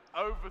in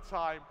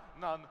overtime,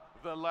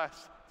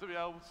 nonetheless. To be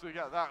able to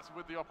get that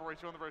with the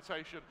operator on the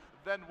rotation,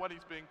 then when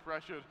he's being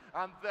pressured,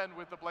 and then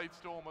with the Blade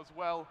Storm as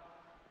well.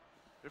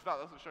 If that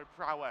doesn't show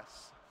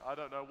prowess, I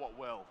don't know what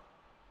will.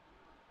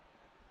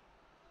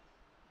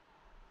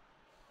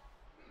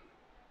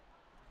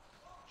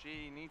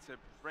 G need to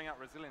bring out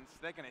resilience.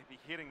 They're going to be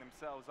hitting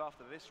themselves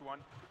after this one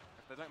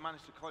if they don't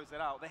manage to close it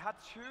out. They had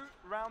 2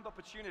 round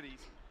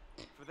opportunities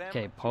for them.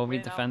 Okay,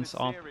 Polvi defense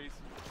op.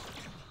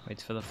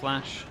 Waits for the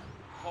flash.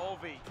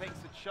 Polvi takes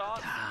a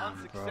chance.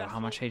 Damn, bro, how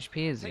much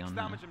HP is he on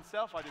now?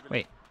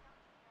 Wait.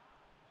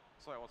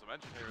 So I want to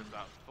mention here is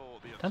that for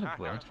the That attack, looked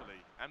weird.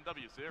 actually,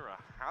 MW0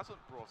 hasn't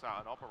brought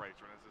out an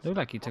operator. Looked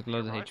like he took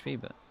loads of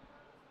HP, but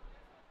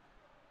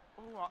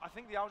Ooh, I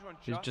think the Aldron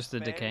it's just a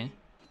decay.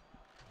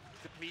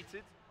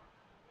 Depleted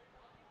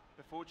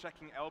before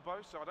checking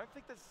elbow, so I don't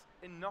think there's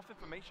enough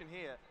information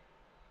here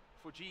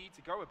for GE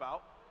to go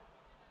about.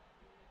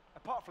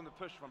 Apart from the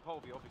push from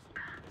Polvi, obviously.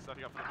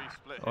 Setting up for the B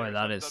split. Oh,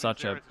 that is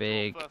such a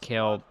big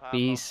kill.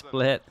 B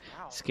split.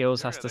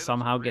 Skills has to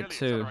somehow get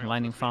 2.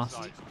 Lightning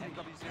fast.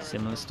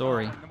 Similar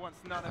story.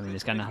 I mean,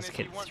 this guy now has to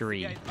hit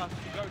 3.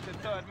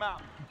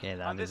 Okay,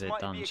 that is it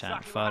done,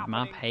 chat. Third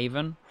map,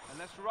 Haven.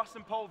 Unless Russ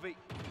and Polvi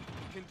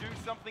can do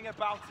something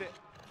about it.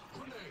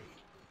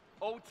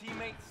 Old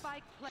teammates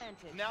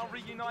now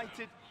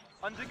reunited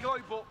under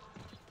Global.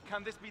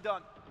 Can this be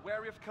done?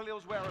 Wary of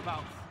Khalil's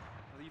whereabouts.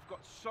 You've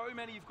got so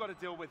many you've got to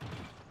deal with.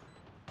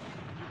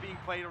 You're being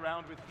played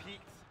around with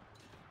peaks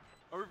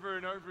over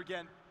and over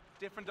again,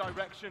 different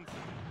directions.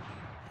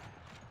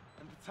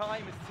 And the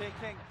time is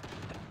ticking.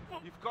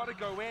 You've got to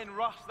go in,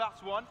 rush,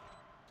 that's one.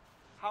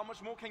 How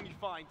much more can you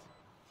find?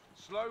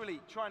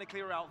 Slowly trying to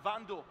clear out.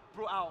 Vandal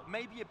brought out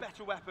maybe a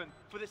better weapon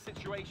for this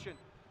situation.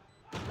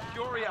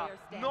 FURIA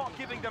not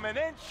giving them an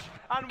inch.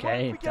 And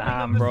okay,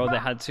 damn, bro, they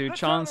had 2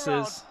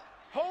 chances.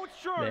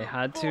 They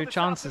had 2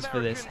 chances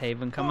for this.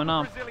 Haven coming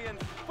up.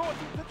 40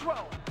 to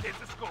 12 is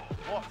the score.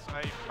 What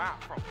a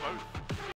map from both